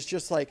self, which is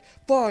just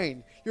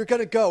fine, you're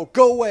gonna go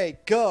away,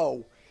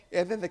 go.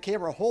 And then the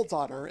camera holds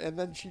on her, and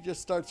then she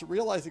just starts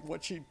realizing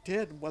what she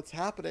did and what's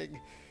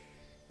happening,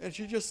 and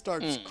she just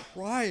starts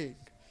crying.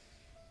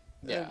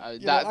 Yeah,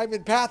 and, I'm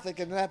empathic,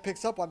 and that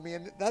picks up on me,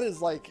 and that is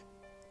the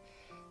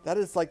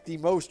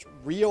most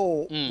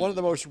real, one of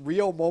the most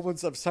real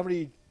moments of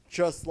somebody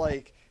just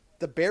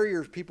the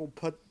barriers people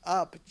put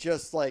up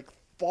just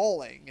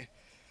falling,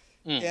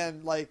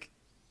 and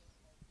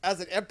as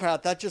an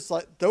empath, that just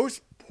those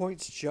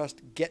points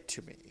just get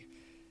to me,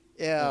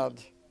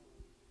 and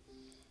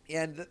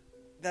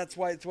that's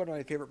why it's one of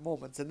my favorite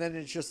moments. And then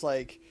it's just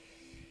like,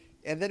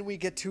 and then we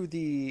get to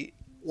the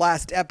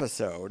last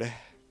episode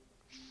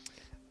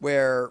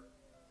where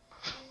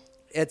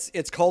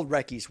it's called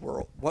Reki's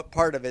World. What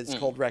part of it is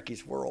called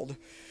Reki's World?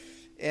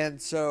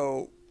 And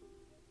so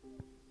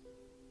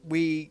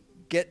we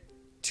get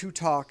to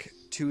talk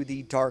to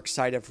the dark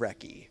side of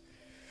Reki,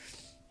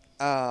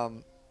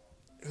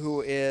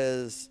 who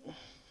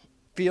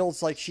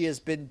feels like she has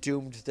been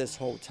doomed this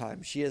whole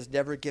time. She has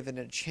never given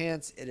a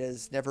chance. It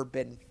has never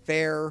been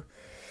fair.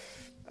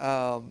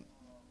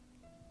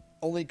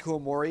 Only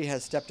Kuomori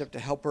has stepped up to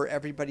help her.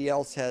 Everybody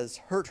else has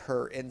hurt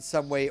her in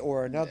some way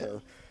or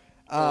another.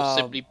 Or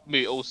simply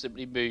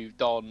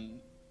moved on.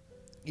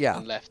 Yeah.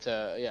 And left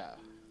her. Yeah.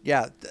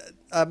 Yeah.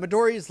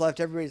 Midori's left.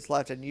 Everybody's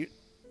left, and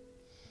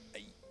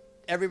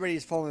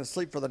everybody's fallen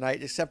asleep for the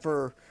night except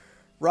for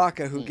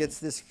Raka, who gets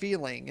this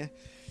feeling.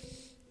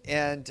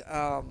 And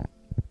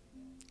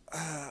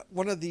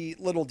one of the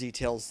little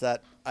details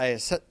that I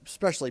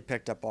especially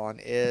picked up on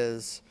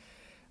is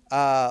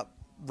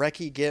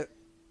Reki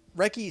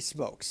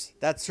smokes.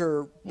 That's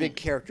her big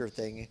character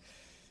thing.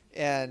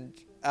 And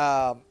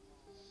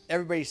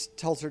everybody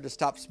tells her to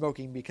stop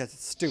smoking because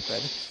it's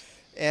stupid.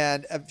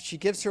 And she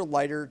gives her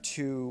lighter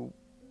to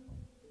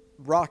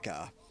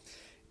Raka.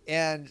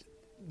 And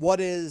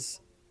what is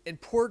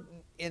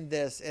important in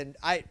this, and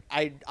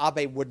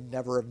Abe would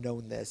never have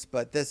known this,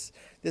 but this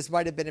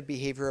might have been a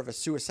behavior of a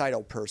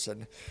suicidal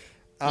person.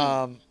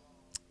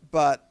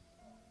 But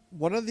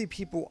one of the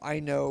people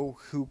I know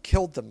who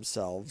killed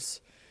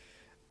themselves,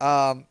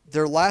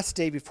 their last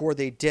day before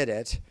they did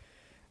it,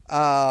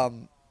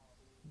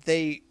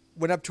 they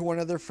went up to one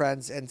of their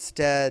friends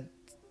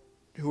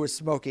who was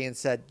smoking and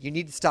said, "You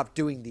need to stop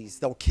doing these.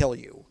 They'll kill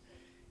you."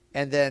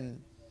 And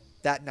then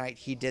that night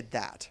he did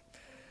that.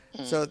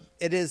 So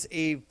it is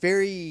a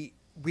very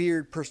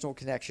weird personal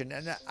connection,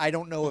 and I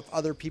don't know if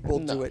other people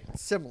do it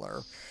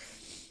similar.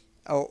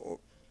 Oh,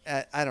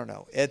 I don't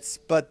know.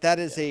 But that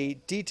is a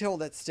detail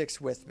that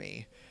sticks with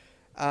me.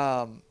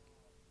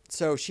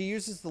 So she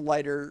uses the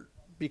lighter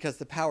because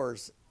the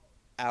power's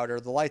out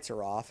or the lights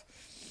are off,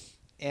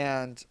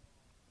 and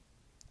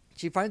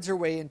she finds her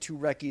way into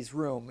Reki's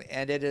room,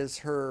 and it is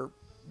her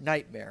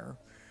nightmare.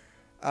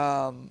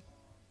 And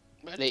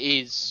it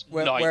is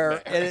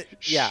nightmarish.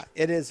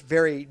 It is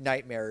very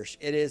nightmarish.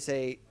 It is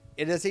a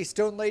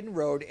stone-laden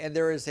road, and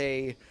there is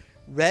a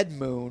red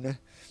moon.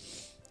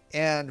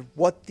 And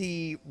what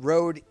the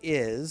road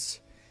is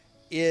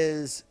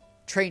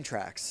train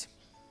tracks.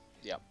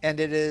 Yeah.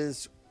 And it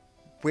is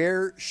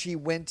where she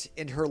went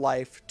in her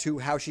life to,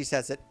 how she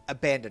says it,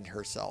 abandon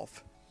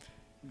herself.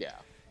 Yeah.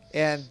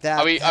 And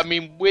that. I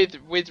mean, with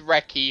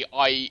Reki,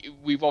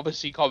 we've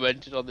obviously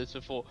commented on this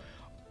before.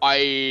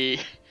 We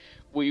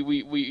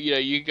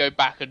you go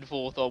back and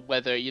forth on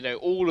whether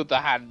all of the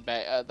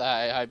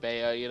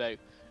Haibane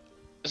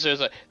so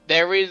it's like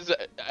there is an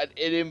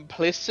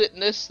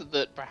implicitness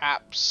that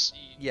perhaps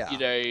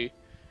Reki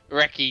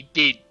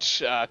did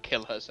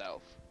kill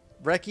herself.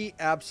 Reki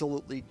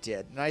absolutely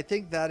did, and I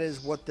think that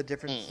is what the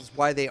difference is.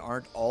 Why they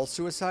aren't all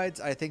suicides.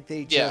 I think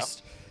they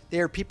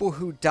are people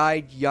who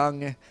died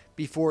young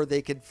before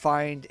they could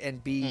find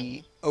and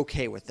be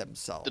okay with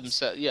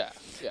themselves.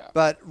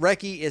 But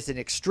Reki is an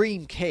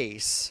extreme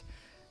case.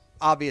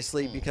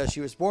 Obviously, because she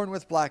was born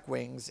with black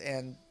wings,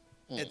 and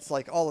it's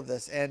like all of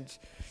this, and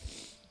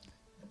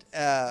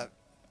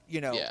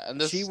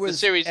she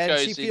was, and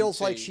she feels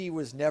like she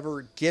was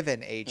never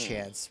given a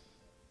chance,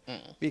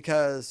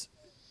 because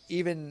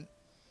even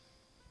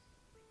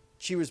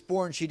she was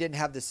born, she didn't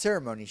have the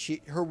ceremony.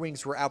 Her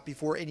wings were out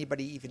before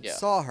anybody even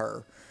saw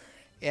her,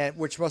 and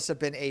which must have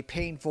been a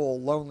painful,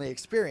 lonely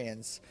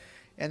experience.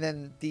 And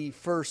then the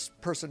first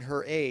person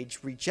her age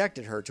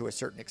rejected her to a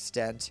certain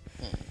extent.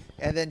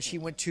 And then she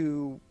went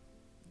to,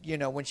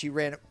 when she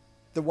ran,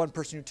 the one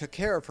person who took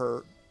care of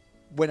her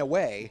went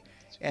away.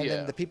 And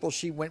then the people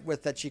she went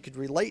with that she could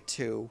relate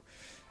to,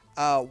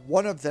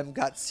 one of them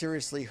got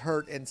seriously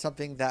hurt in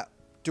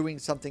doing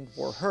something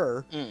for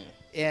her.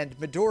 And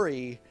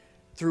Midori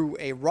threw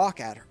a rock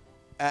at her,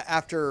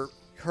 after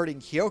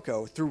hurting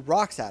Kyoko, threw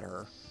rocks at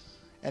her.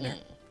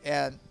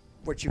 And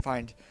what you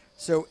find...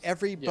 So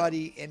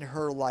everybody in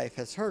her life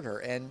has hurt her,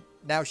 and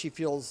now she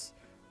feels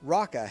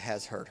Raka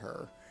has hurt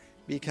her,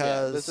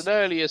 because there's an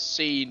earlier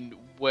scene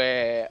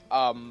where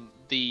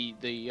the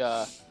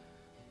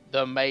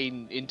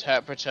main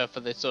interpreter for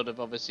this sort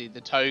of, obviously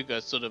the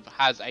Toga, sort of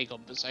has a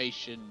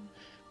conversation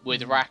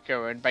with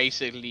Raka, and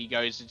basically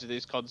goes into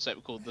this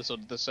concept called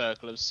the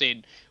circle of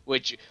sin,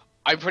 which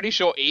I'm pretty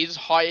sure is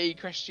high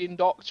Christian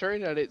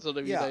doctrine, and it's sort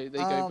of they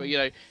go, but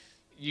you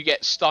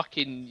get stuck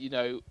in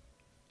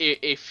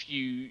if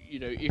you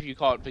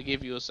can't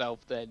forgive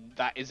yourself, then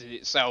that in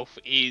itself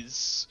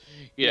is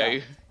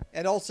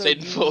and also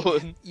sinful.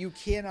 You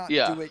cannot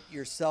do it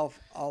yourself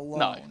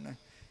alone.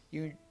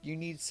 No. You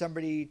need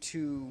somebody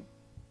to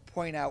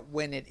point out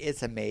when it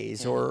is a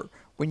maze, or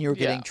when you're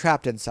getting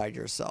trapped inside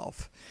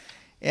yourself.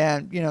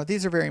 And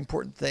these are very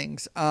important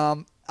things.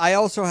 I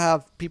also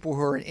have people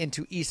who are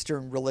into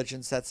Eastern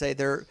religions that say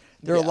there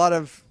are a lot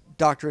of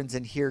doctrines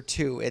in here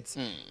too.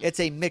 It's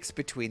a mix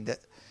between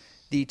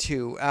the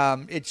two.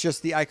 It's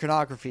just the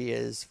iconography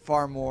is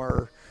far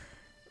more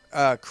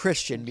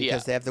Christian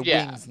because they have the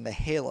wings and the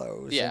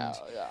halos.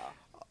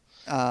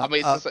 I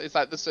mean,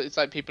 it's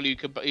like people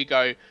who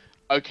go,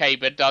 okay,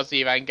 but does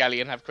the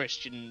Evangelion have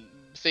Christian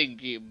thing?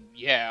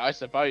 Yeah, I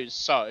suppose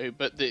so.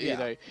 But you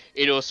know,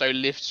 it also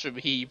lifts from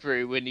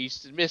Hebrew and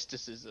Eastern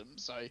mysticism.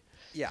 So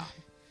yeah.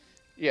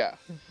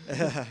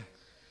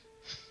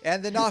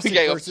 And the Gnostic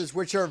verses,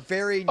 which are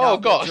very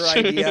not what your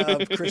idea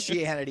of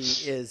Christianity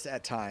is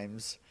at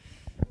times.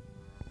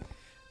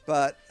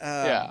 But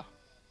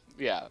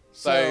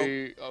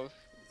So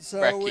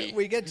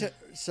we get to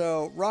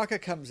Raka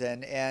comes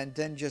in and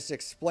then just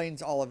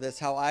explains all of this,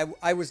 how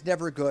I was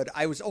never good.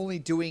 I was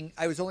only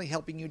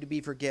helping you to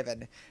be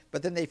forgiven,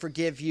 but then they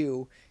forgive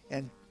you,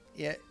 and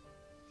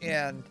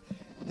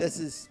this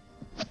is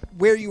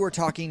where you were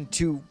talking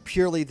to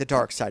purely the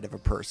dark side of a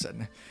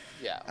person.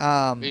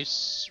 Yeah.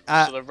 Who's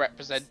sort of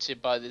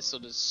represented by this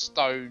sort of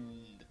stone.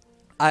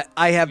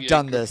 I have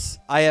done this.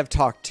 I have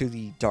talked to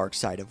the dark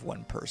side of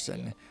one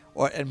person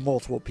and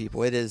multiple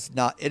people. It is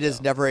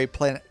never a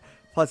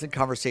pleasant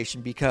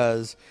conversation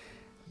because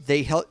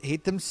they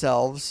hate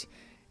themselves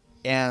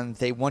and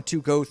they want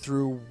to go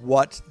through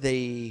what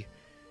they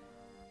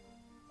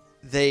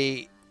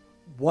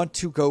want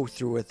to go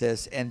through with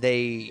this, and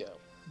they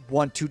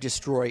want to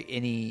destroy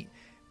any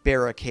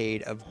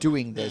barricade of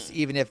doing this,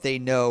 even if they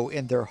know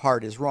in their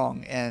heart is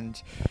wrong.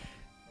 And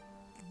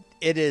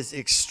it is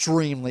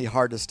extremely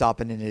hard to stop,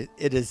 and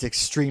it is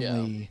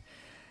extremely,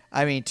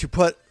 I mean, to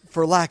put,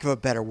 for lack of a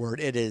better word,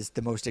 it is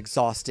the most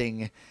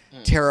exhausting,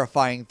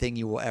 terrifying thing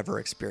you will ever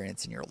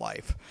experience in your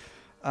life.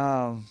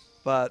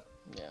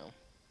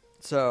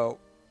 So,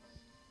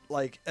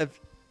 like,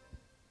 if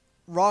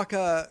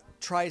Raka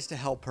tries to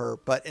help her,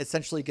 but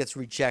essentially gets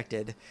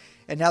rejected,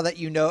 and now that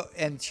you know,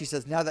 and she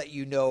says, now that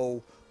you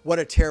know what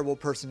a terrible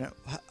person,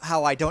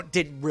 how I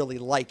didn't really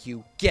like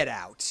you, get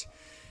out.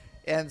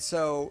 And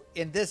so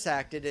in this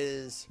act, it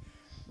is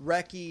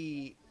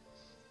Reki.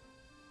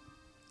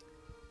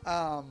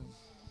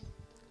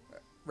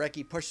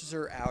 Reki pushes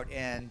her out,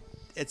 and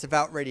it's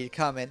about ready to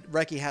come. And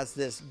Reki has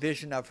this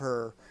vision of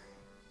her,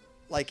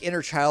 like,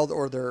 inner child,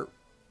 or their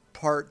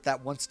part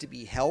that wants to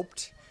be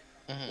helped,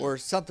 or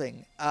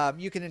something.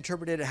 You can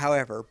interpret it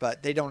however,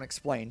 but they don't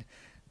explain.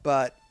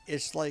 But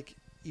it's like,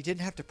 you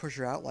didn't have to push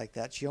her out like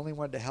that. She only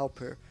wanted to help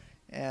her.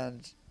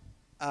 And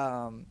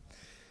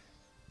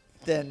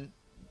then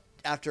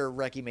after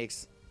Reki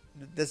makes,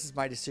 this is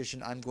my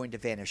decision, I'm going to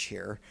vanish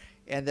here.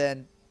 And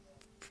then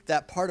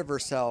that part of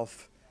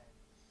herself,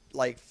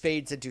 like,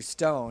 fades into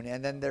stone.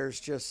 And then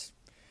there's just,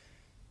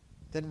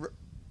 then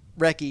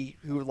Reki,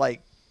 who,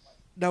 like,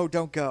 no,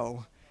 don't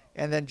go.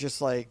 And then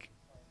just, like,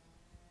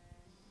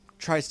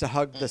 tries to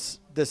hug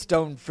the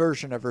stone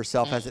version of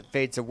herself as it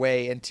fades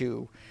away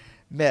into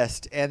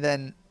mist. And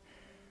then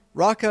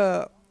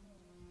Raka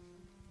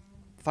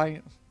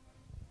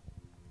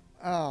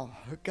oh,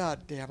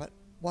 god damn it.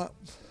 What?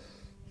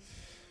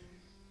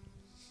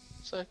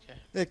 It's okay.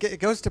 It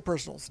goes to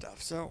personal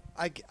stuff, so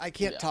I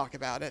can't talk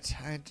about it.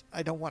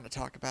 I don't want to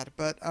talk about it,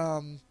 but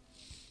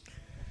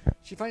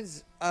she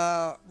finds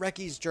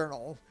Reki's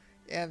journal,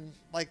 and,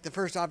 like, the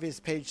first obvious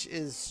page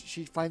is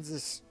she finds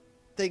this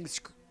thing,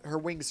 her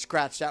wings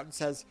scratched out, and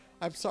says,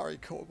 "I'm sorry,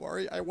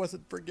 Kowamori, I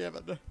wasn't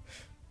forgiven."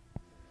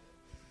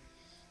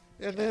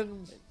 And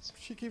then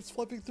she keeps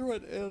flipping through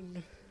it,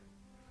 and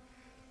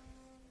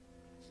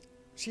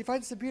she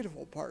finds the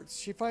beautiful parts.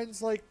 She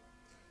finds, like,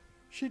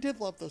 she did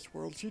love this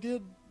world. She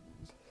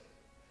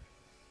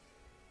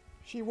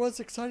was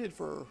excited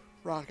for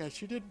Raka.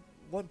 She did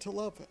want to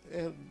love it.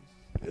 And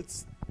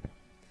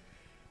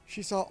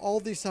she saw all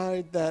the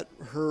side that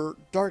her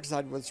dark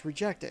side was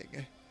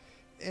rejecting.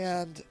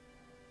 And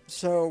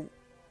so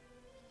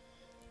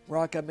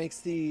Raka makes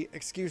the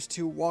excuse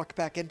to walk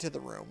back into the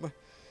room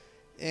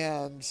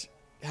and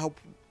help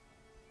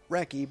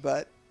Reki,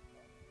 but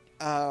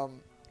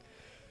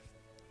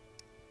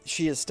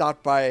she is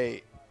stopped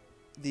by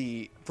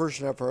the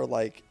version of her,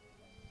 like,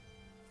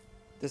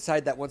 the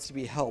side that wants to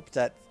be helped,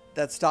 that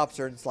stops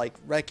her, and it's like,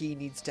 Reki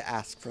needs to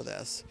ask for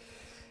this.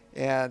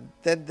 And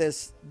then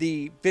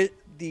the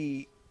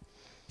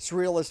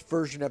surrealist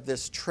version of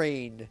this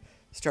train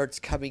starts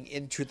coming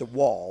into the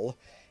wall,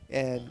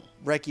 and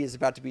Reki is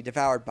about to be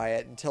devoured by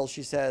it until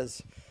she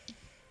says,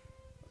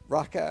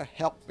 "Raka,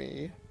 help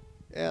me."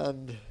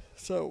 And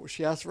so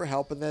she asks for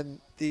help, and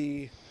then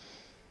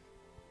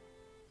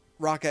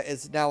Raka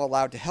is now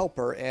allowed to help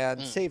her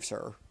and saves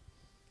her.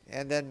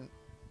 And then,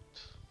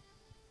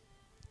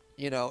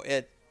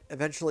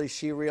 eventually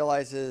she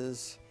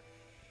realizes,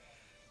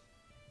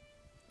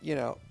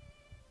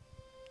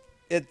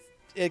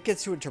 it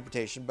gets to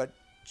interpretation, but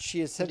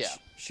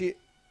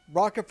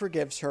Raka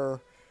forgives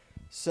her,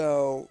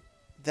 so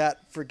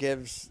that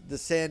forgives the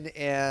sin,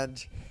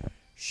 and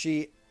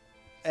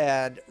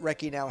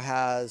Reki now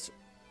has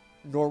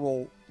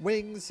normal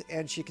wings,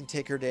 and she can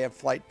take her day of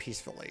flight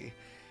peacefully.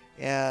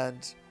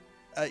 And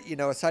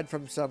aside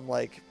from some,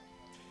 like,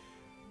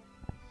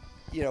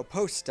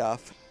 post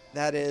stuff,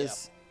 that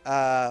is,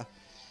 that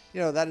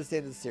is the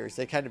end of the series.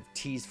 They kind of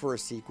tease for a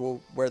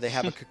sequel where they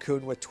have a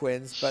cocoon with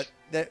twins, but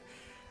that,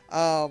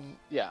 and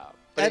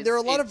there are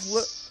a lot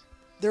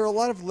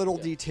of little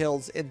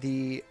details in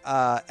the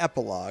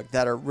epilogue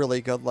that are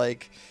really good.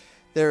 Like,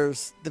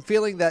 there's the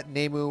feeling that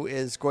Nemu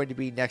is going to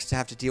be next to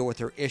have to deal with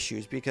her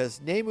issues, because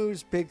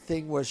Nemu's big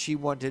thing was she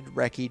wanted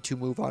Reki to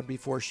move on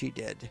before she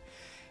did.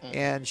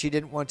 And she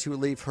didn't want to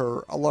leave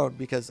her alone,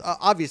 because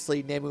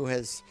obviously Nemu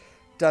has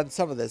done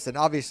some of this and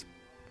obviously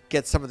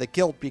gets some of the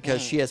guilt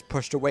because she has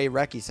pushed away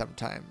Reki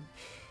sometimes,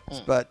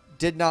 but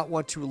did not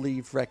want to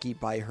leave Reki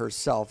by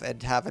herself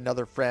and have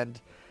another friend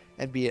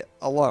and be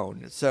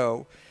alone.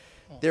 So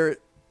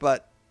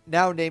but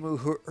now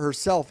Nemu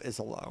herself is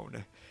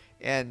alone.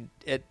 And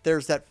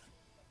there's that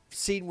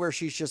scene where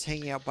she's just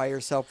hanging out by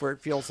herself, where it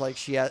feels like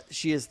she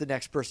is the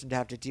next person to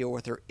have to deal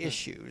with her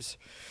issues.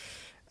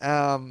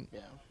 And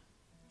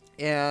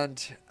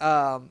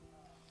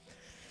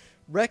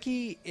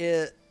Reki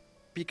is,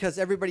 because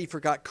everybody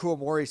forgot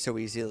Kuomori so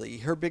easily,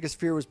 her biggest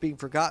fear was being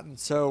forgotten.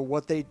 So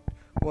what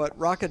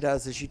Raka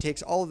does is she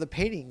takes all of the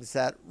paintings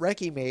that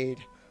Reki made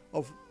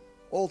of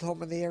old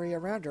home in the area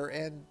around her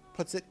and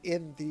puts it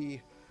in the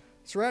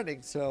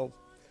surroundings. So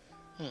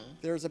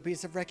there's a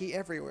piece of Reki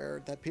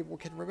everywhere that people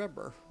can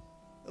remember,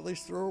 at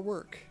least through her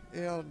work.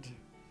 And,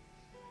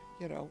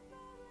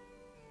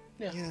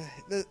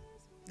 the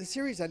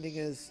series ending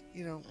is,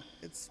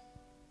 it's,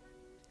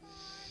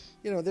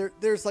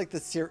 there's like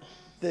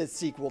the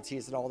sequel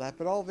tease and all that,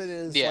 but all of it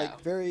is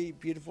like very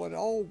beautiful, and it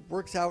all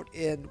works out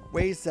in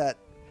ways that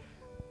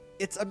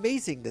it's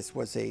amazing. This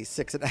was a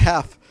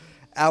 6.5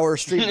 hour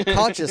stream of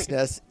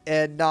consciousness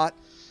and not.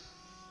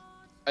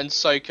 And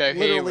so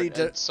coherent,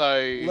 and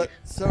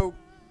so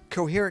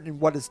coherent in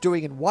what it's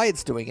doing and why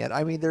it's doing it.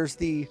 I mean, there's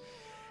the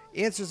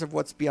answers of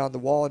what's beyond the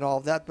wall and all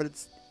of that, but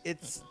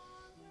it's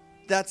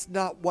that's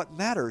not what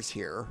matters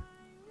here.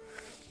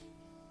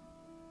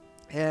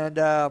 And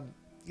I've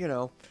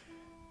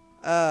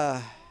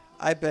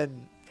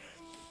been,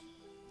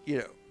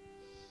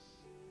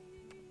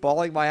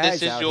 bawling my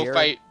eyes out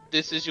here.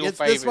 This is your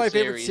favorite. This is my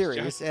favorite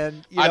series,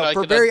 and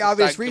for very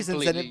obvious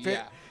reasons.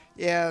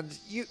 And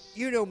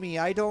you know me,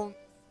 I don't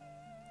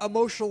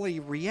emotionally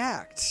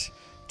react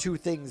to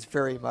things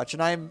very much,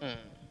 and I'm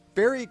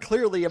very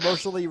clearly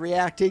emotionally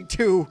reacting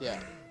to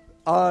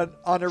on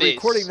a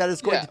recording that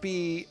is going to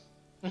be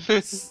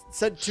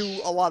sent to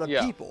a lot of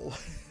people.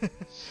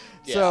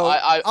 So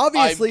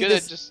obviously,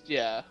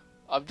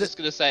 I'm just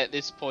gonna say at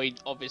this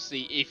point,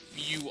 obviously, if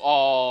you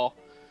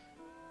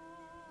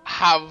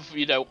have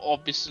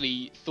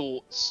obviously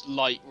thoughts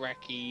like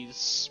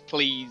Reki's,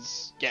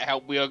 please get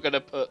help. We are gonna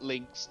put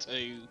links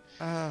to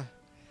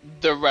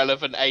the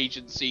relevant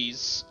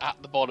agencies at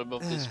the bottom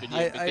of this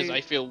video, because I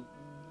feel,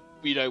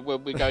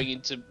 when we're going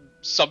into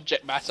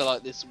subject matter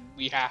like this,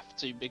 we have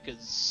to,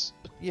 because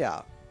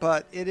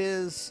but it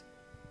is.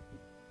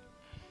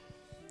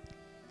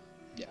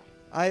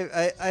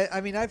 I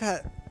mean, I've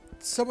had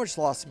so much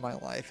loss in my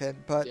life,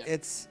 but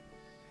it's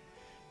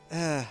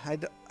I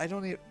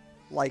don't even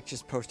like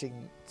just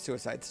posting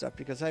suicide stuff,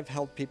 because I've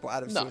helped people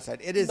out of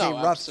suicide. It is a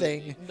rough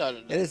thing.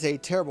 It is a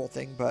terrible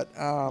thing, but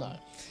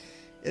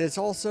it is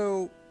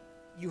also,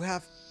 you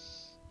have,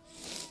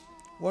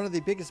 one of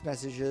the biggest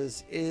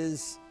messages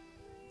is,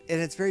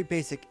 and it's very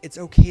basic, it's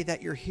okay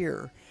that you're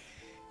here.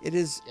 It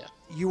is,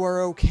 you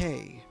are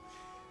okay.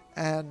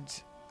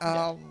 And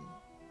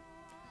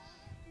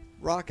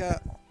Raka,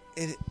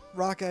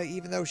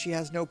 even though she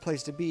has no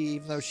place to be,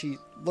 even though she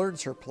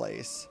learns her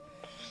place,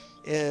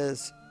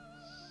 it's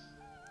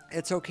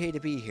okay to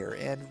be here.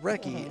 And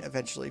Reki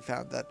eventually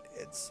found that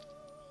it's,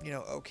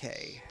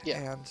 okay.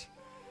 And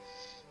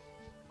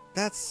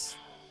that's,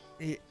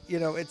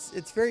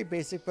 it's very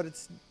basic, but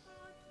it's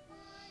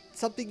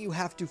something you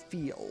have to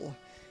feel.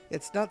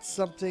 It's not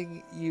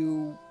something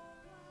you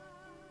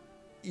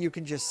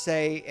can just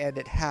say and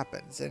it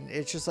happens. And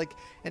it's just like,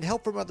 and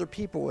help from other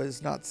people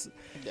is not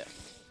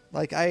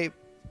like, I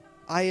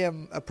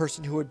am a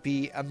person who would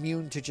be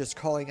immune to just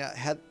calling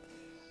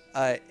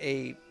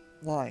a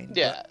line.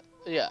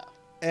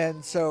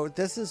 And so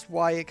this is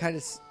why it kind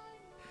of,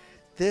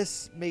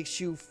 this makes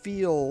you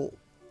feel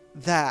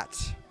that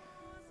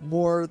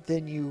more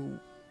than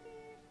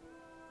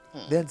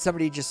than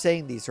somebody just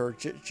saying these, or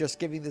just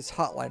giving this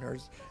hotline, or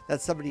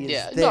that somebody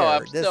is there.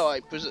 I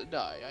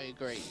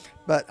agree.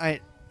 But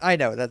I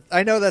know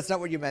that's not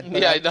what you meant.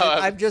 But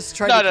I'm just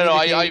trying to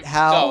communicate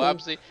how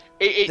absolutely.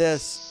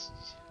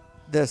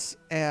 This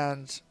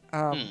and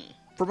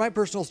for my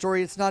personal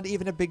story, it's not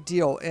even a big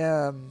deal.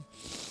 In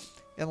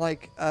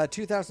like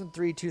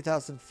 2003,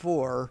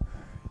 2004,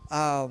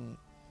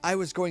 I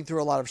was going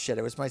through a lot of shit.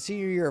 It was my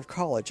senior year of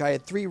college. I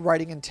had 3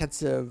 writing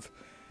intensive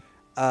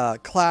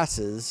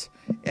classes,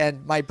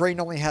 and my brain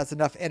only has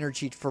enough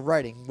energy for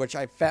writing, which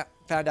I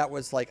found out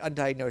was like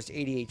undiagnosed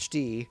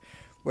ADHD,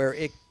 where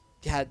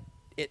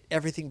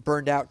everything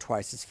burned out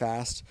twice as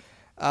fast.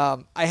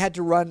 I had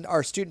to run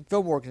our student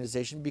film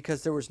organization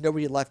because there was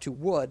nobody left who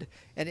would,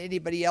 and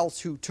anybody else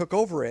who took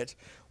over it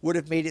would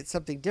have made it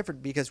something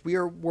different, because we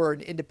were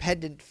an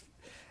independent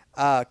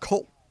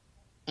cult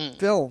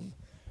film.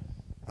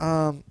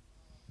 And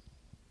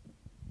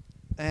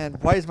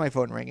why is my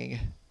phone ringing?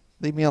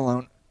 Leave me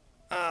alone.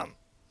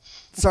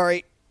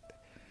 Sorry.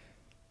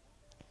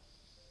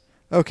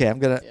 Okay, I'm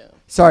gonna. Yeah.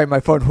 Sorry, my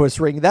phone was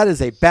ringing. That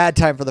is a bad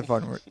time for the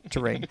phone to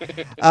ring.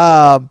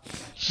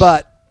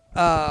 But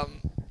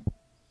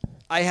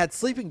I had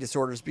sleeping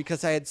disorders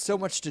because I had so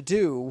much to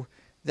do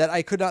that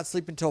I could not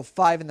sleep until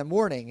 5 in the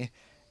morning,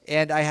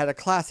 and I had a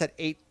class at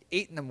 8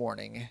 in the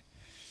morning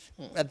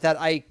that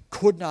I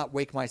could not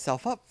wake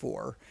myself up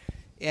for.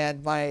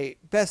 And my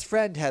best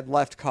friend had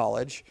left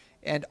college,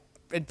 and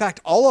in fact,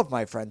 all of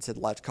my friends had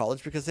left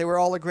college because they were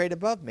all a grade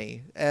above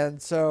me.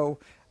 And so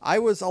I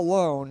was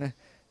alone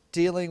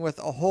dealing with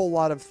a whole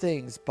lot of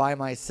things by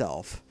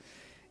myself.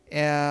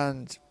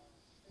 And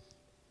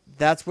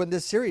that's when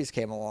this series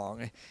came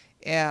along.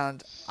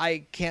 And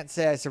I can't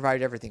say I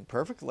survived everything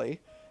perfectly.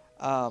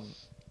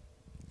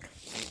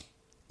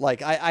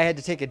 Like, I had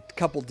to take a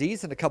couple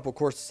Ds and a couple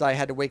courses I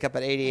had to wake up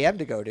at 8 a.m.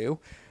 to go to.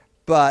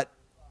 But,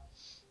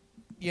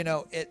 you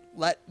know, it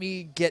let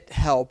me get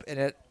help, and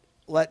it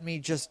let me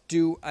just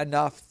do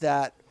enough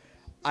that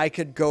I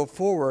could go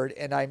forward,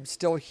 and I'm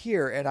still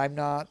here, and I'm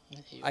not,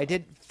 I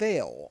didn't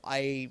fail.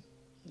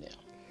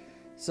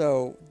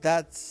 So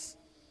that's,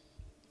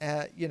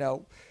 you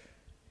know,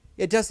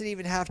 it doesn't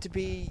even have to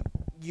be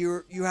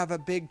you have a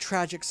big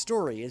tragic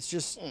story. It's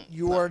just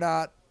you are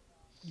not,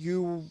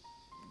 you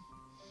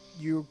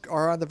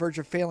are on the verge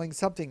of failing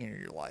something in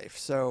your life.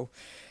 So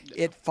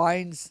it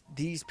finds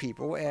these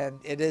people, and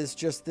it has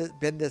just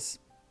been this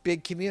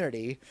big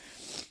community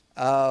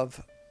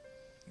of,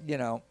 you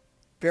know,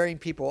 varying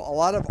people, a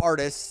lot of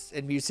artists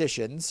and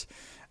musicians,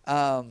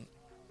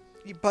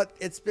 but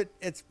it's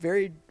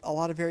a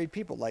lot of varied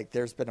people. Like,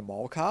 there's been a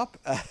mall cop,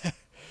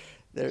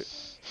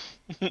 there's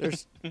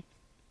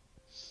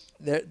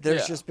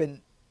just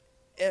been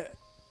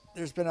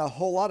there's been a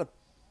whole lot of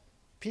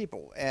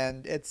people,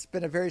 and it's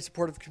been a very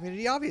supportive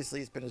community.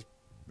 Obviously,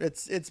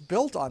 it's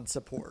built on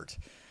support.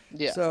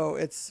 So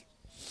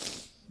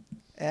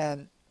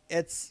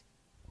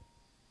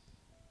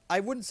I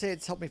wouldn't say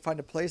it's helped me find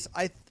a place.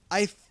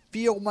 I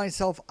feel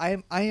myself,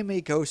 I am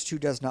a ghost who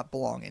does not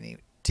belong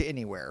to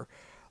anywhere.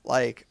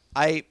 Like,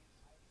 I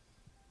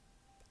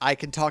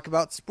can talk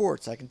about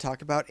sports, I can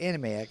talk about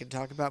anime, I can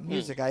talk about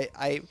music.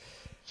 I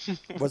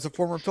was a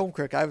former film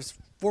critic. I was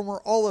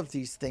former all of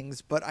these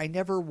things, but I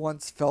never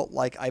once felt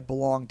like I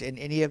belonged in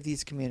any of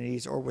these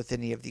communities or with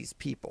any of these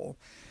people.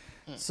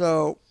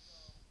 So,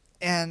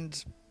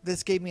 and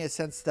this gave me a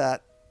sense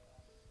that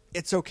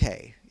it's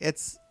okay.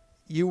 It's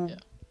you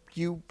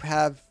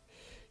have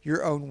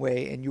your own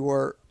way, and you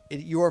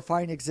are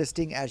fine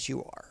existing as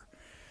you are.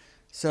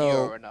 So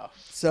you're enough.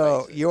 So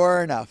basically.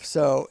 you're enough.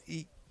 So,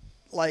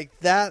 like,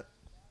 that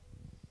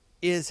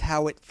is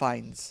how it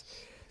finds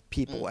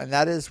people, and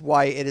that is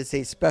why it is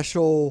a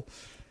special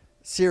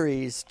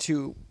series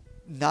to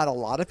not a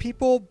lot of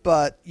people,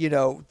 but, you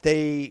know,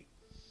 they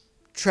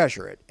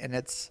treasure it, and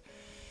it's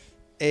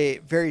a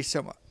very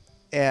similar.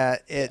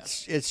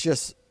 It's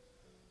just,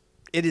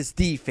 it is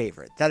the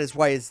favorite. That is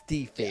why it's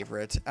the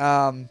favorite.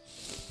 And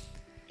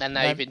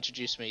now you've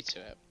introduced me to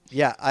it.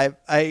 Yeah,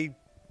 I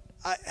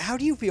how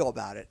do you feel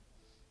about it?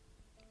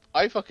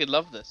 I fucking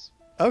love this.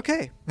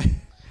 Okay.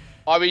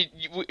 I mean,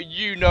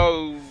 you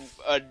know,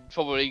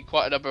 probably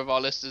quite a number of our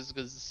listeners,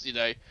 because, you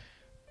know,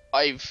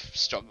 I've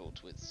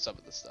struggled with some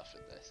of the stuff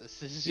in this.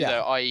 This is, you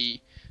know, I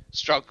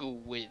struggle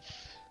with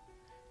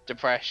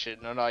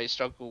depression, and I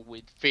struggle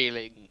with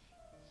feeling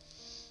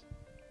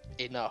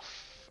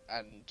enough,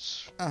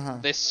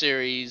 and this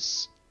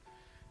series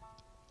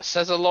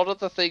says a lot of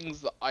the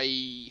things that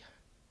I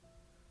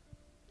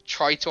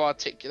try to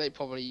articulate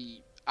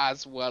probably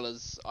as well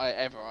as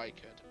I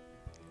could.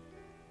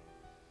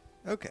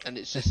 Okay. And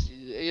it's just,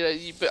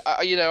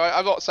 you know,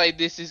 I'm not saying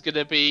this is going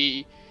to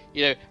be,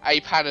 you know, a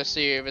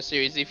panacea of a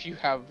series if you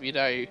have, you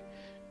know,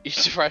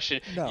 depression.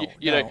 No,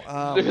 you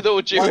know, with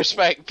all due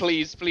respect,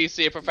 please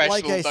see a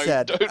professional. Like I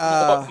said,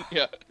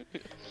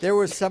 there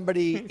was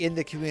somebody in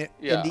the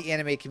in the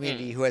anime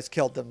community who has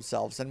killed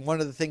themselves, and one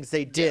of the things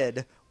they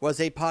did was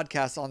a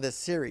podcast on this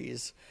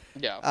series.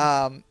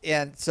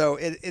 And so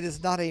it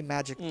is not a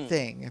magic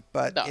thing,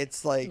 but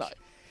it's like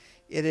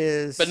it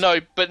is.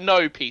 But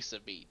no piece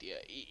of media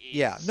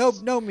is.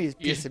 No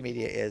piece of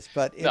media is,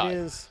 but it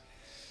is.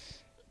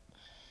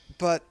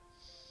 But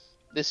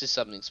this is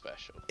something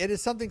special. It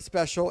is something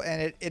special,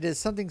 and it is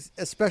something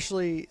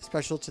especially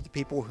special to the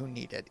people who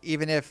need it.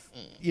 Even if,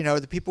 you know,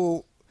 the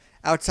people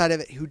outside of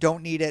it who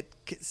don't need it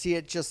see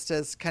it just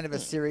as kind of a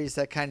series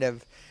that kind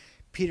of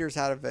peters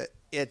out of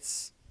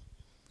its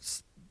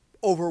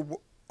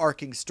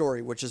overarching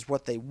story, which is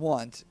what they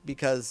want,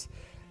 because,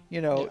 you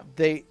know,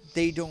 they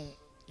don't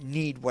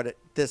need what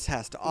this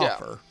has to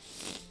offer.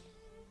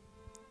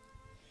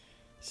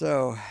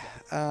 So,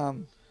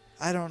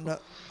 I don't know.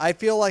 I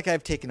feel like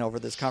I've taken over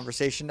this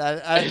conversation.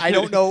 I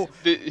don't know.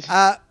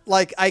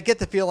 Like, I get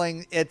the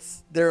feeling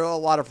there are a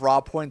lot of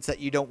raw points that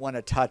you don't want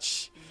to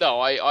touch.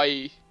 No,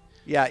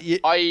 Yeah. you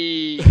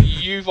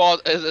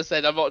as I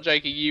said, I'm not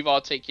joking. You've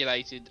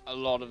articulated a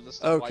lot of the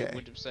stuff I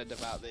would have said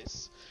about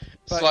this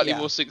slightly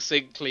more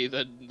succinctly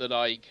than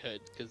I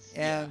could.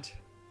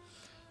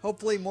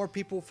 Hopefully more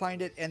people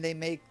find it and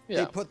they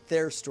put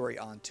their story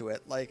onto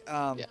it. Like,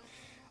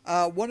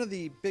 one of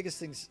the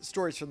biggest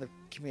stories from the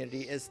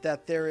community is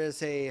that there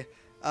is a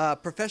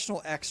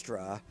professional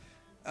extra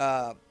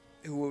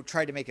who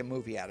tried to make a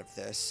movie out of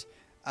this.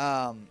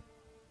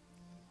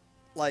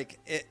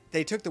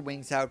 They took the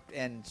wings out,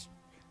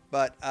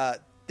 but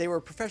they were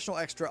a professional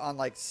extra on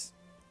like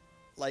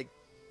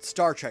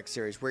Star Trek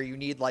series where you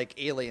need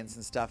like aliens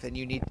and stuff, and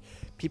you need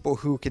people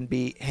who can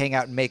hang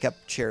out in makeup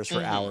chairs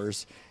for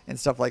hours and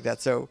stuff like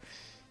that. So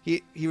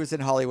he was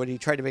in Hollywood. He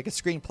tried to make a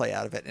screenplay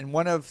out of it, and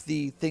one of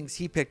the things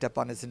he picked up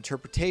on his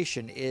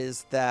interpretation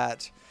is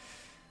that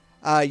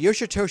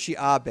Yoshitoshi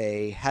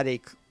Abe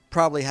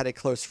probably had a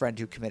close friend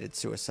who committed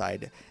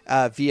suicide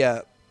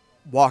via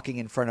walking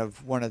in front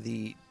of one of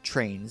the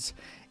trains.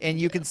 And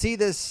you can see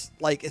this,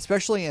 like,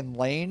 especially in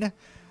Lane,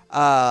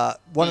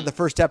 one of the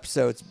first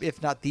episodes,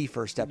 if not the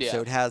first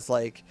episode, has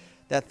like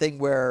that thing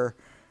where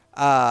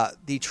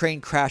the train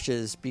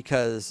crashes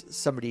because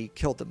somebody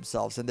killed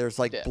themselves, and there's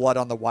like blood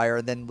on the wire,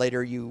 and then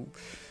later you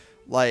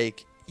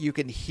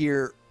can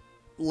hear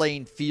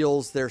Lane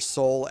feels their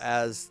soul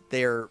as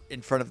they're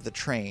in front of the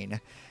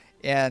train.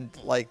 And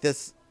like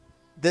this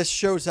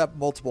shows up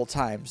multiple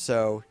times.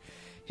 So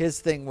his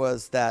thing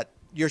was that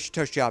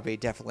Yoshitoshi Abe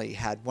definitely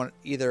had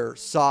either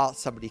saw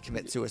somebody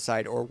commit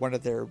suicide or one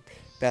of their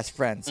best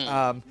friends.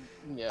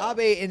 Abe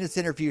in his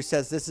interview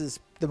says this is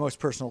the most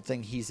personal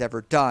thing he's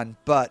ever done,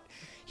 but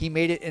he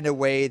made it in a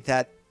way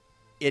that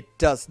it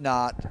does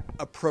not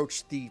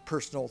approach the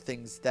personal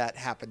things that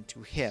happened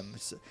to him.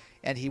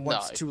 And he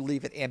wants to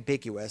leave it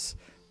ambiguous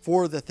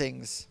for the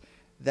things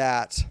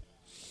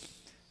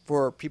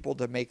for people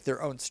to make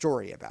their own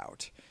story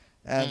about.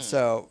 And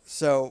so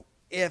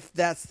if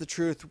that's the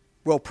truth,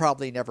 we'll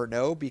probably never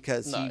know,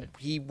 because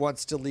he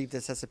wants to leave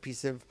this as a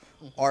piece of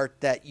art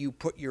that you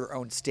put your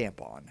own stamp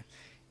on,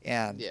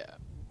 and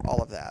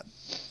all of that.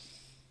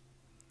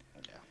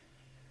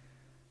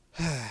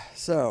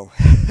 So,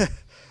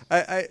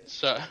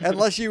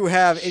 unless you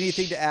have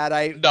anything to add,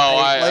 I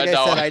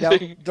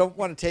don't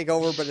want to take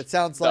over, but it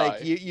sounds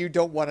like you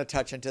don't want to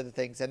touch into the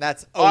things, and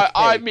that's okay.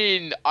 I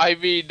mean, as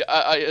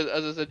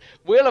I said,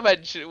 we'll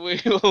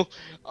eventually.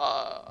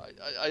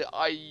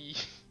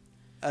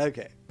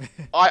 Okay.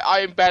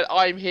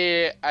 I'm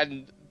here,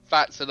 and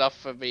that's enough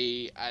for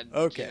me. And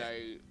you know,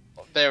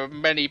 there are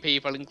many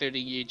people,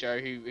 including you, Joe,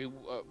 who you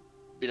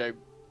know,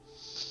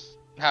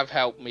 have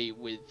helped me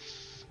with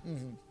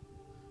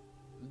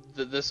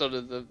the sort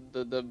of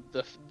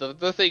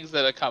the things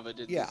that are covered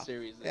in this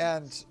series.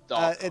 And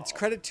it's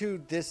credit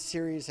to this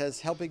series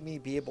as helping me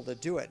be able to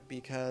do it,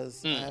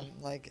 because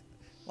like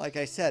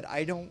I said,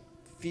 I don't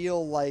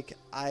feel like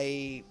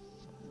I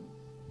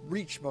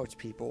reach most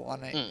people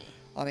on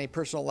a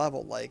personal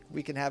level. Like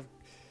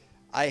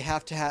I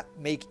have to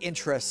make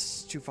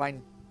interests to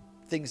find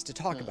things to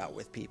talk about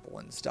with people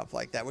and stuff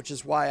like that, which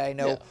is why I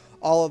know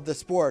all of the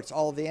sports,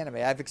 all of the anime.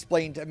 I've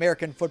explained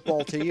American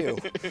football to you.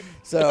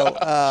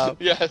 So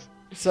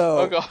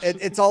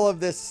it's all of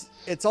this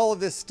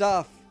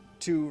stuff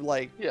to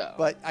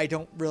but I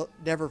don't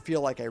never feel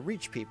like I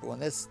reach people,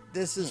 and this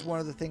is one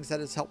of the things that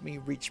has helped me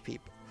reach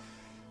people.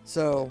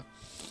 So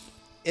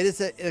it is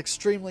an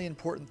extremely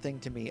important thing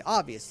to me.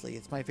 Obviously,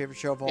 it's my favorite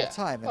show of all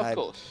time,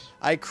 and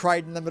I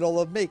cried in the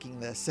middle of making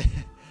this.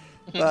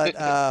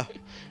 But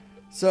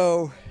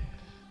so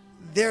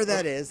there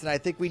that is, and I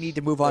think we need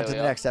to move on to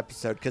the next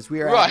episode, because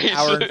we are at an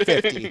hour and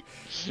 50.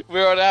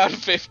 We're on an hour and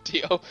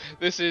 50. Oh,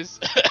 this is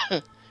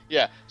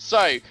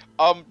So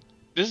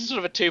this is sort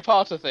of a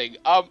two-parter thing.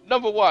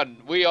 Number one,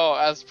 we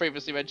are, as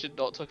previously mentioned,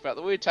 not talking about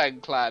the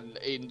Wu-Tang Clan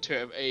in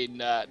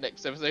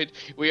next episode.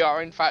 We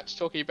are, in fact,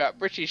 talking about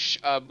British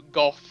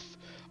goth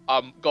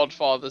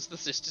Godfathers, the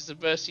Sisters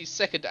of Mercy's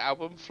second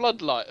album,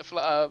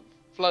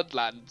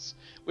 Floodlands,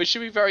 which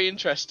should be very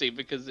interesting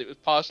because it was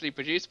partially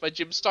produced by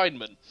Jim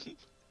Steinman.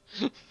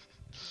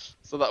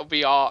 So that will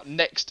be our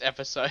next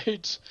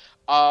episode.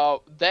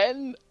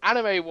 Then,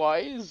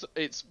 anime-wise,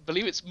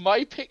 believe it's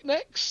my pick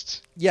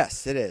next.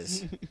 Yes, it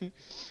is.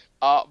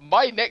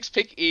 My next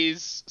pick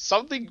is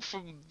something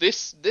from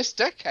this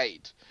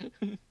decade.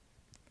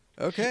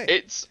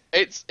 Okay.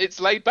 It's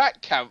laid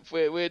back camp.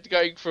 We're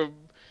going from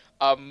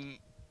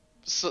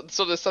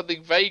sort of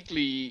something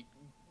vaguely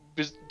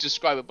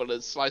describable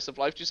as slice of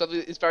life to something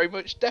that is very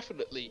much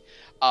definitely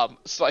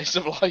slice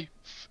of life.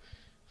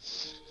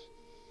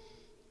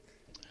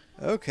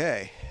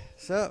 Okay,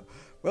 so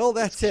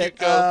that's it.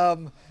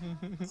 That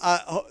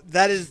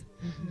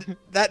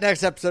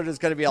next episode is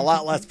going to be a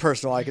lot less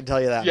personal. I can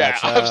tell you that. Yeah,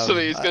 much.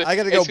 Absolutely. I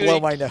got to go blow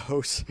my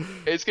nose.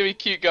 It's going to be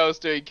cute girls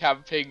doing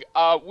camping.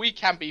 We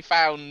can be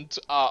found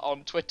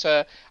on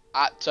Twitter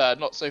at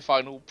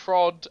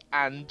NotSoFinalProd,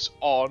 and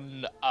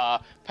on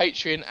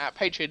Patreon at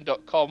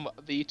patreon.com,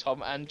 The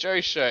Thom and Joe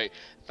Show.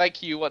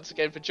 Thank you once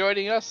again for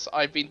joining us.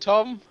 I've been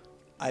Tom.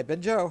 I've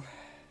been Joe.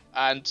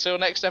 Until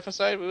next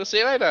episode, we will see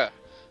you later.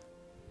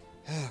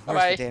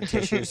 Where's the damn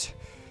tissues?